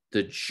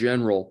the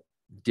general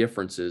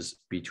differences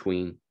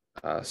between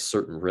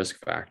certain risk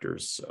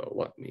factors. So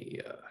let me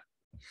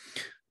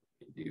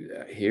do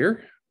that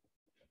here.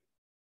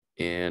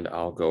 And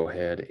I'll go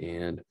ahead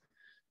and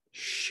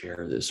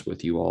share this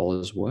with you all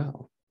as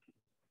well.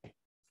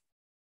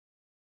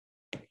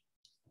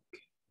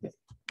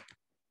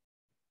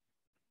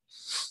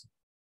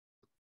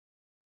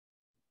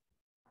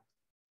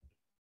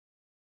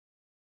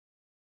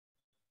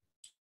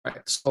 All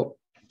right, so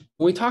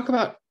when we talk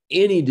about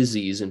any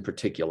disease in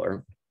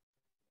particular,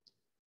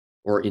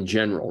 or in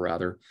general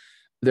rather,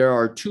 there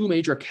are two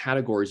major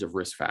categories of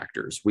risk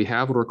factors. We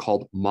have what are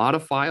called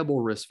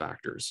modifiable risk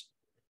factors.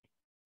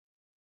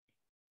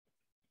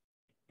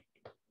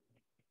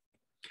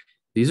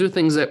 These are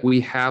things that we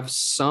have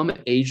some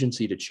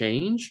agency to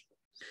change.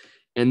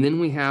 And then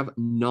we have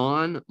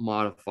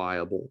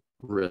non-modifiable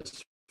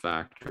risk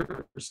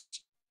factors.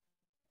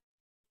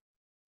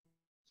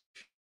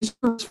 These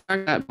are risk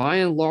factors that by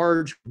and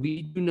large,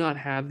 we do not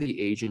have the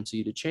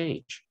agency to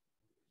change.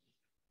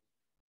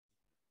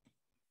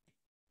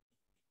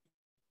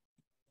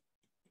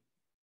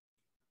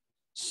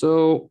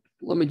 So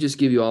let me just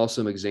give you all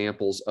some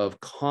examples of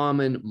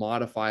common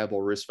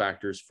modifiable risk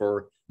factors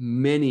for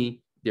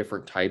many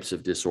different types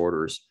of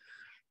disorders.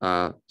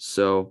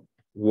 So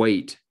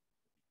weight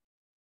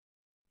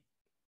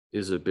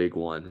is a big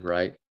one,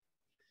 right?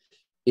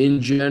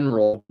 In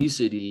general,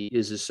 obesity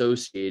is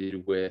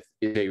associated with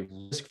a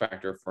risk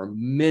factor for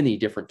many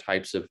different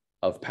types of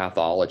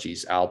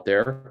pathologies out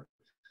there.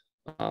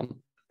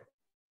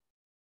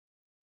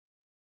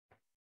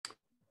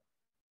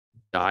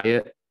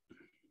 Diet,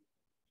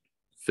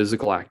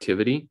 physical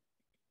activity.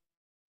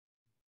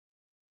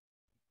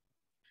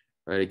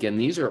 Right. Again,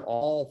 these are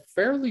all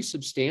fairly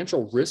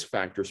substantial risk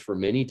factors for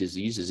many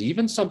diseases.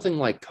 Even something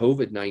like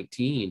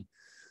COVID-19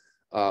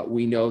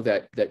 We know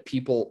that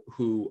people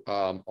who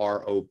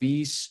are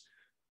obese,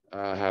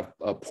 have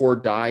a poor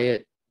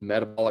diet,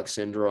 metabolic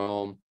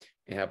syndrome,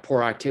 and have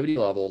poor activity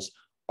levels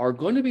are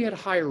going to be at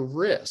higher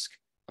risk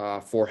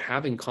for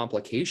having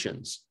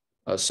complications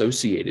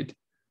associated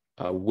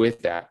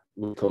with that,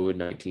 with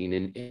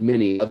COVID-19 and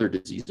many other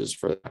diseases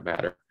for that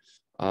matter.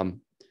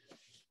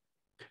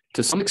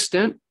 To some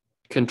extent,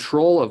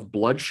 control of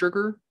blood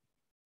sugar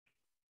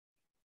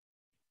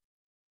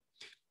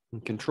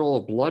and control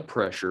of blood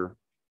pressure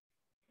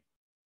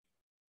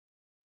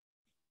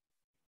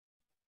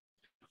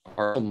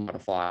are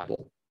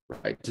modifiable,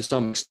 right? To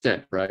some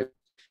extent, right?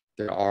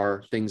 There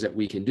are things that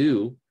we can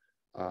do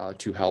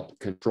to help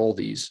control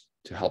these,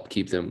 to help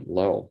keep them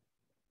low.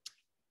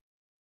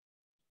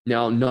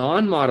 Now,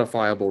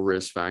 non-modifiable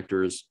risk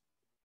factors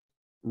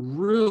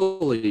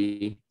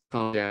really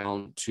come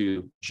down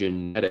to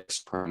genetics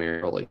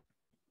primarily.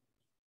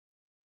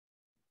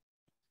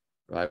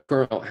 Right?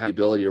 We don't have the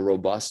ability to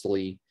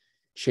robustly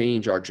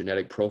change our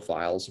genetic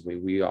profiles.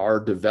 We are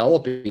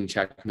developing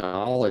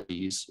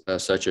technologies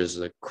such as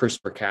the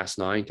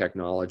CRISPR-Cas9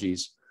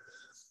 technologies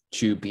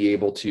to be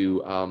able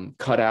to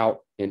cut out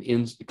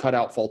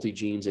faulty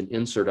genes and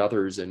insert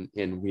others, and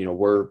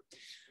we're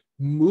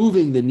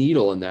moving the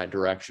needle in that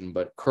direction.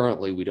 But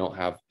currently, we don't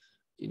have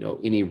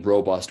any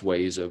robust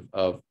ways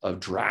of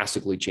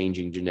drastically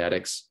changing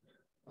genetics,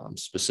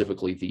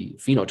 specifically the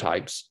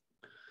phenotypes,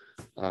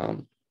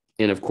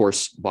 and of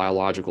course,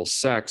 biological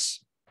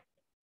sex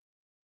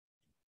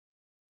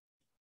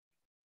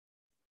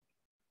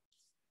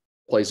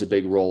plays a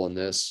big role in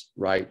this,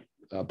 right?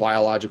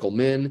 Biological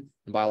men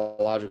and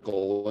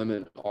biological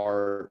women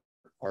are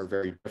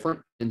very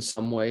different in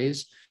some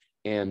ways,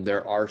 and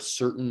there are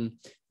certain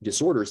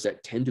disorders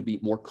that tend to be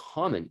more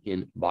common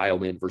in bio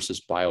men versus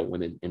bio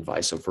women and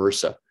vice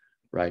versa,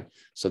 right?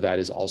 So that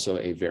is also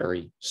a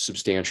very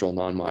substantial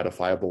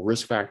non-modifiable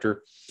risk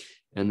factor.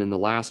 And then the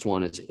last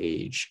one is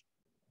age.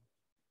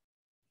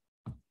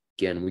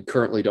 Again, we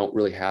currently don't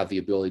really have the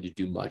ability to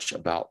do much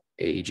about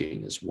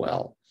aging as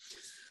well.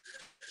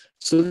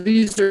 So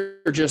these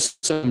are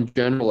just some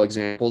general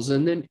examples.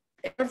 And then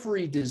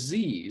every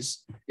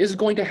disease is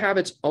going to have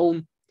its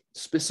own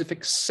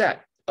specific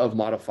set of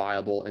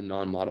modifiable and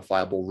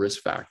non-modifiable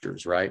risk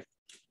factors, right?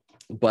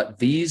 But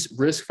these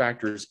risk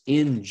factors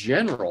in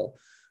general,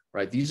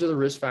 right, these are the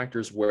risk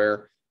factors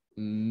where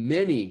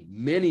many,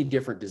 many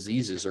different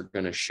diseases are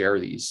going to share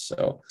these.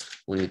 So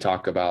when you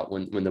talk about,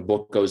 when the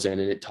book goes in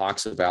and it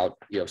talks about,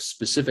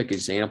 specific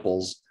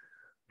examples,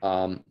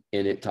 and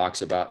it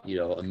talks about,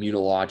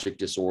 immunologic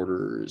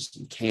disorders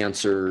and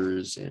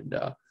cancers and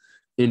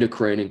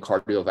endocrine and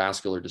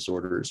cardiovascular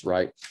disorders,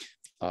 right?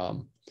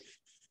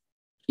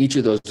 Each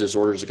of those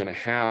disorders are going to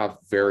have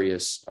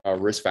various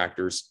risk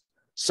factors.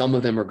 Some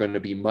of them are going to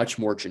be much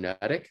more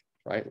genetic,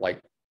 right?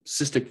 Like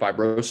cystic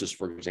fibrosis,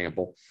 for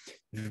example,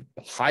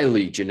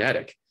 highly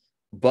genetic,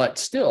 but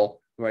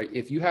still, right?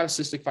 If you have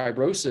cystic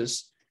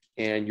fibrosis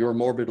and you're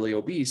morbidly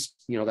obese,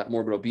 that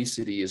morbid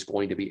obesity is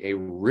going to be a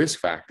risk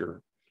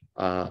factor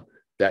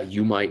that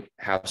you might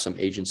have some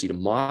agency to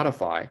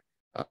modify,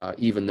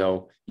 even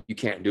though you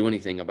can't do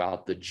anything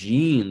about the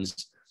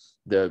genes,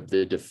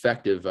 the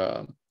defective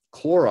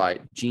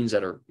chloride genes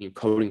that are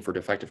coding for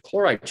defective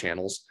chloride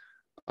channels.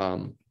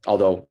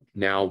 Although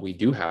now we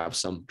do have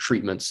some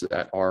treatments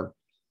that are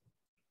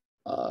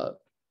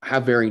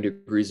have varying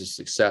degrees of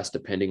success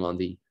depending on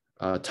the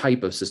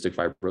type of cystic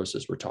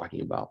fibrosis we're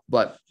talking about.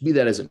 But be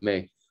that as it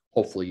may,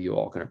 hopefully you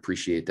all can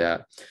appreciate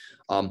that.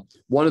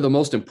 One of the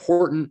most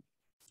important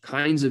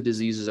kinds of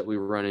diseases that we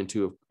run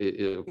into,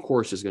 of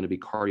course, is going to be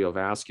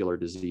cardiovascular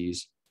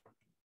disease.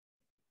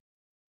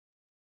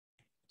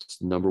 It's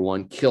the number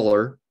one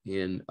killer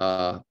in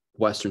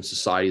Western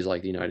societies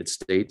like the United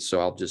States. So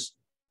I'll just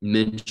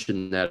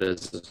mention that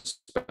as a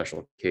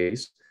special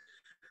case.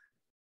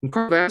 And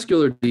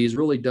cardiovascular disease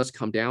really does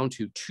come down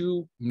to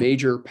two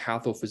major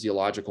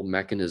pathophysiological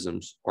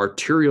mechanisms: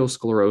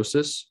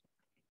 arteriosclerosis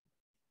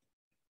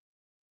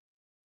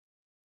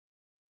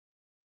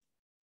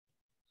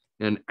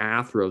and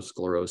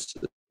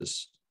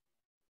atherosclerosis.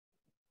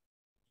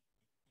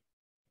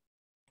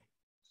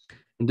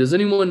 And does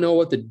anyone know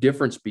what the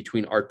difference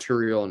between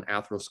arterial and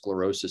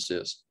atherosclerosis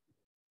is?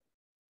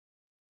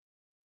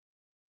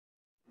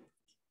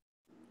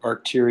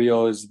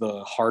 Arterial is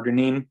the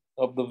hardening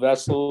of the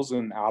vessels,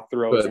 and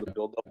athero is the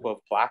buildup of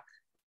plaque.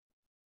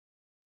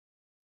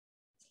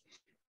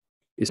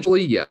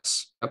 Essentially,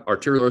 yes.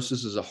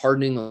 Arteriosclerosis is a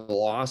hardening of the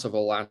loss of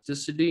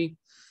elasticity,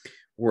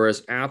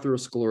 whereas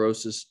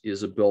atherosclerosis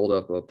is a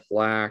buildup of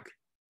plaque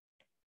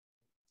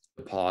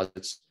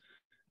deposits.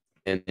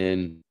 And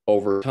then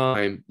over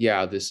time,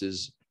 if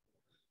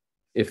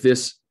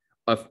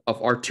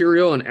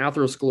arterial and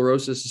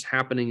atherosclerosis is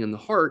happening in the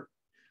heart,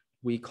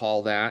 we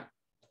call that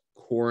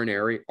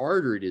coronary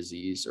artery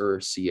disease,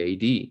 or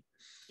CAD,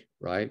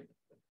 right?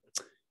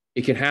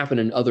 It can happen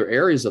in other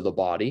areas of the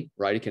body,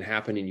 right? It can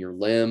happen in your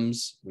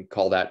limbs. We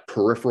call that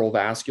peripheral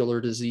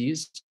vascular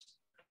disease,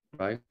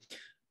 right?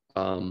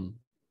 And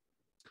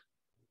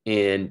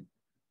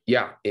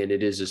Yeah, and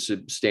it is a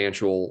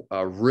substantial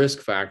risk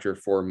factor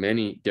for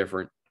many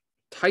different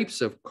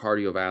types of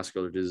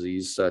cardiovascular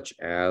disease, such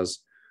as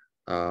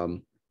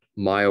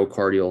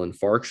myocardial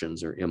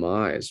infarctions or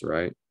MIs,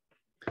 right?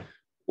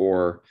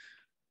 Or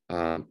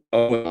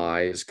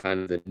OMI is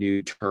kind of the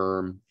new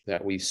term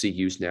that we see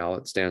used now.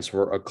 It stands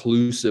for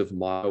occlusive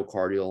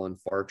myocardial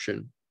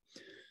infarction.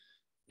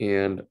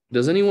 And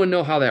does anyone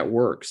know how that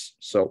works?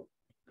 So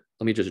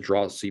let me just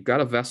draw. So you've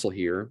got a vessel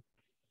here,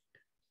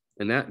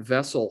 and that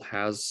vessel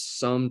has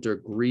some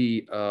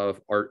degree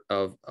of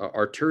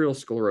arterial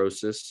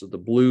sclerosis. So the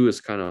blue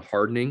is kind of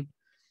hardening.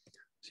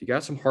 So you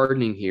got some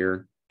hardening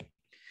here.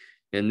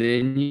 And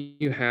then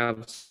you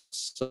have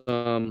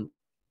some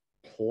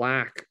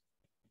plaque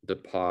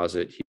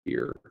deposit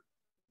here.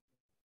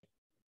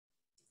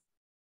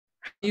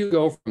 How do you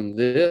go from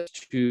this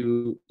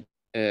to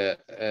a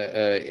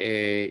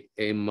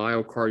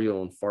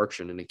myocardial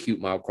infarction, an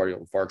acute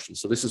myocardial infarction?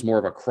 So this is more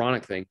of a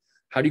chronic thing.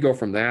 How do you go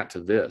from that to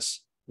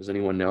this? Does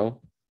anyone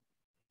know?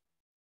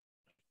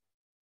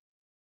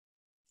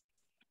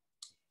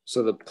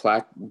 So the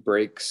plaque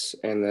breaks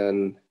and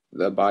then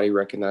the body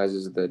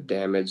recognizes the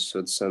damage, so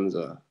it sends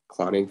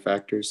clotting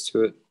factors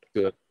to it.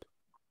 Good.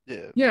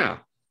 Yeah.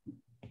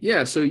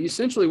 Yeah. So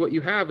essentially what you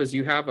have is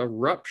you have a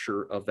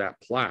rupture of that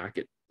plaque.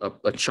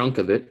 A chunk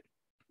of it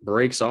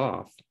breaks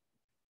off.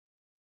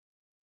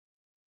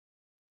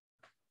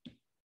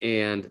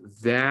 And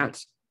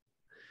that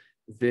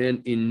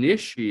then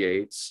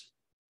initiates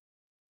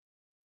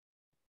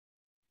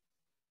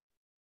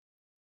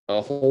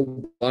a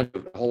whole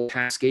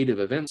cascade of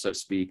events, so to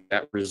speak,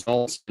 that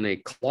results in a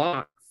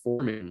clot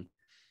forming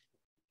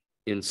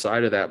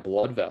inside of that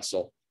blood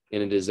vessel.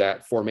 And it is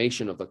that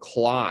formation of the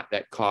clot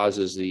that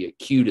causes the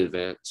acute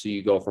event. So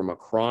you go from a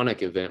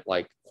chronic event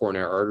like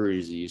coronary artery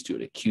disease to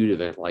an acute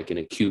event like an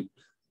acute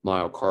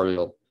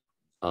myocardial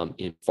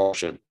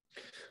infarction.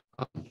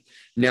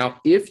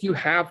 Now, if you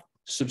have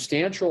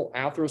substantial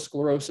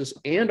atherosclerosis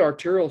and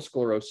arterial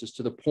sclerosis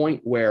to the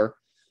point where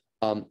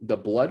the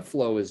blood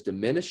flow is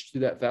diminished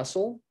through that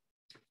vessel,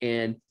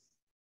 and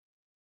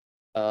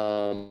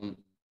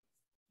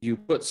you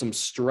put some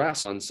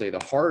stress on, say,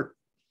 the heart,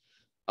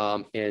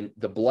 and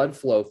the blood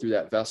flow through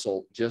that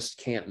vessel just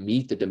can't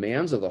meet the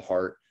demands of the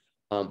heart,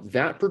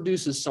 that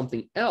produces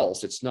something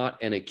else. It's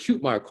not an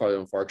acute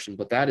myocardial infarction,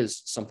 but that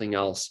is something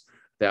else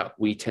that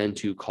we tend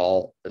to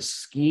call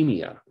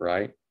ischemia,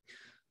 right?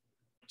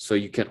 So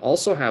you can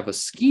also have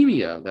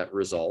ischemia that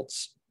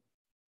results.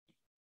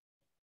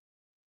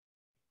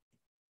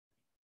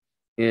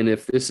 And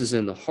if this is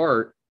in the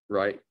heart,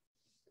 right,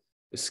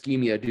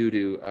 ischemia due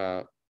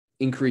to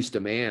increased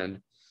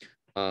demand,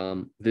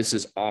 this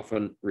is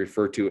often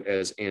referred to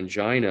as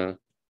angina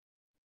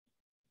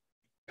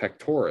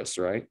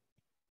pectoris, right?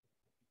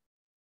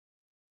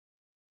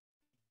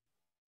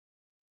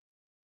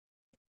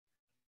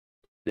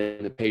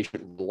 Then the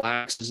patient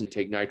relaxes and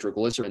take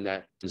nitroglycerin,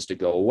 that tends to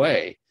go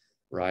away,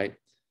 right?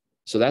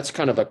 So that's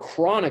kind of a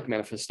chronic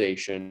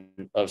manifestation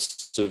of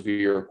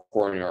severe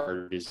coronary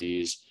artery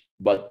disease,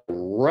 but the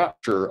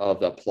rupture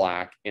of the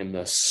plaque and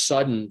the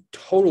sudden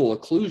total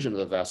occlusion of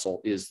the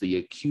vessel is the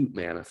acute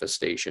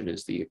manifestation,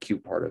 is the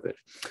acute part of it.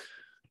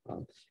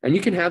 And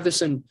you can have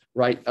this in,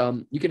 right?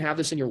 You can have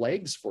this in your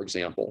legs, for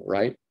example,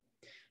 right?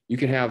 You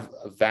can have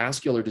a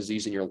vascular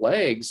disease in your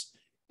legs,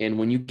 and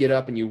when you get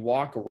up and you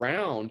walk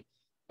around,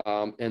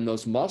 and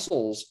those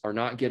muscles are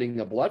not getting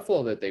the blood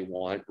flow that they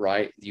want,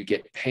 right? You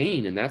get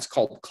pain, and that's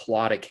called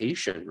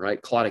claudication,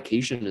 right?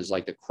 Claudication is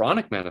like the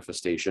chronic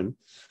manifestation.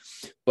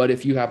 But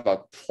if you have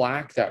a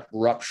plaque that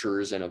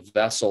ruptures in a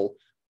vessel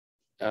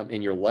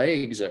in your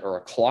legs, or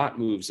a clot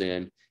moves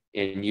in,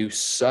 and you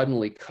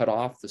suddenly cut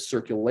off the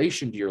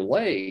circulation to your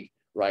leg,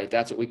 right?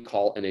 That's what we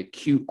call an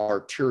acute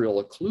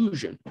arterial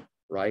occlusion,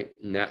 right?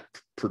 And that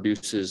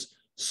produces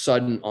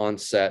sudden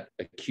onset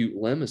acute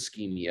limb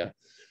ischemia.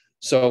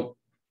 So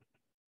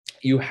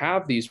you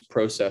have these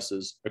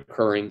processes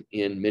occurring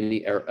in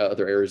many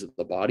other areas of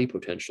the body,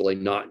 potentially,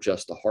 not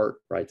just the heart,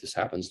 right? This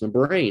happens in the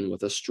brain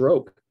with a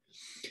stroke,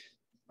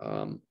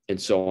 and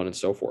so on and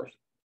so forth.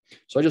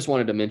 So I just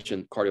wanted to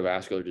mention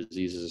cardiovascular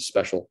disease is a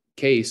special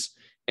case.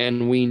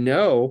 And we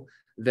know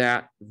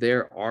that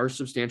there are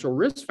substantial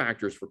risk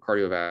factors for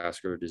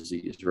cardiovascular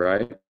disease,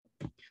 right?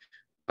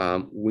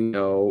 We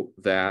know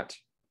that,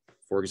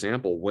 for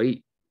example,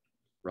 weight,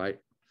 right?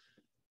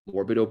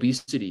 Morbid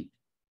obesity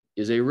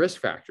is a risk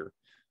factor.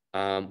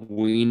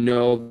 We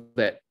know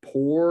that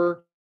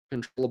poor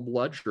control of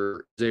blood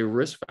sugar is a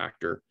risk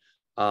factor,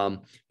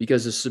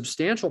 because a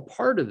substantial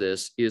part of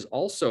this is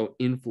also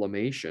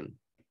inflammation.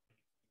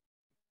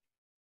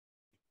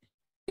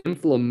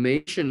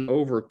 Inflammation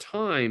over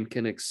time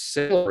can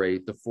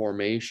accelerate the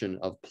formation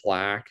of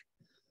plaque,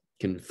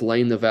 can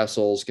inflame the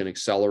vessels, can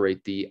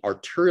accelerate the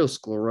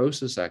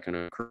arteriosclerosis that can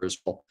occur as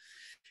well.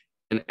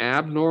 An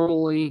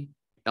abnormally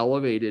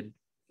elevated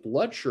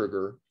blood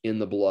sugar in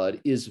the blood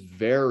is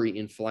very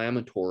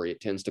inflammatory. It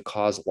tends to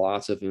cause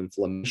lots of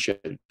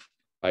inflammation,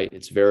 right?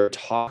 It's very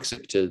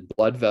toxic to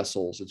blood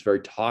vessels. It's very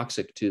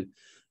toxic to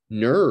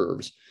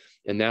nerves.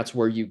 And that's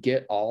where you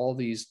get all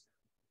these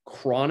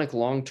chronic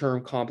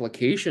long-term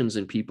complications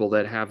in people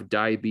that have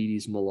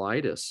diabetes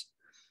mellitus,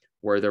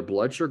 where their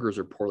blood sugars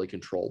are poorly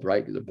controlled,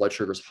 right? The blood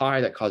sugar is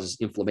high, that causes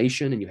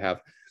inflammation, and you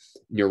have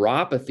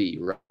neuropathy,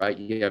 right?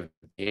 You have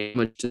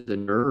damage to the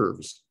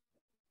nerves.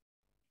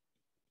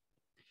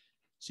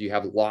 So you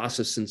have loss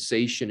of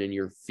sensation in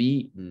your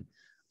feet, and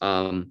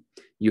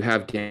you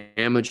have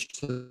damage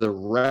to the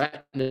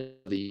retina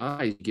of the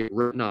eyes, you get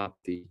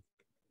retinopathy,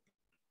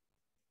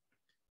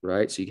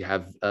 right? So you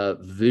have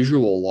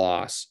visual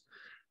loss,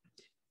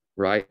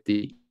 right?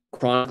 The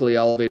chronically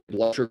elevated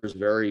blood sugar is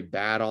very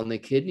bad on the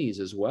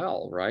kidneys as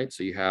well, right?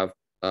 So you have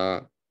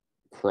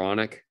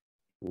chronic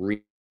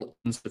renal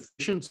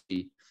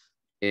insufficiency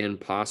and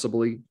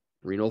possibly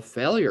renal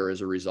failure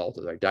as a result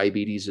of that.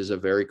 Diabetes is a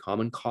very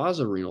common cause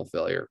of renal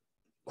failure,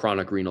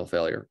 chronic renal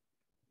failure.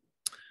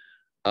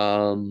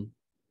 And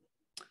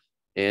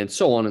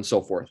so on and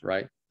so forth,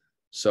 right?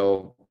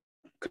 So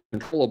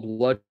control of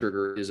blood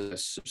sugar is a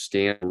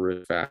substantial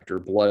risk factor,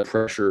 blood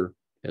pressure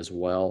as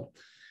well.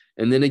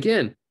 And then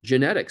again,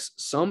 genetics.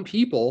 Some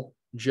people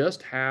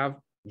just have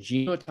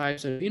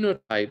genotypes and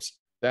phenotypes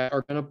that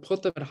are going to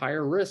put them at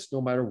higher risk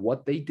no matter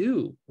what they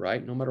do,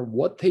 right? No matter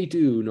what they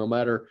do, no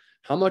matter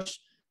how much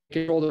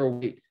control their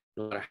weight,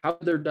 no matter how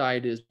their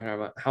diet is,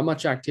 how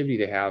much activity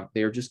they have,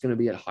 they're just going to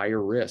be at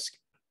higher risk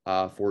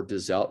for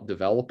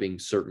developing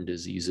certain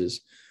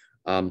diseases.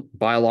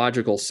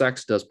 Biological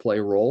sex does play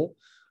a role.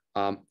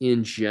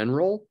 In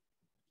general,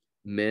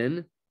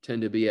 men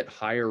tend to be at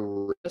higher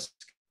risk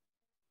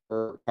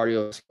for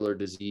cardiovascular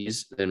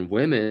disease than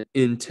women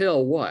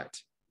until what?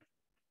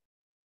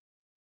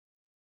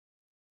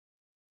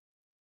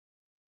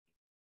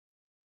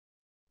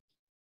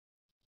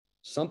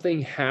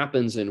 Something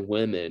happens in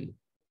women,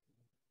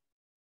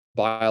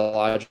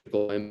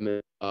 biological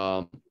women,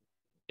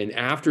 and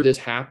after this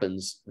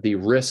happens, the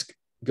risk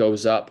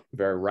goes up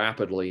very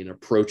rapidly and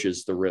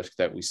approaches the risk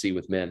that we see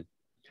with men.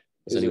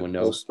 Does anyone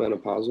know?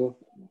 Postmenopausal?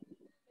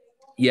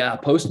 Yeah,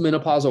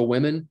 postmenopausal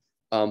women,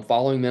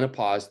 following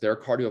menopause, their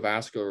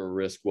cardiovascular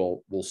risk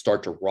will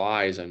start to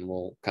rise and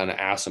will kind of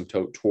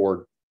asymptote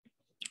toward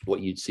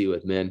what you'd see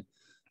with men.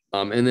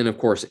 And then, of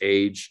course,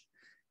 age.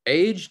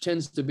 Age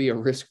tends to be a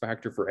risk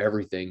factor for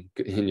everything,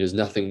 and there's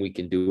nothing we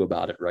can do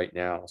about it right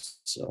now.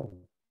 So,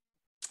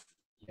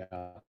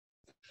 yeah.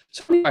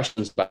 So many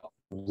questions about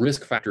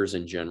risk factors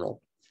in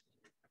general.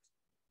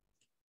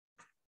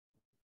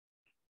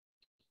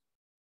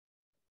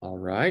 All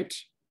right.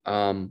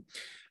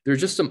 There's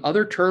just some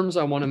other terms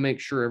I want to make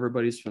sure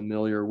everybody's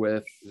familiar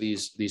with.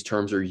 These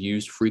terms are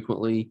used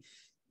frequently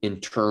when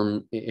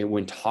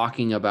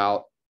talking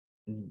about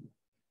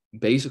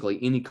basically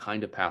any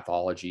kind of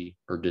pathology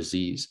or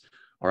disease.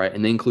 All right.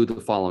 And they include the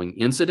following: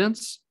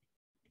 incidence.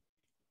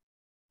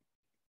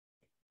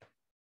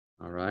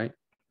 All right.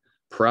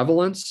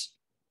 Prevalence.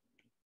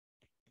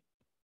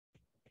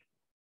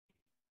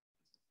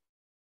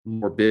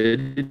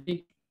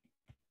 Morbidity.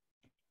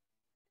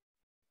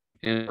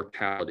 And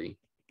mortality.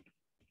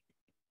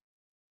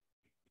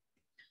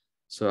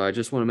 So I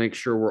just want to make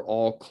sure we're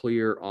all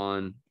clear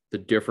on the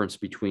difference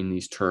between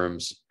these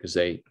terms, because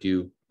they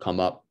do come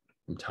up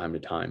from time to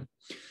time.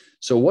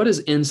 So what does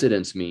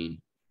incidence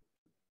mean?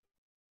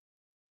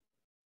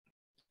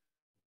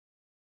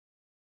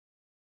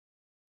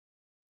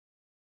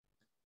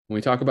 When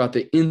we talk about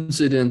the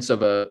incidence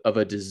of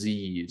a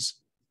disease,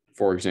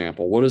 for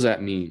example, what does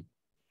that mean?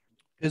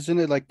 Isn't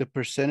it like the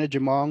percentage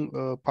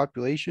among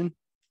population?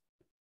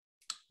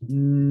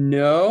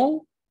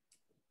 No,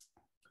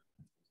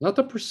 not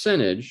the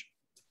percentage.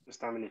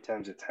 Just how many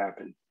times it's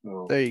happened.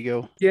 Oh. There you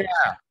go. Yeah.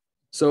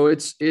 So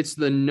it's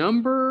the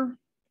number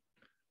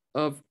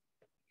of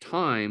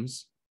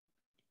times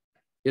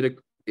it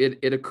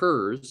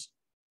occurs,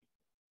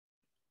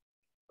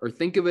 or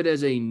think of it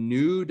as a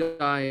new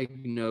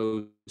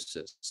diagnosis.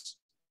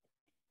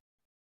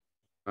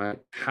 All right.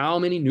 How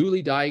many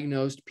newly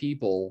diagnosed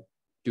people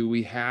do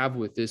we have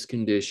with this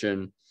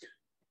condition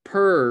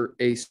per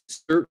a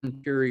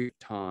certain period of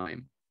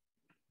time?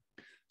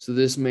 So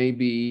this may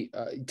be,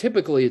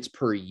 typically it's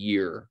per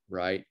year,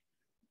 right?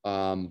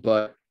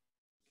 But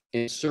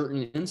in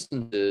certain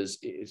instances,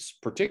 it's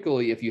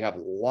particularly if you have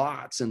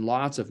lots and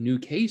lots of new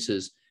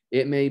cases,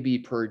 it may be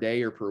per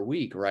day or per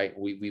week, right?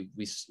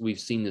 We've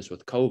seen this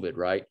with COVID,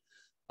 right?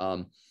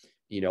 A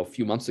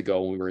few months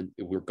ago when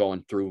we were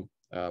going through,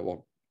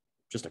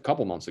 just a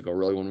couple months ago,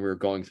 really, when we were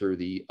going through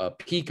the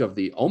peak of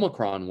the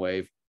Omicron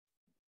wave,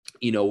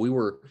 we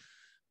were,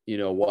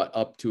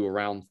 up to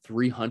around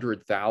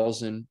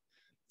 300,000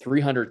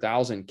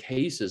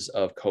 cases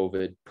of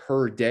COVID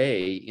per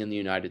day in the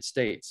United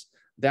States.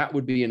 That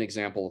would be an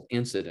example of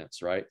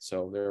incidence, right?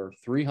 So there are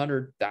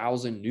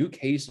 300,000 new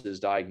cases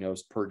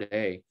diagnosed per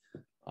day.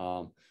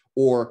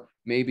 Or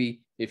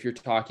maybe if you're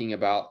talking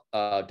about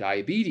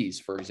diabetes,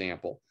 for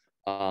example,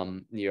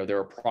 there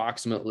are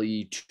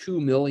approximately 2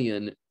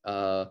 million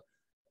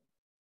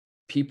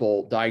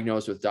people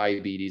diagnosed with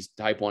diabetes,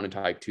 type 1 and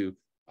type 2,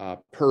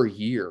 per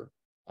year.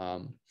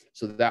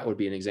 So that would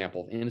be an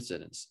example of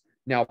incidence.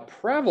 Now,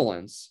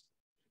 prevalence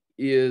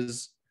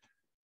is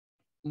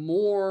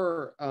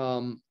more,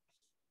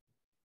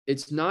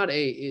 it's not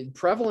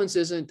prevalence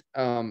isn't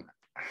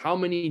how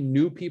many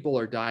new people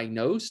are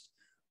diagnosed,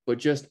 but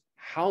just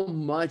how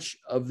much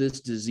of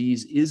this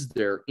disease is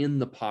there in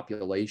the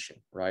population,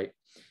 right?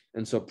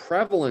 And so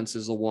prevalence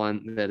is the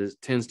one that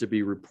tends to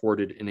be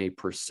reported in a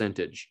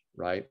percentage,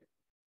 right?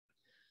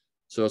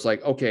 So it's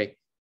like, okay,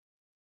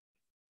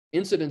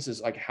 incidence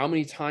is like, how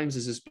many times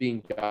is this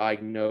being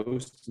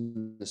diagnosed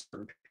in a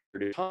certain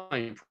period of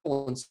time?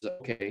 Prevalence is,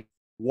 okay,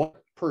 what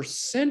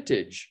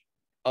percentage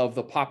of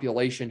the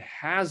population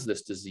has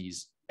this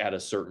disease at a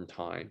certain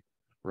time,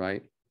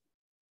 right?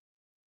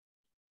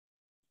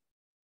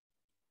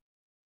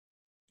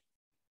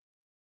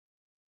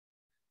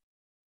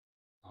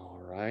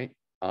 All right.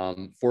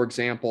 For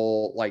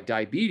example, like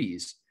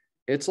diabetes,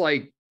 it's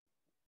like,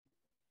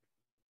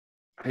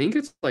 I think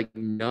it's like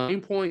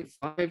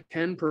 9.5,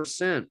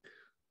 10%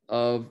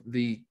 of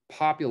the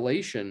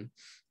population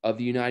of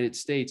the United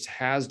States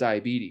has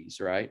diabetes,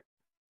 right?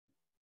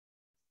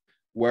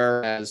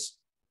 Whereas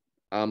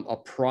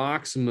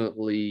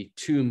approximately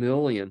 2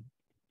 million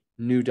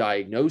new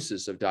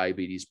diagnoses of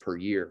diabetes per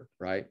year,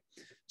 right?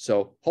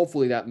 So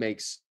hopefully that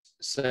makes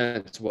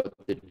sense what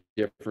the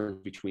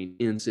difference between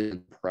incidence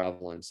and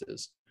prevalence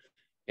is.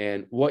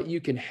 And what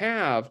you can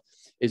have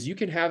is you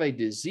can have a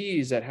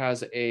disease that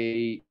has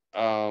a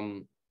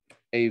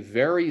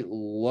very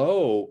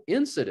low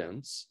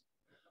incidence,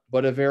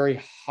 but a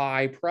very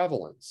high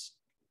prevalence,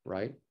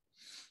 right?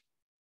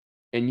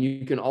 And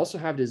you can also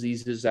have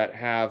diseases that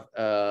have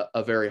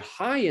a very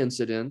high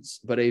incidence,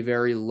 but a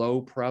very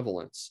low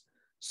prevalence.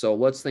 So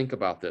let's think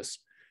about this.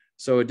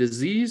 So a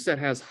disease that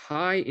has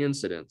high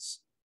incidence,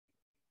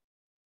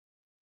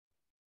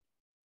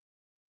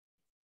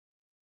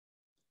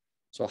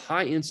 so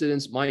high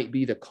incidence might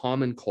be the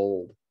common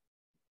cold.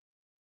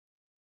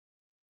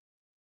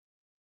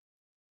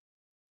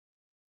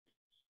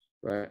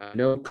 Right. I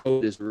know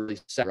COVID is really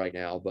sad right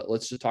now, but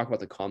let's just talk about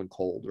the common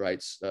cold,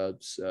 right?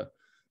 The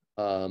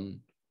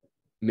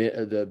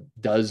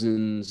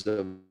dozens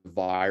of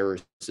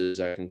viruses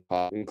that can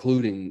cause,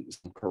 including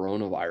some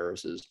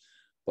coronaviruses,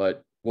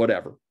 but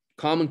whatever.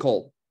 Common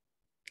cold.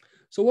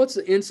 So what's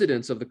the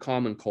incidence of the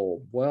common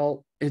cold?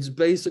 Well, it's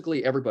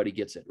basically everybody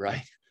gets it,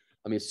 right?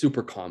 I mean, it's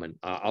super common.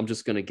 I'm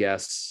just going to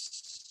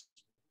guess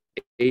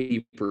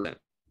 80%,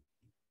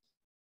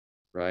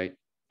 right?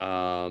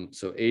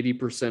 So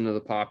 80% of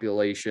the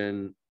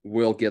population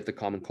will get the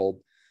common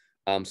cold.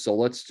 So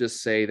let's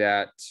just say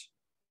that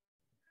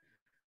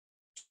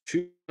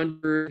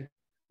 200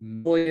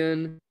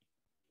 million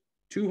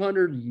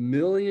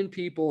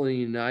people in the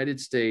United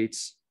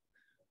States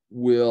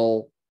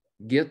will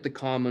get the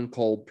common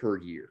cold per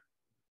year.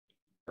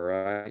 All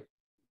right.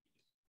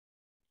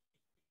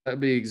 That'd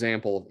be an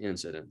example of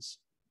incidence.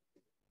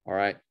 All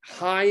right.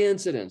 High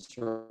incidence,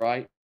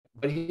 right?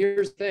 But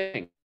here's the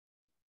thing.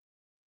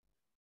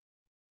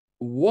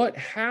 What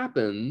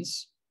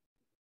happens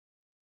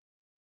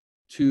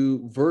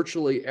to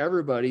virtually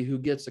everybody who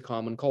gets the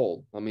common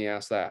cold? Let me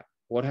ask that.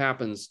 What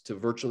happens to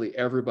virtually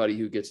everybody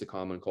who gets the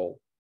common cold?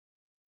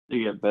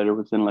 They get better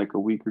within like a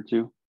week or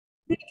two.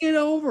 They get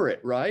over it,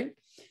 right?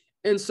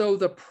 And so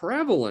the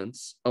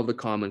prevalence of the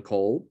common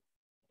cold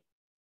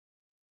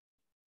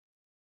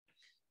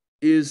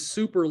is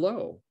super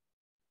low.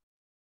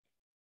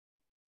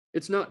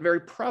 It's not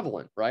very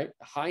prevalent, right?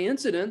 High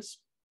incidence,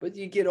 but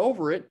you get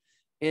over it,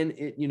 and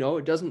it,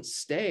 it doesn't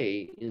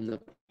stay in the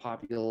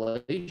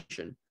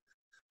population.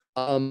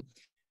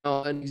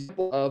 Now, an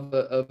example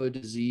of a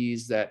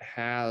disease that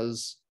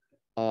has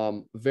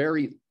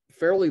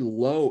fairly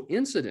low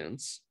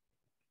incidence,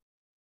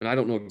 and I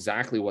don't know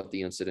exactly what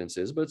the incidence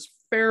is, but it's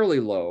fairly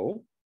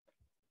low,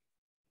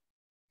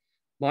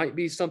 might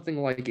be something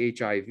like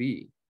HIV,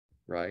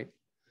 right?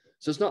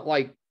 So it's not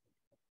like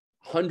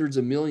hundreds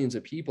of millions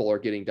of people are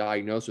getting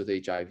diagnosed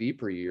with HIV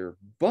per year,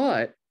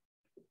 but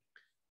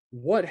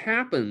what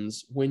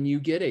happens when you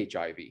get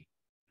HIV?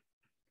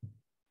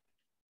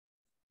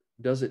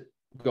 Does it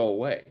go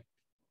away?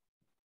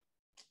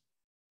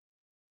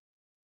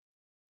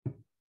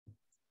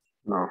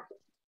 No.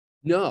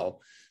 No.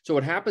 So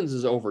what happens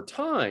is over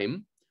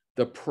time,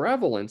 the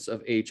prevalence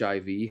of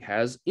HIV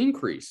has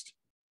increased.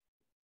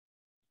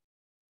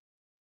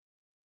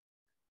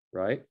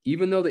 Right?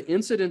 Even though the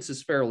incidence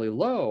is fairly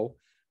low,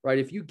 right?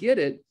 If you get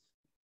it,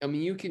 I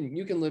mean, you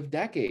can live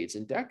decades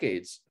and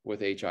decades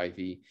with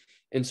HIV.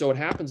 And so what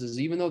happens is,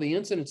 even though the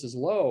incidence is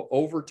low,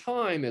 over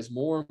time, as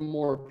more and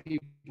more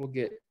people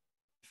get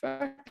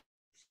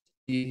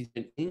infected,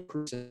 an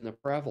increase in the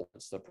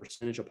prevalence, the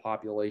percentage of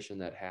population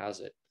that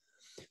has it.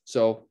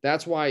 So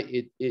that's why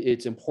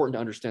it's important to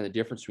understand the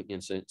difference between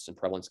incidence and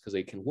prevalence, because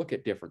they can look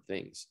at different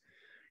things.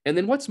 And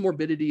then what's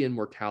morbidity and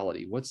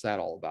mortality? What's that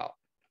all about?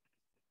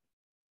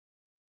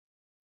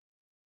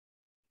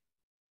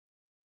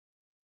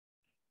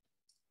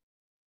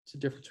 What's the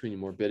difference between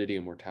morbidity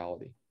and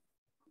mortality?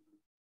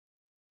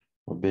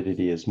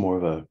 Morbidity is more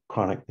of a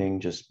chronic thing,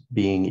 just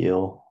being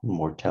ill.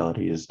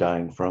 Mortality is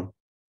dying from.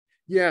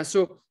 Yeah,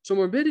 so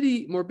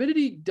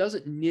morbidity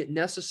doesn't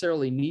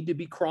necessarily need to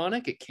be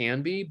chronic. It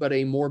can be, but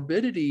a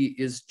morbidity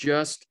is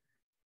just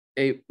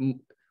when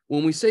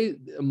we say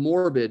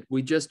morbid,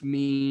 we just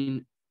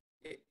mean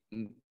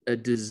a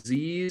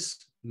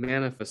disease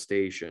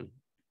manifestation.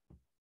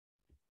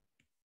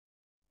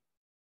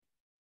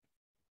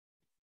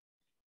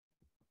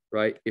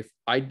 Right?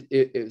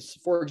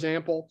 For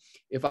example,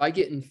 if I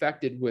get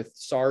infected with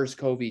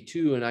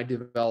SARS-CoV-2 and I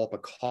develop a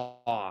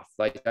cough,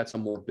 like that's a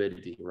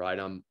morbidity, right?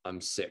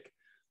 I'm sick.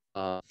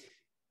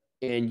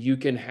 And you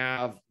can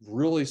have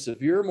really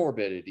severe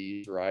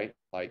morbidities, right?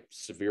 Like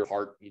severe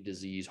heart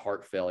disease,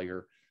 heart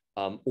failure,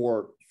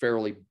 or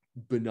fairly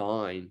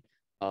benign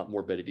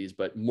morbidities.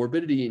 But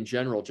morbidity in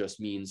general just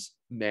means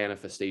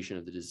manifestation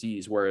of the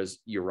disease, whereas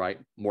you're right,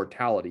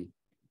 mortality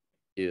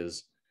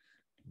is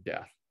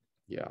death.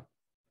 Yeah.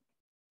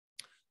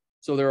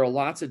 So there are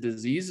lots of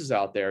diseases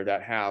out there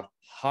that have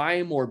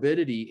high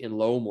morbidity and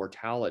low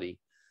mortality.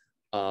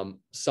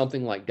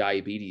 Something like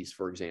diabetes,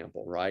 for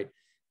example, right?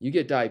 You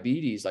get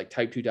diabetes, like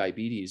type 2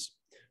 diabetes.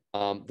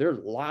 There's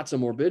lots of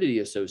morbidity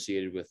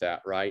associated with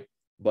that, right?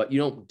 But you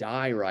don't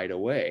die right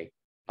away.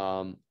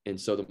 And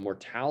so the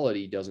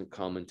mortality doesn't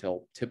come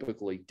until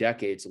typically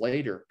decades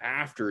later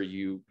after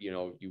you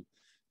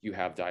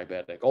have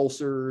diabetic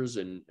ulcers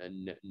and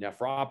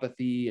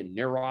nephropathy and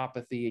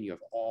neuropathy, and you have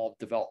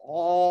developed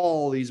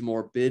all these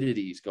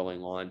morbidities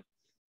going on,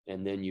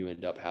 and then you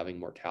end up having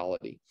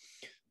mortality.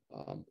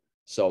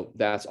 So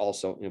that's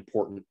also an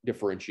important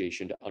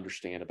differentiation to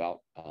understand about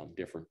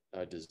different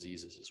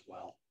diseases as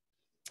well.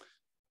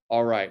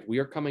 All right, we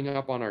are coming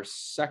up on our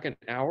second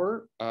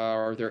hour.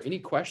 Are there any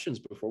questions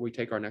before we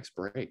take our next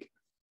break?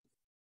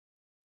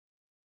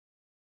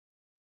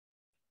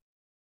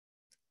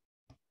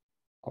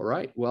 All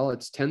right, well,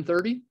 it's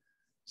 10:30.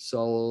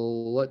 So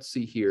let's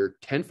see here,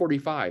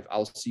 10:45.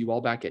 I'll see you all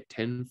back at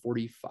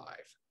 10:45.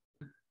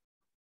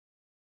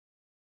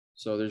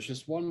 So there's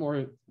just one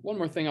more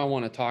thing I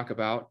want to talk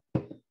about,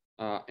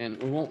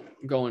 and we won't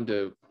go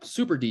into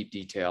super deep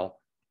detail,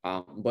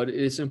 but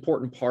it's an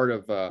important part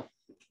of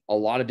a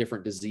lot of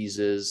different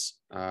diseases.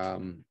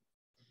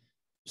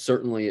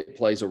 Certainly, it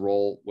plays a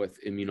role with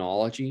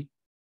immunology,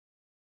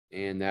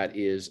 and that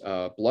is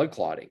blood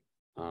clotting.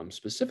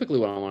 Specifically,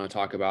 what I want to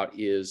talk about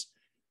is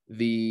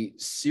the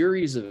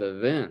series of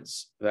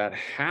events that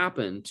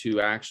happen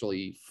to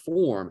actually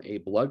form a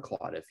blood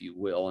clot, if you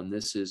will. And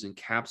this is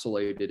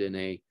encapsulated in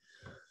a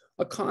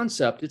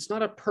concept. It's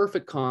not a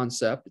perfect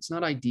concept. It's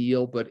not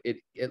ideal, but it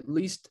at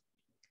least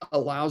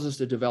allows us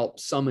to develop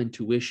some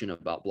intuition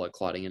about blood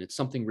clotting. And it's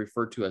something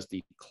referred to as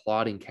the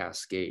clotting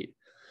cascade.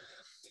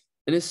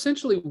 And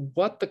essentially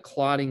what the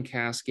clotting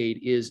cascade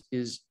is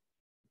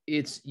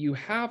you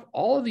have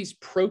all of these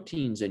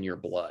proteins in your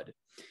blood,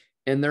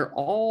 and they're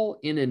all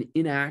in an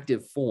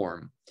inactive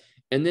form.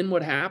 And then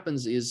what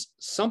happens is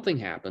something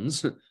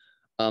happens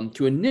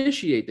to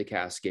initiate the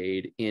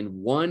cascade, and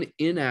one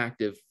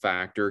inactive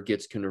factor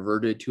gets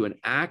converted to an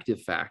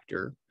active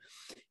factor.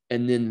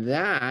 And then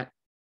that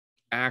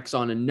acts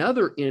on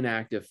another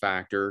inactive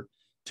factor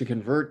to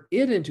convert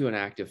it into an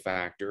active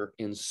factor,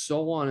 and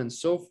so on and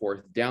so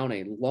forth, down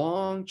a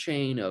long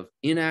chain of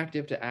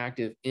inactive to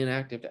active,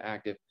 inactive to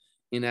active,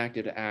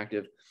 inactive to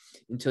active,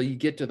 until you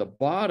get to the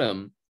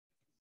bottom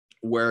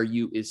where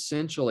you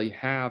essentially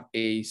have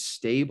a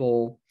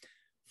stable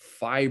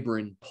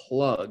fibrin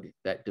plug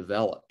that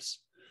develops.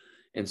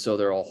 And so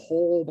there are a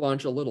whole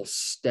bunch of little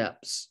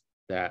steps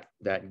that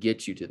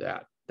get you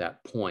to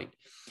that point.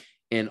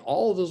 And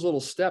all of those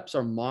little steps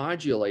are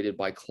modulated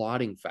by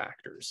clotting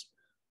factors.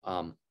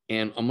 And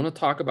I'm going to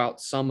talk about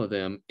some of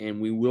them,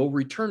 and we will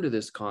return to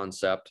this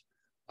concept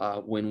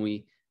when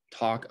we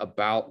talk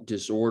about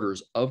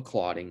disorders of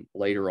clotting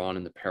later on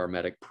in the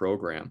paramedic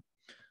program.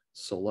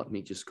 So let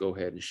me just go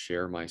ahead and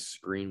share my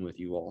screen with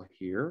you all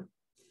here.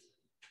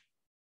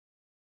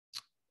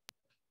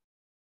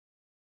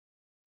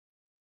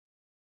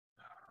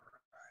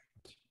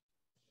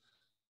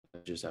 I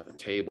just have a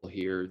table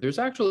here. There's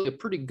actually a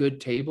pretty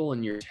good table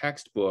in your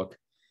textbook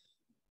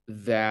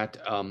that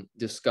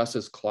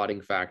discusses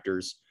clotting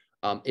factors.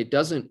 It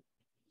doesn't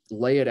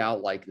lay it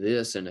out like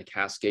this in a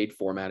cascade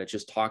format. It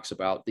just talks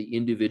about the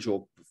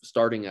individual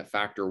starting at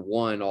factor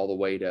 1 all the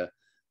way to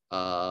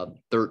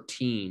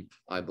 13,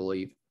 I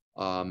believe.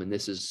 And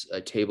this is a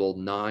table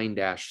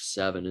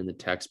 9-7 in the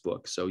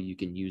textbook. So you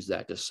can use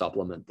that to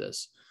supplement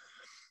this.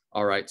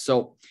 All right.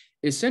 So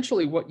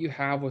essentially what you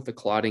have with the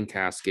clotting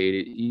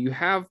cascade, you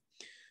have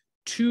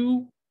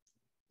two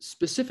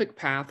specific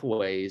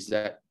pathways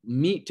that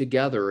meet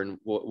together in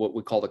what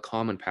we call the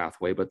common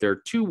pathway, but there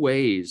are two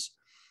ways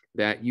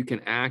that you can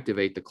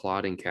activate the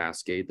clotting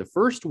cascade. The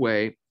first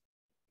way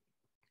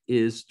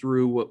is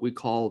through what we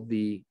call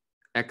the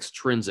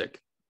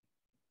extrinsic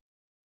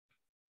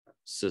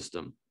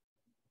system.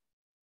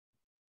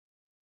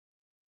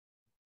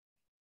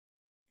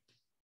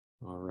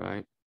 All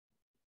right.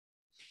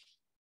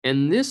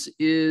 And this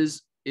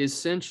is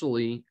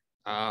essentially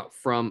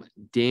from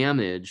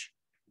damage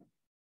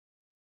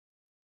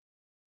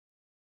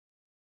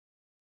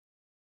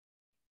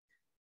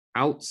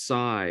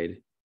outside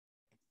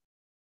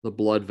the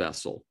blood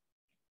vessel.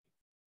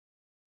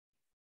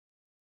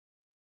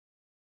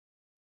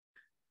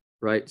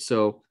 Right?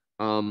 So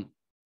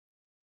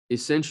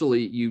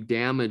essentially you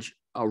damage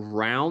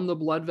around the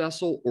blood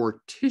vessel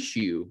or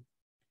tissue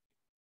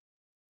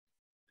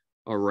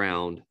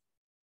around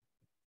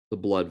the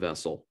blood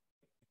vessel.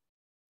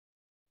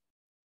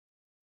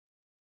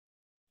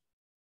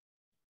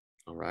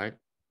 All right,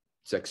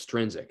 it's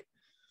extrinsic.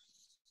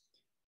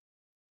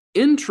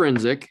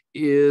 Intrinsic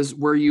is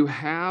where you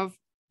have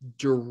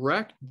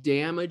direct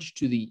damage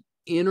to the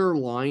inner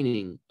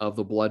lining of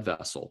the blood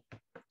vessel.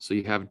 So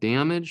you have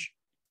damage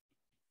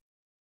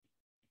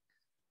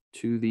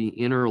to the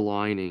inner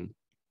lining,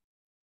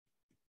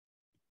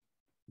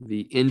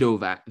 the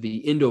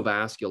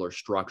endovascular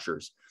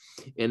structures.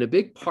 And a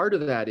big part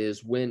of that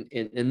is when,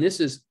 and this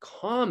is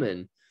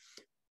common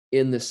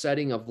in the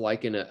setting of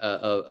like an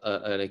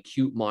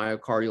acute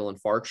myocardial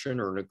infarction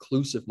or an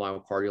occlusive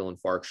myocardial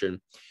infarction,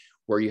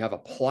 where you have a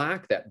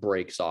plaque that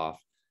breaks off.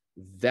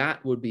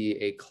 That would be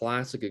a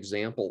classic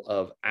example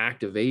of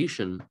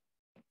activation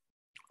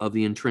of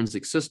the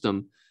intrinsic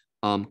system.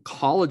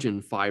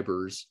 Collagen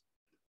fibers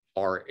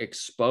are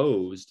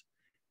exposed,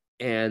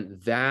 and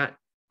that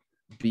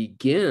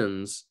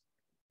begins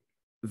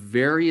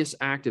various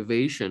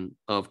activation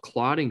of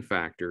clotting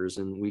factors,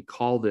 and we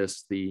call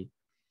this the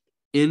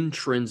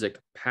intrinsic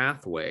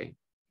pathway.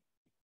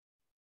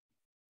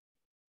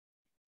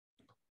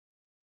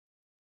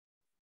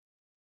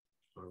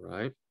 All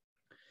right.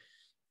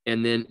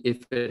 And then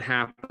if it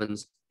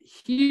happens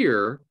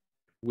here,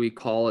 we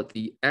call it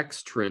the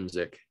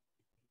extrinsic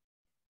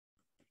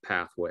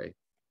pathway.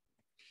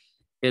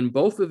 And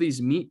both of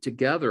these meet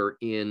together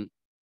in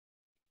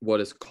what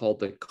is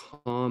called the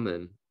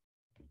common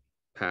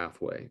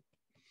pathway.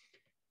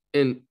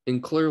 And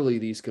clearly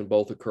these can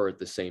both occur at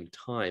the same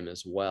time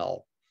as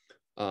well,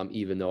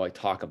 even though I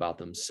talk about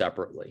them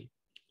separately.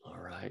 All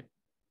right.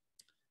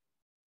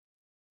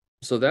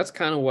 So that's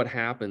kind of what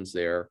happens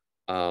there.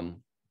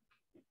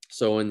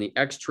 So in the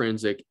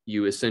extrinsic,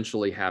 you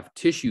essentially have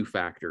tissue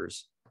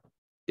factors.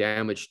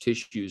 Damaged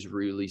tissues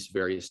release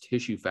various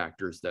tissue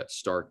factors that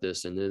start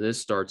this. And then this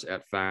starts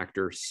at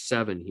factor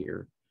 7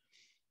 here,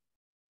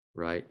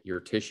 right? Your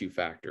tissue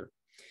factor.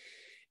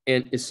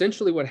 And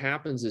essentially what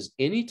happens is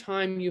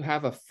anytime you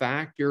have a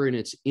factor in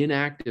its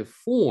inactive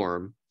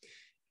form,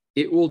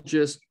 it will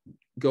just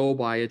go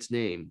by its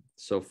name.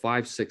 So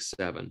 5, 6,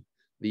 7.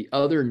 The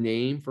other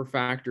name for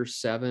factor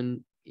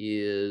 7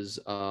 is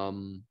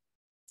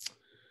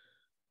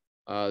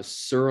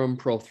serum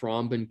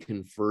prothrombin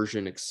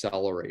conversion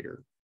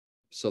accelerator.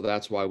 So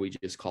that's why we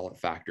just call it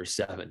factor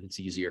 7. It's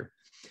easier.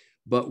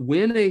 But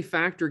when a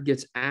factor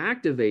gets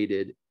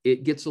activated,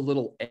 it gets a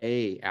little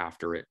A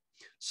after it.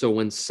 So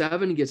when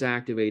 7 gets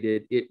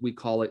activated, we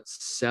call it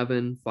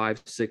 7,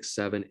 5, 6,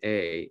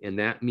 7A, and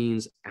that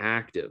means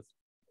active.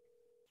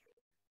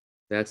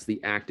 That's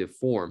the active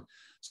form.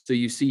 So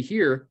you see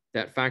here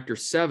that factor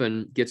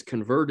 7 gets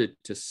converted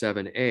to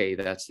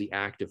 7A. That's the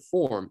active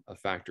form of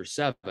factor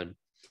 7.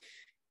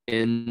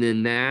 And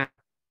then that,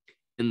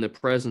 in the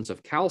presence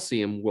of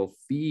calcium, will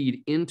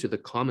feed into the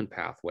common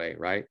pathway,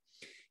 right?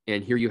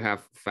 And here you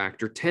have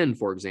factor 10,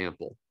 for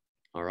example.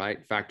 All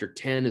right. Factor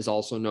 10 is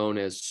also known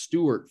as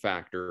Stewart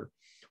factor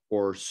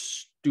or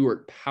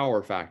Stewart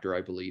power factor,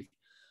 I believe.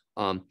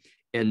 And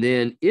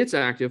then its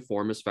active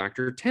form is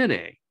factor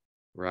 10A,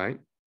 right?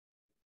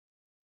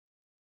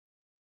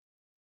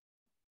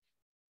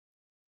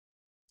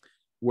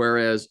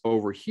 Whereas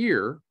over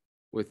here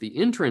with the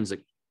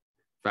intrinsic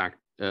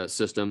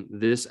system,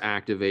 this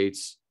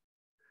activates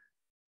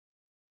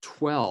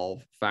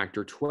 12,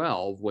 factor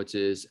 12, which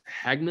is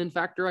Hagman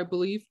factor, I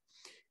believe.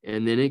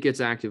 And then it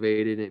gets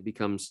activated and it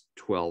becomes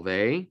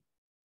 12A.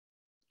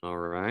 All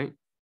right.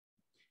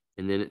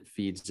 And then it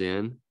feeds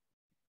in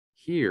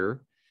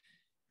here.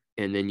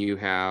 And then you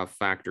have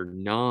factor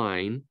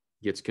 9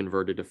 gets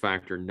converted to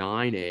factor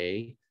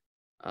 9A.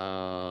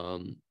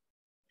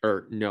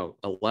 Or no,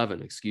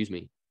 11, excuse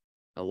me.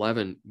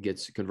 11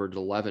 gets converted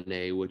to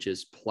 11A, which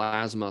is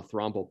plasma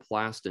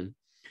thromboplastin.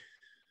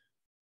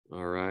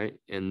 All right.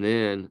 And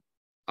then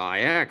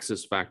IX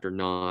is factor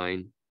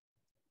 9,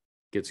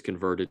 gets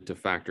converted to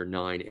factor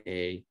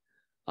 9A,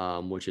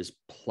 which is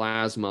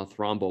plasma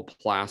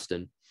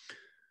thromboplastin.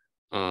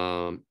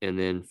 And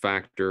then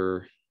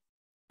factor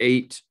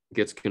 8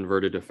 gets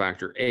converted to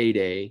factor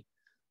 8A,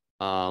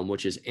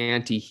 which is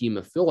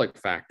anti-hemophilic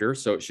factor.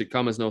 So it should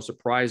come as no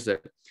surprise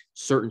that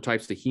certain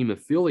types of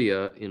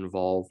hemophilia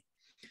involve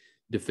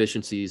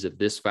deficiencies of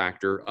this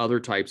factor. Other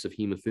types of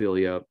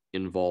hemophilia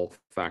involve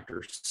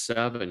factor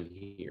 7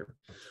 here.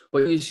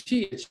 But you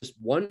see, it's just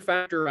one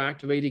factor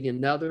activating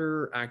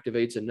another,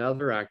 activates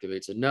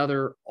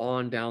another,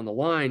 on down the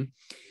line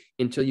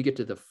until you get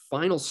to the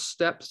final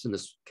steps in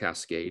this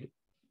cascade.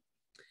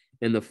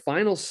 And the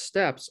final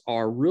steps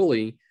are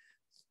really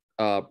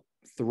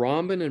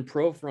thrombin and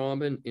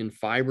prothrombin in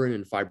fibrin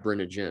and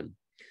fibrinogen.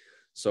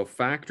 So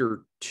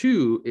factor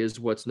 2 is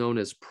what's known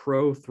as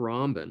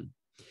prothrombin.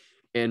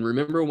 And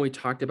remember when we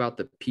talked about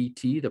the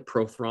PT, the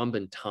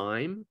prothrombin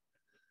time,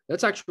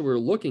 that's actually what we're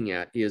looking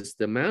at, is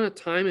the amount of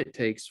time it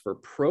takes for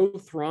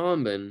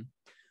prothrombin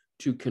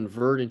to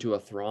convert into a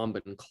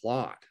thrombin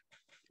clot.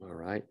 All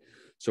right.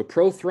 So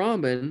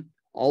prothrombin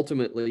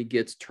ultimately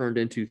gets turned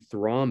into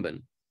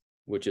thrombin,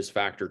 which is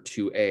factor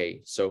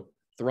 2A. So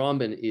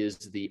thrombin is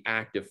the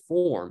active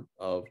form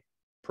of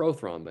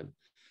prothrombin.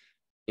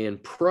 And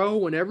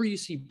whenever you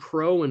see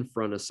pro in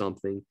front of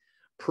something,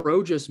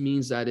 pro just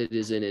means that it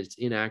is in its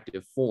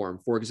inactive form.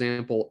 For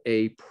example,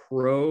 a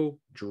pro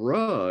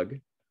drug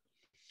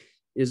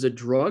is a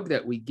drug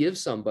that we give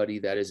somebody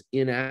that is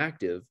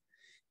inactive.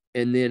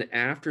 And then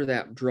after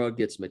that drug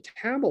gets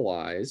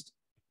metabolized,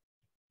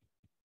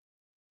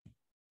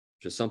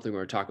 which is something we're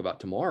going to talk about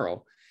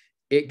tomorrow,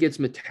 it gets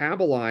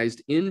metabolized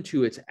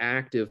into its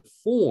active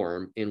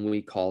form, and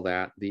we call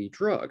that the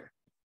drug.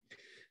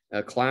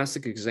 A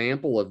classic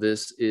example of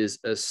this is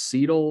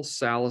acetyl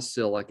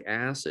salicylic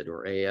acid,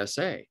 or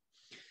ASA.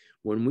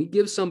 When we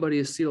give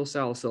somebody acetyl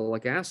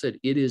salicylic acid,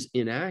 it is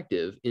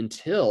inactive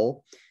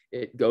until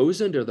it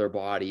goes into their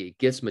body, it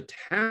gets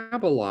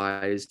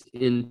metabolized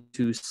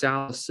into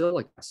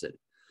salicylic acid.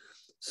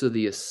 So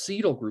the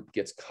acetyl group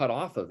gets cut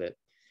off of it,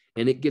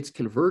 and it gets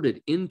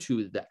converted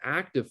into the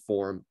active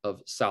form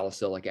of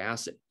salicylic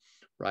acid,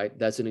 right?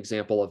 That's an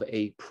example of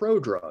a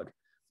prodrug.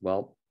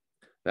 Well,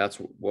 that's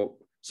what,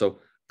 so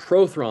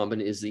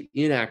prothrombin is the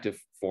inactive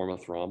form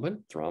of thrombin.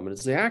 Thrombin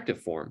is the active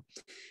form.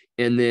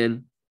 And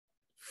then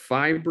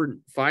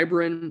fibrin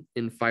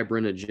and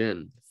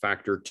fibrinogen,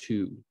 factor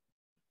 2.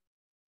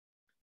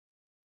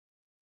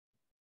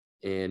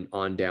 And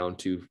on down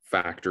to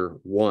factor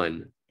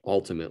 1,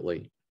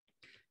 ultimately.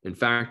 And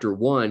factor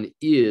 1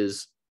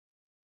 is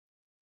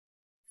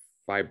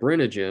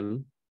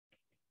fibrinogen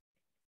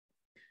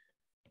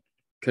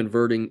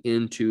converting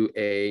into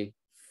a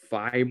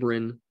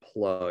fibrin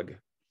plug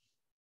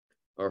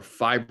or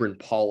fibrin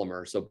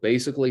polymer. So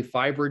basically,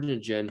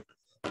 fibrinogen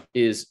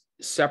is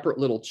separate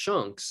little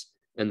chunks,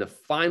 and the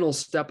final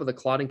step of the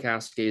clotting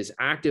cascade is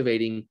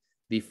activating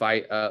the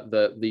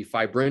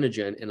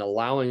fibrinogen and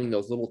allowing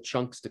those little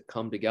chunks to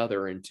come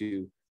together and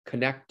to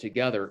connect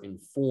together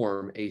and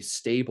form a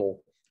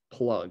stable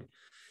plug.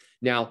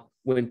 Now,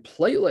 when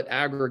platelet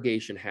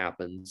aggregation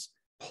happens,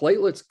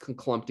 platelets can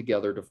clump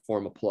together to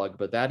form a plug,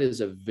 but that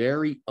is a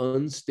very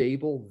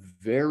unstable,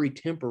 very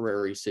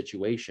temporary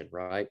situation,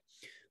 right?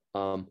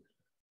 And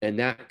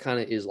that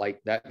kind of is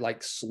like, that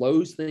like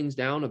slows things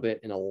down a bit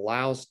and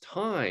allows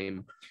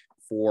time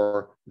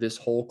for this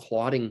whole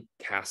clotting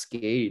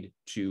cascade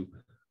to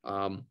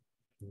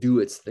do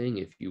its thing,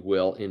 if you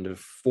will, and to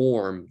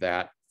form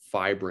that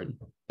fibrin,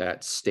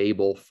 that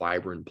stable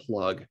fibrin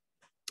plug.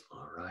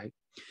 All right.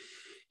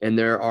 And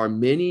there are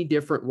many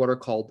different what are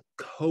called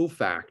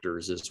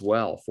cofactors as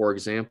well. For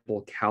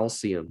example,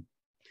 calcium.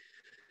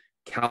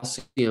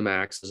 Calcium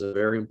acts as a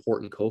very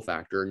important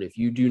cofactor. And if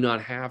you do not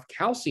have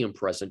calcium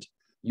present,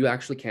 you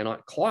actually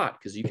cannot clot,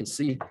 because you can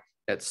see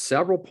at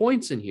several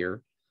points in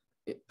here,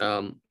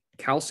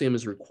 calcium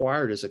is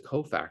required as a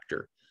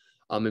cofactor.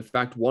 In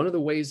fact, one of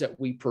the ways that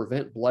we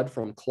prevent blood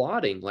from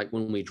clotting, like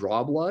when we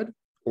draw blood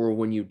or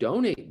when you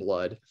donate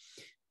blood,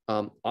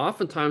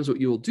 oftentimes what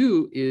you will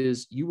do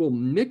is you will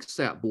mix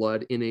that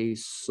blood in a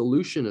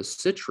solution of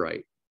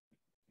citrate,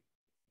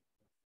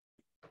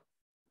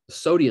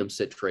 sodium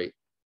citrate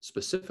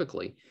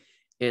specifically,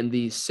 and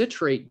the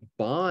citrate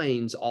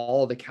binds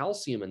all of the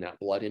calcium in that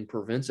blood and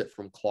prevents it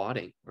from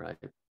clotting, right?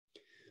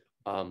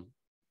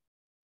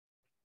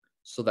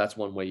 So that's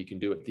one way you can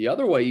do it. The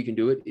other way you can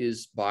do it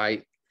is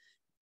by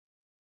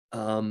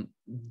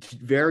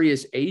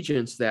various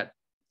agents that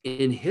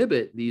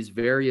inhibit these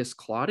various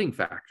clotting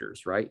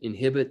factors, right?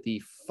 Inhibit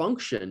the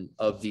function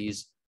of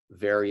these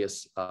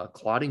various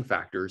clotting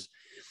factors.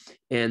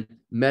 And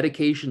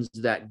medications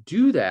that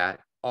do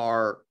that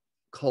are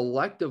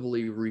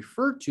collectively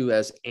referred to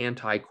as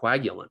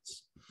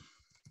anticoagulants.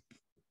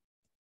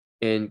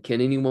 And can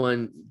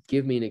anyone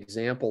give me an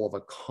example of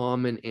a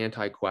common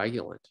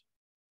anticoagulant?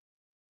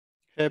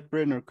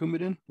 Heparin or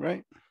Coumadin,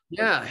 right?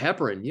 Yeah,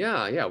 heparin.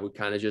 Yeah. We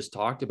kind of just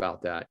talked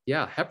about that.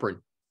 Yeah, heparin.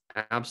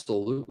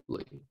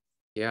 Absolutely.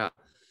 Yeah.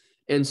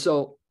 And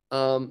so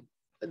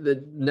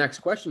the next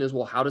question is,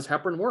 well, how does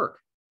heparin work?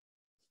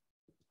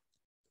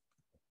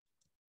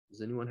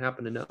 Does anyone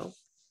happen to know?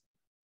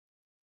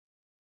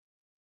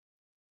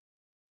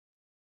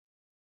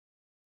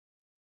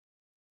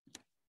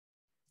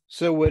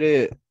 So would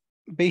it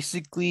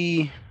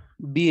basically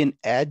be an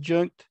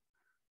adjunct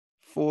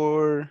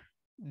for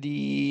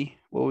the,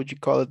 what would you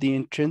call it, the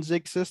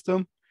intrinsic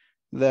system?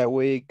 That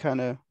way it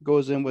kind of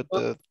goes in with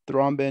the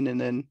thrombin and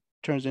then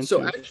turns into.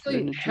 So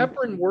actually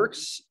heparin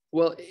works,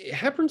 well,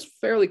 heparin's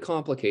fairly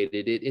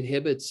complicated. It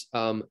inhibits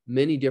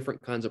many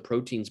different kinds of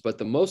proteins, but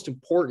the most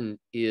important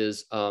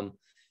is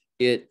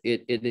it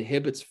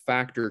inhibits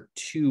factor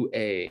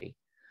 2A.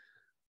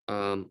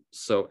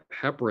 So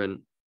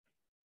heparin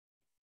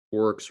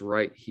works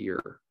right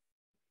here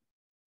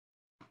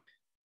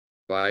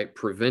by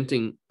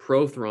preventing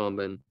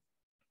prothrombin.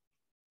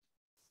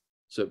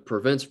 So it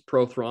prevents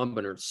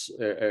prothrombin,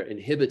 or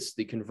inhibits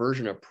the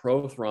conversion of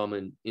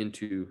prothrombin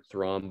into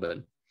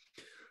thrombin.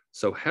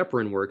 So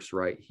heparin works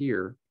right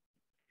here.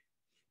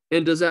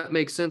 And does that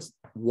make sense?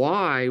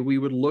 Why we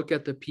would look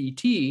at the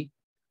PT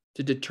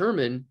to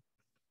determine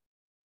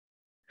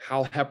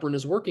how heparin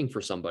is working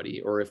for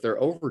somebody or if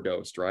they're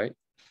overdosed, right?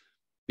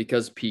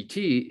 Because PT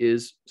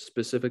is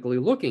specifically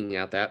looking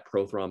at that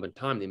prothrombin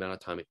time, the amount of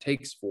time it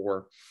takes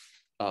for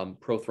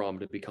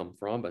prothrombin to become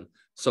thrombin.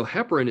 So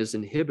heparin is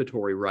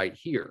inhibitory right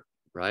here,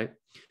 right?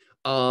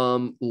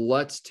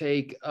 Let's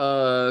take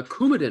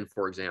Coumadin,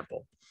 for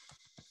example.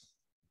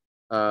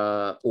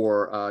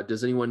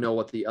 Does anyone know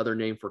what the other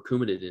name for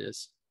Coumadin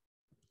is?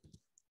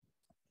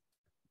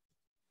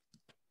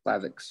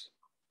 Plavix.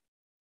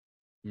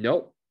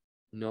 Nope.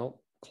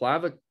 No.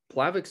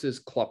 Plavix is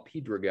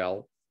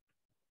clopidogrel.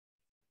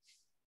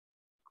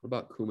 What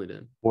about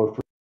Coumadin?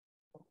 Warfarin.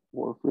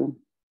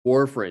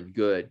 Warfarin.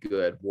 Good.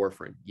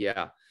 Warfarin.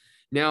 Yeah.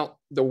 Now,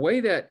 the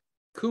way that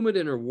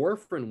Coumadin or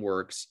warfarin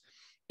works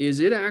is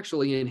it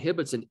actually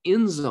inhibits an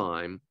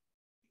enzyme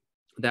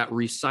that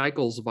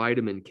recycles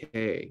vitamin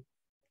K.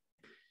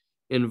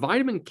 And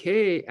vitamin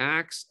K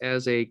acts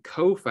as a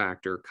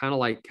cofactor, kind of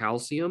like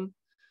calcium.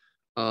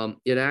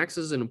 It acts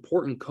as an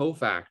important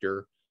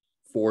cofactor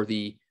for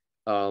the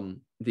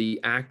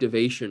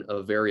activation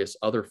of various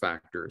other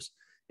factors.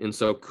 And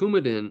so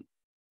Coumadin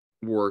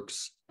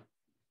works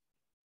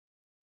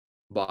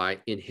by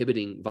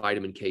inhibiting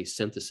vitamin K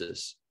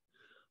synthesis.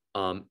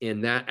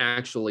 And that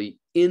actually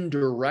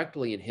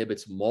indirectly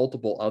inhibits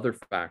multiple other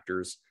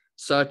factors,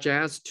 such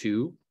as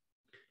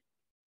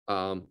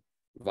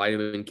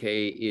vitamin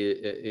K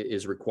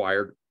is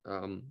required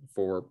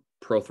for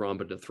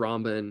prothrombin to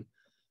thrombin,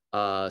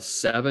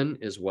 7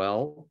 as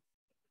well.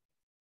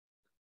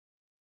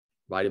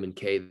 Vitamin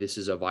K, this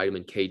is a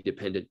vitamin K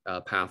dependent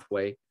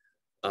pathway.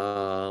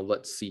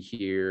 Let's see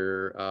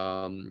here,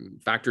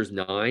 factors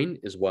 9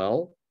 as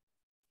well,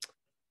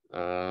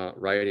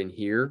 right in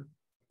here.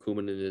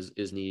 Coumadin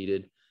is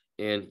needed,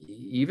 and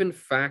even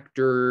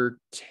factor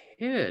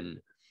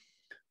 10,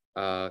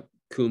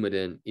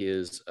 Coumadin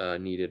is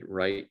needed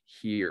right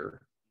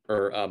here,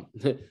 or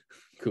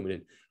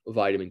Coumadin,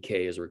 vitamin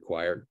K is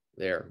required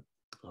there.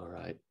 All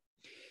right.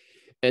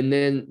 And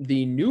then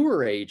the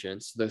newer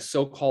agents, the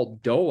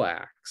so-called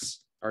DOACs,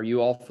 are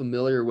you all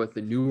familiar with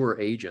the newer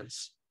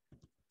agents?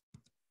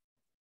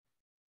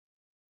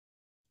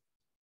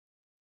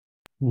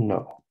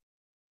 No.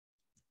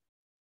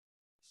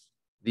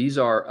 These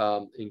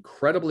are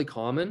incredibly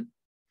common,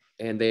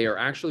 and they are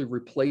actually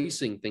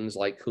replacing things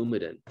like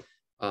Coumadin.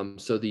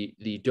 So the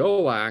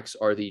DOACs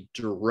are the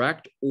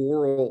direct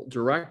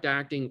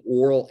acting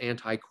oral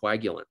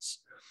anticoagulants.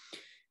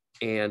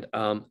 And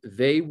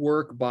they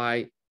work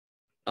by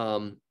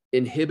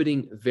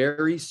inhibiting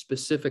very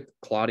specific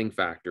clotting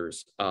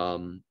factors.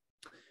 A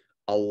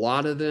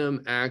lot of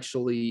them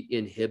actually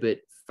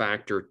inhibit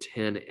factor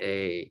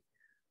 10A.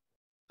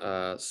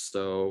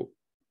 So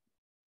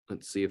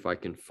let's see if I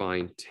can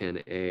find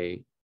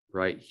 10A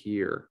right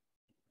here.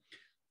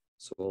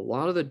 So a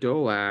lot of the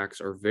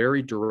DOACs are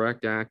very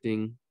direct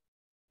acting,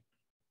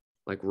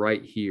 like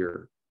right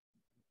here.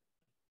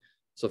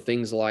 So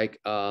things like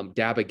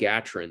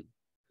dabigatran,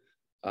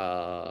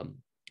 or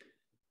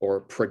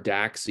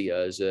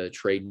Pradaxia is a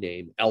trade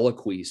name.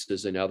 Eliquis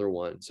is another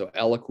one. So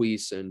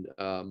Eliquis and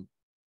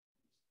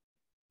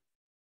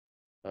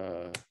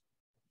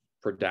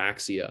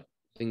Pradaxia,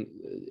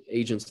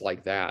 agents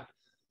like that.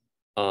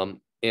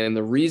 And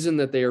the reason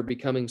that they are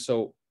becoming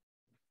so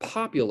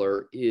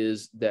popular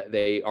is that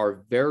they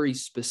are very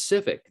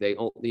specific. They,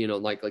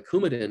 like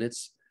Coumadin,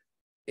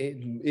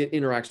 it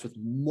interacts with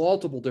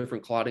multiple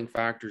different clotting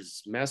factors.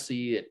 It's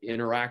messy. It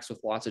interacts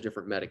with lots of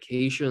different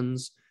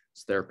medications.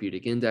 Its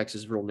therapeutic index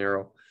is real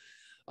narrow.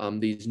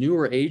 These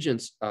newer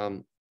agents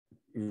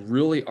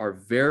really are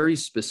very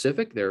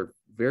specific. They're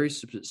very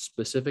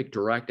specific,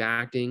 direct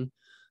acting.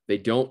 They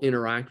don't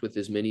interact with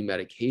as many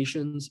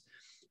medications.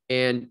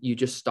 And you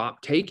just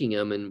stop taking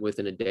them, and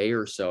within a day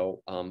or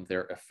so,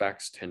 their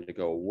effects tend to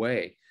go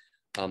away.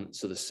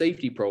 So the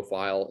safety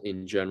profile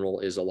in general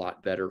is a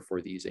lot better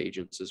for these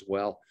agents as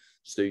well.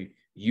 So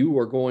you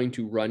are going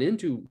to run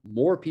into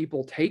more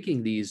people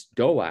taking these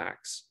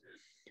DOACs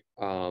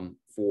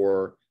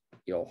for,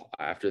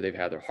 after they've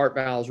had their heart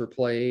valves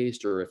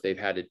replaced, or if they've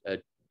had a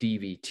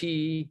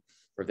DVT,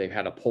 or if they've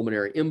had a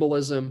pulmonary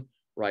embolism,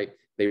 right?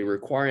 They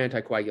require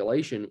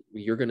anticoagulation.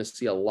 You're going to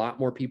see a lot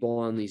more people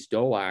on these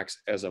DOACs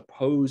as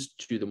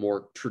opposed to the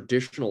more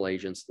traditional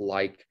agents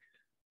like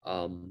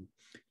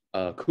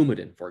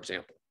Coumadin, for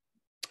example.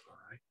 All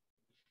right.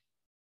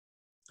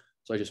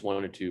 So I just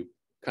wanted to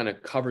kind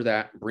of cover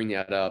that, bring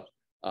that up.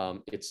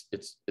 It's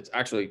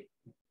actually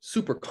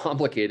super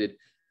complicated.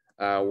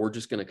 We're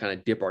just going to kind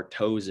of dip our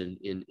toes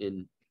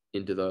into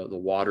the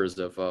waters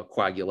of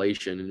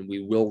coagulation, and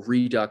we will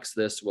redux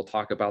this. We'll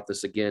talk about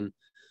this again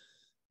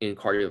in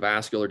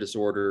cardiovascular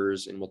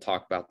disorders, and we'll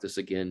talk about this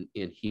again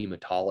in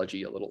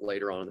hematology a little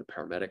later on in the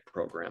paramedic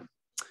program.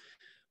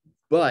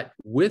 But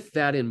with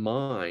that in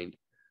mind,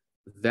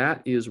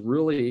 that is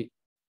really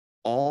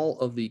all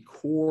of the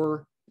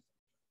core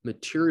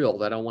material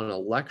that I want to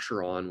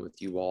lecture on with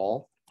you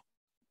all.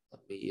 Let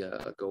me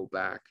go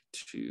back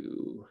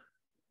to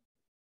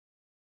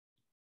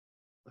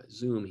my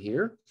Zoom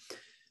here.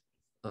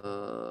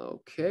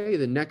 Okay,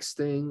 the next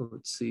thing,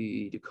 let's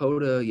see,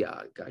 Dakota. Yeah,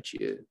 I got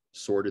you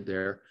sorted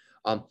there.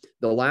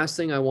 The last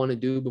thing I want to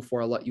do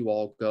before I let you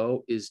all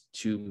go is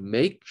to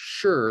make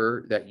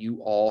sure that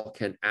you all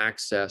can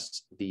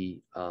access the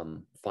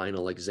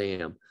final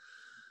exam.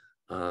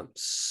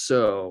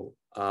 So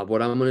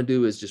what I'm going to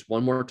do is just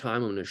one more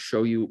time, I'm going to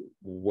show you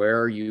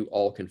where you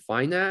all can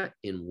find that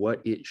and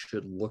what it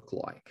should look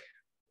like.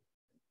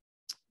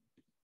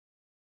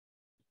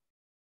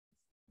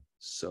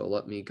 So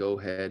let me go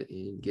ahead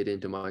and get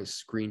into my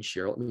screen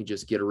share. Let me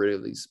just get rid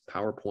of these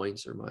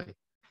PowerPoints, or my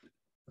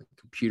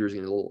computer's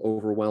getting a little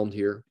overwhelmed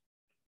here.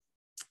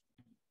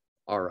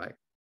 All right.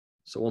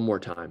 So one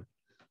more time,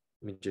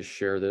 let me just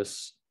share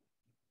this.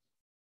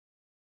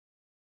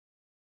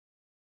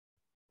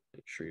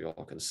 Make sure you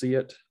all can see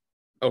it.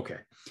 Okay.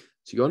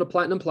 So you go into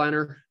Platinum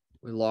Planner,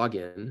 we log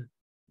in.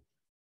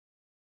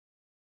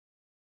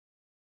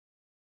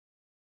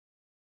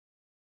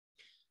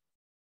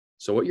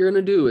 So what you're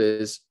going to do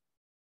is,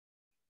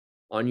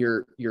 on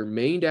your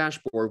main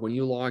dashboard, when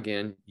you log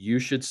in, you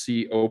should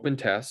see open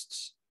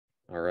tests.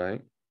 All right.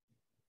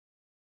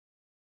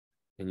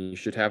 And you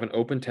should have an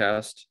open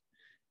test.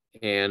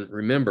 And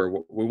remember,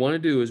 what we want to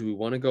do is we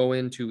want to go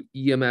into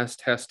EMS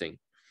testing.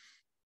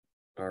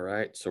 All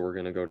right. So we're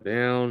going to go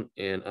down,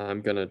 and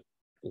I'm going to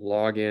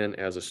log in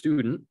as a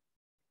student.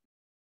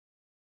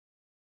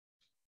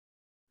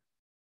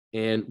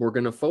 And we're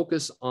going to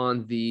focus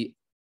on the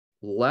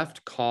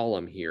left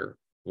column here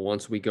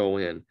once we go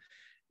in.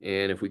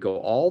 And if we go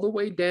all the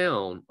way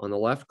down on the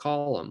left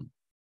column,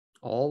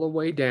 all the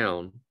way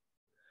down,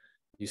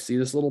 you see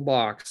this little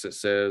box that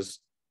says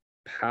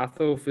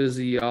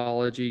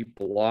Pathophysiology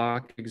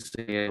block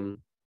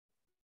exam.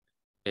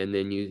 And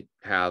then you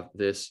have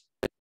this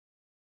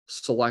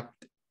selector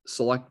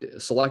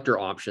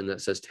option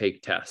that says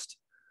take test.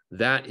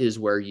 That is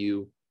where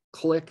you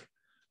click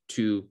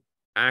to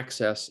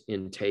access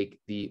and take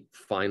the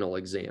final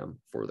exam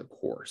for the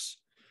course.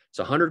 It's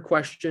 100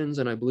 questions,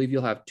 and I believe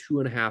you'll have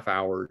 2.5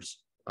 hours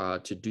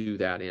to do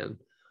that in.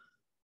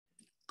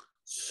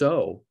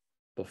 So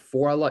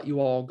before I let you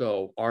all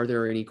go, are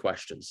there any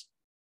questions?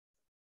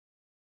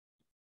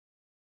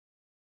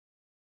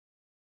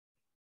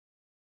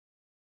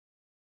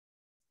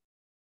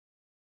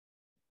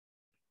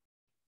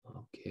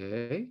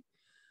 Okay.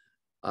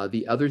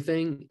 The other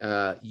thing,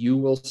 you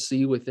will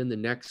see within the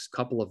next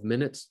couple of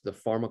minutes, the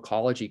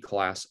pharmacology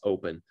class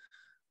open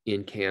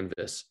in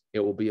Canvas.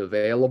 It will be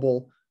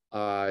available.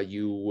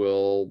 You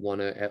will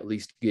want to at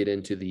least get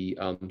into the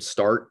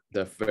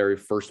the very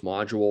first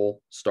module,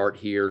 start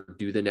here,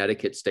 do the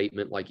netiquette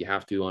statement like you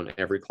have to on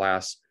every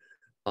class.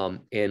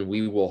 And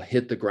we will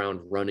hit the ground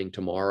running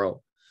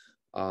tomorrow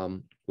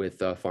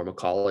with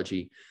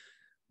pharmacology.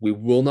 We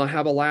will not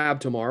have a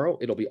lab tomorrow.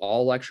 It'll be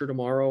all lecture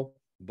tomorrow,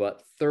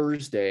 but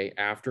Thursday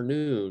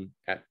afternoon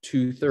at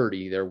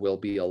 2:30, there will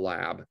be a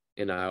lab.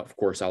 And of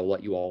course, I'll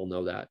let you all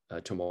know that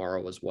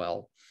tomorrow as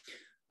well.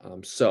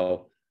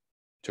 So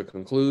to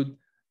conclude,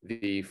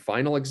 the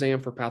final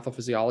exam for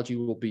pathophysiology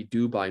will be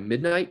due by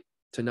midnight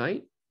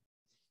tonight.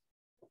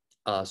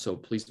 So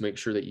please make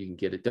sure that you can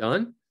get it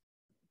done.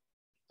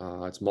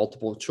 It's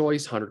multiple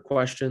choice, 100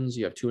 questions.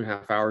 You have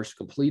 2.5 hours to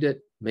complete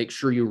it. Make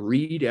sure you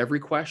read every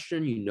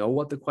question. You know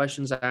what the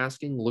question's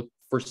asking. Look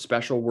for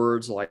special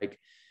words like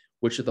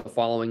which of the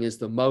following is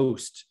the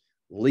most,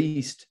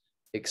 least,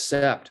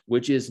 except,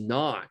 which is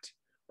not,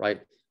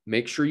 right?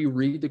 Make sure you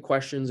read the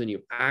questions and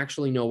you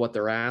actually know what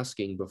they're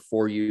asking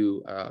before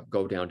you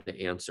go down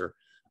to answer.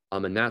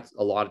 And that's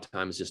a lot of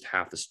times just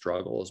half the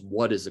struggle is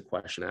what is the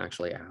question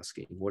actually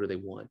asking? What do they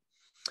want?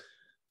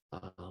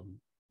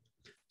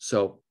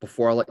 So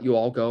before I let you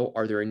all go,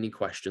 are there any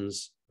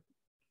questions,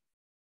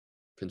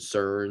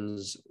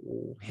 concerns,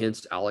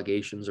 hints,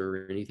 allegations,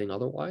 or anything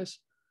otherwise?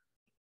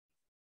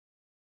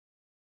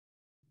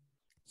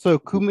 So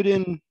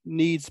Coumadin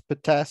needs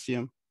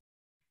potassium.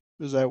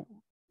 Is that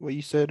what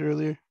you said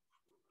earlier?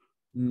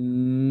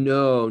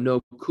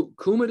 No.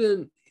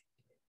 Coumadin,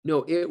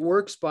 no, it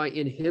works by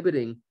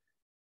inhibiting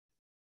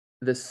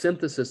the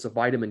synthesis of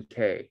vitamin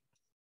K.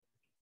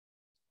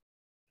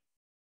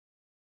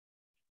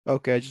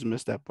 Okay, I just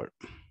missed that part.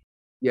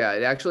 Yeah,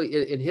 it actually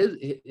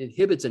it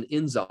inhibits an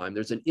enzyme.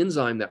 There's an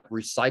enzyme that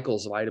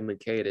recycles vitamin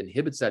K. It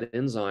inhibits that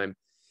enzyme,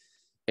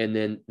 and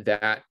then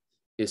that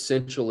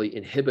essentially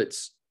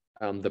inhibits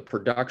the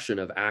production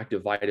of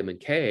active vitamin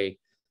K,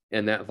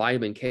 and that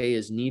vitamin K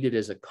is needed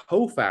as a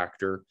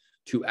cofactor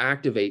to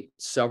activate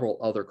several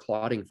other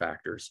clotting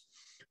factors.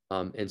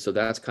 And so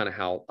that's kind of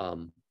how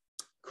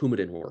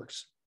Coumadin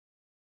works.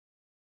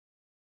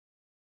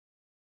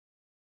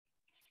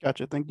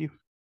 Gotcha, thank you.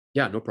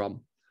 Yeah, no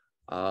problem.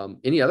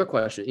 Any other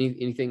question?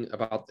 Anything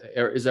about,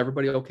 is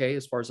everybody okay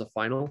as far as the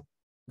final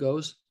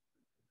goes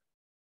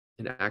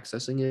and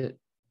accessing it?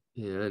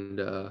 And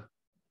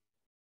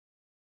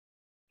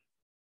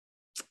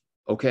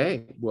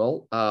okay,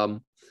 well,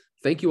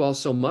 thank you all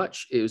so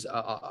much. It was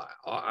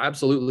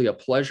absolutely a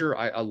pleasure.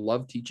 I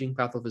love teaching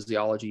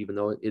pathophysiology, even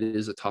though it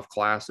is a tough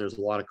class. There's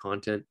a lot of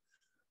content.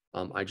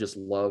 I just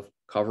love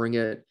covering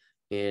it.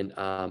 And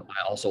I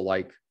also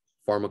like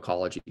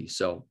pharmacology.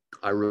 So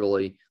I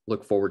really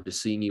look forward to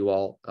seeing you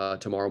all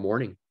tomorrow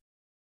morning.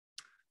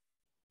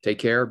 Take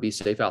care. Be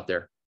safe out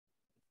there.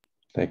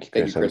 Thank you,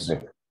 Chris. Chris.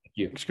 Thank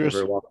you. Thanks, You're Chris.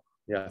 very welcome.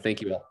 Yeah,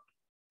 thank you all.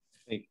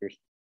 Thank you.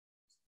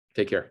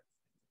 Take care.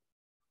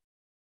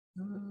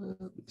 Let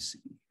me see.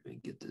 Let me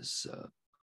get this.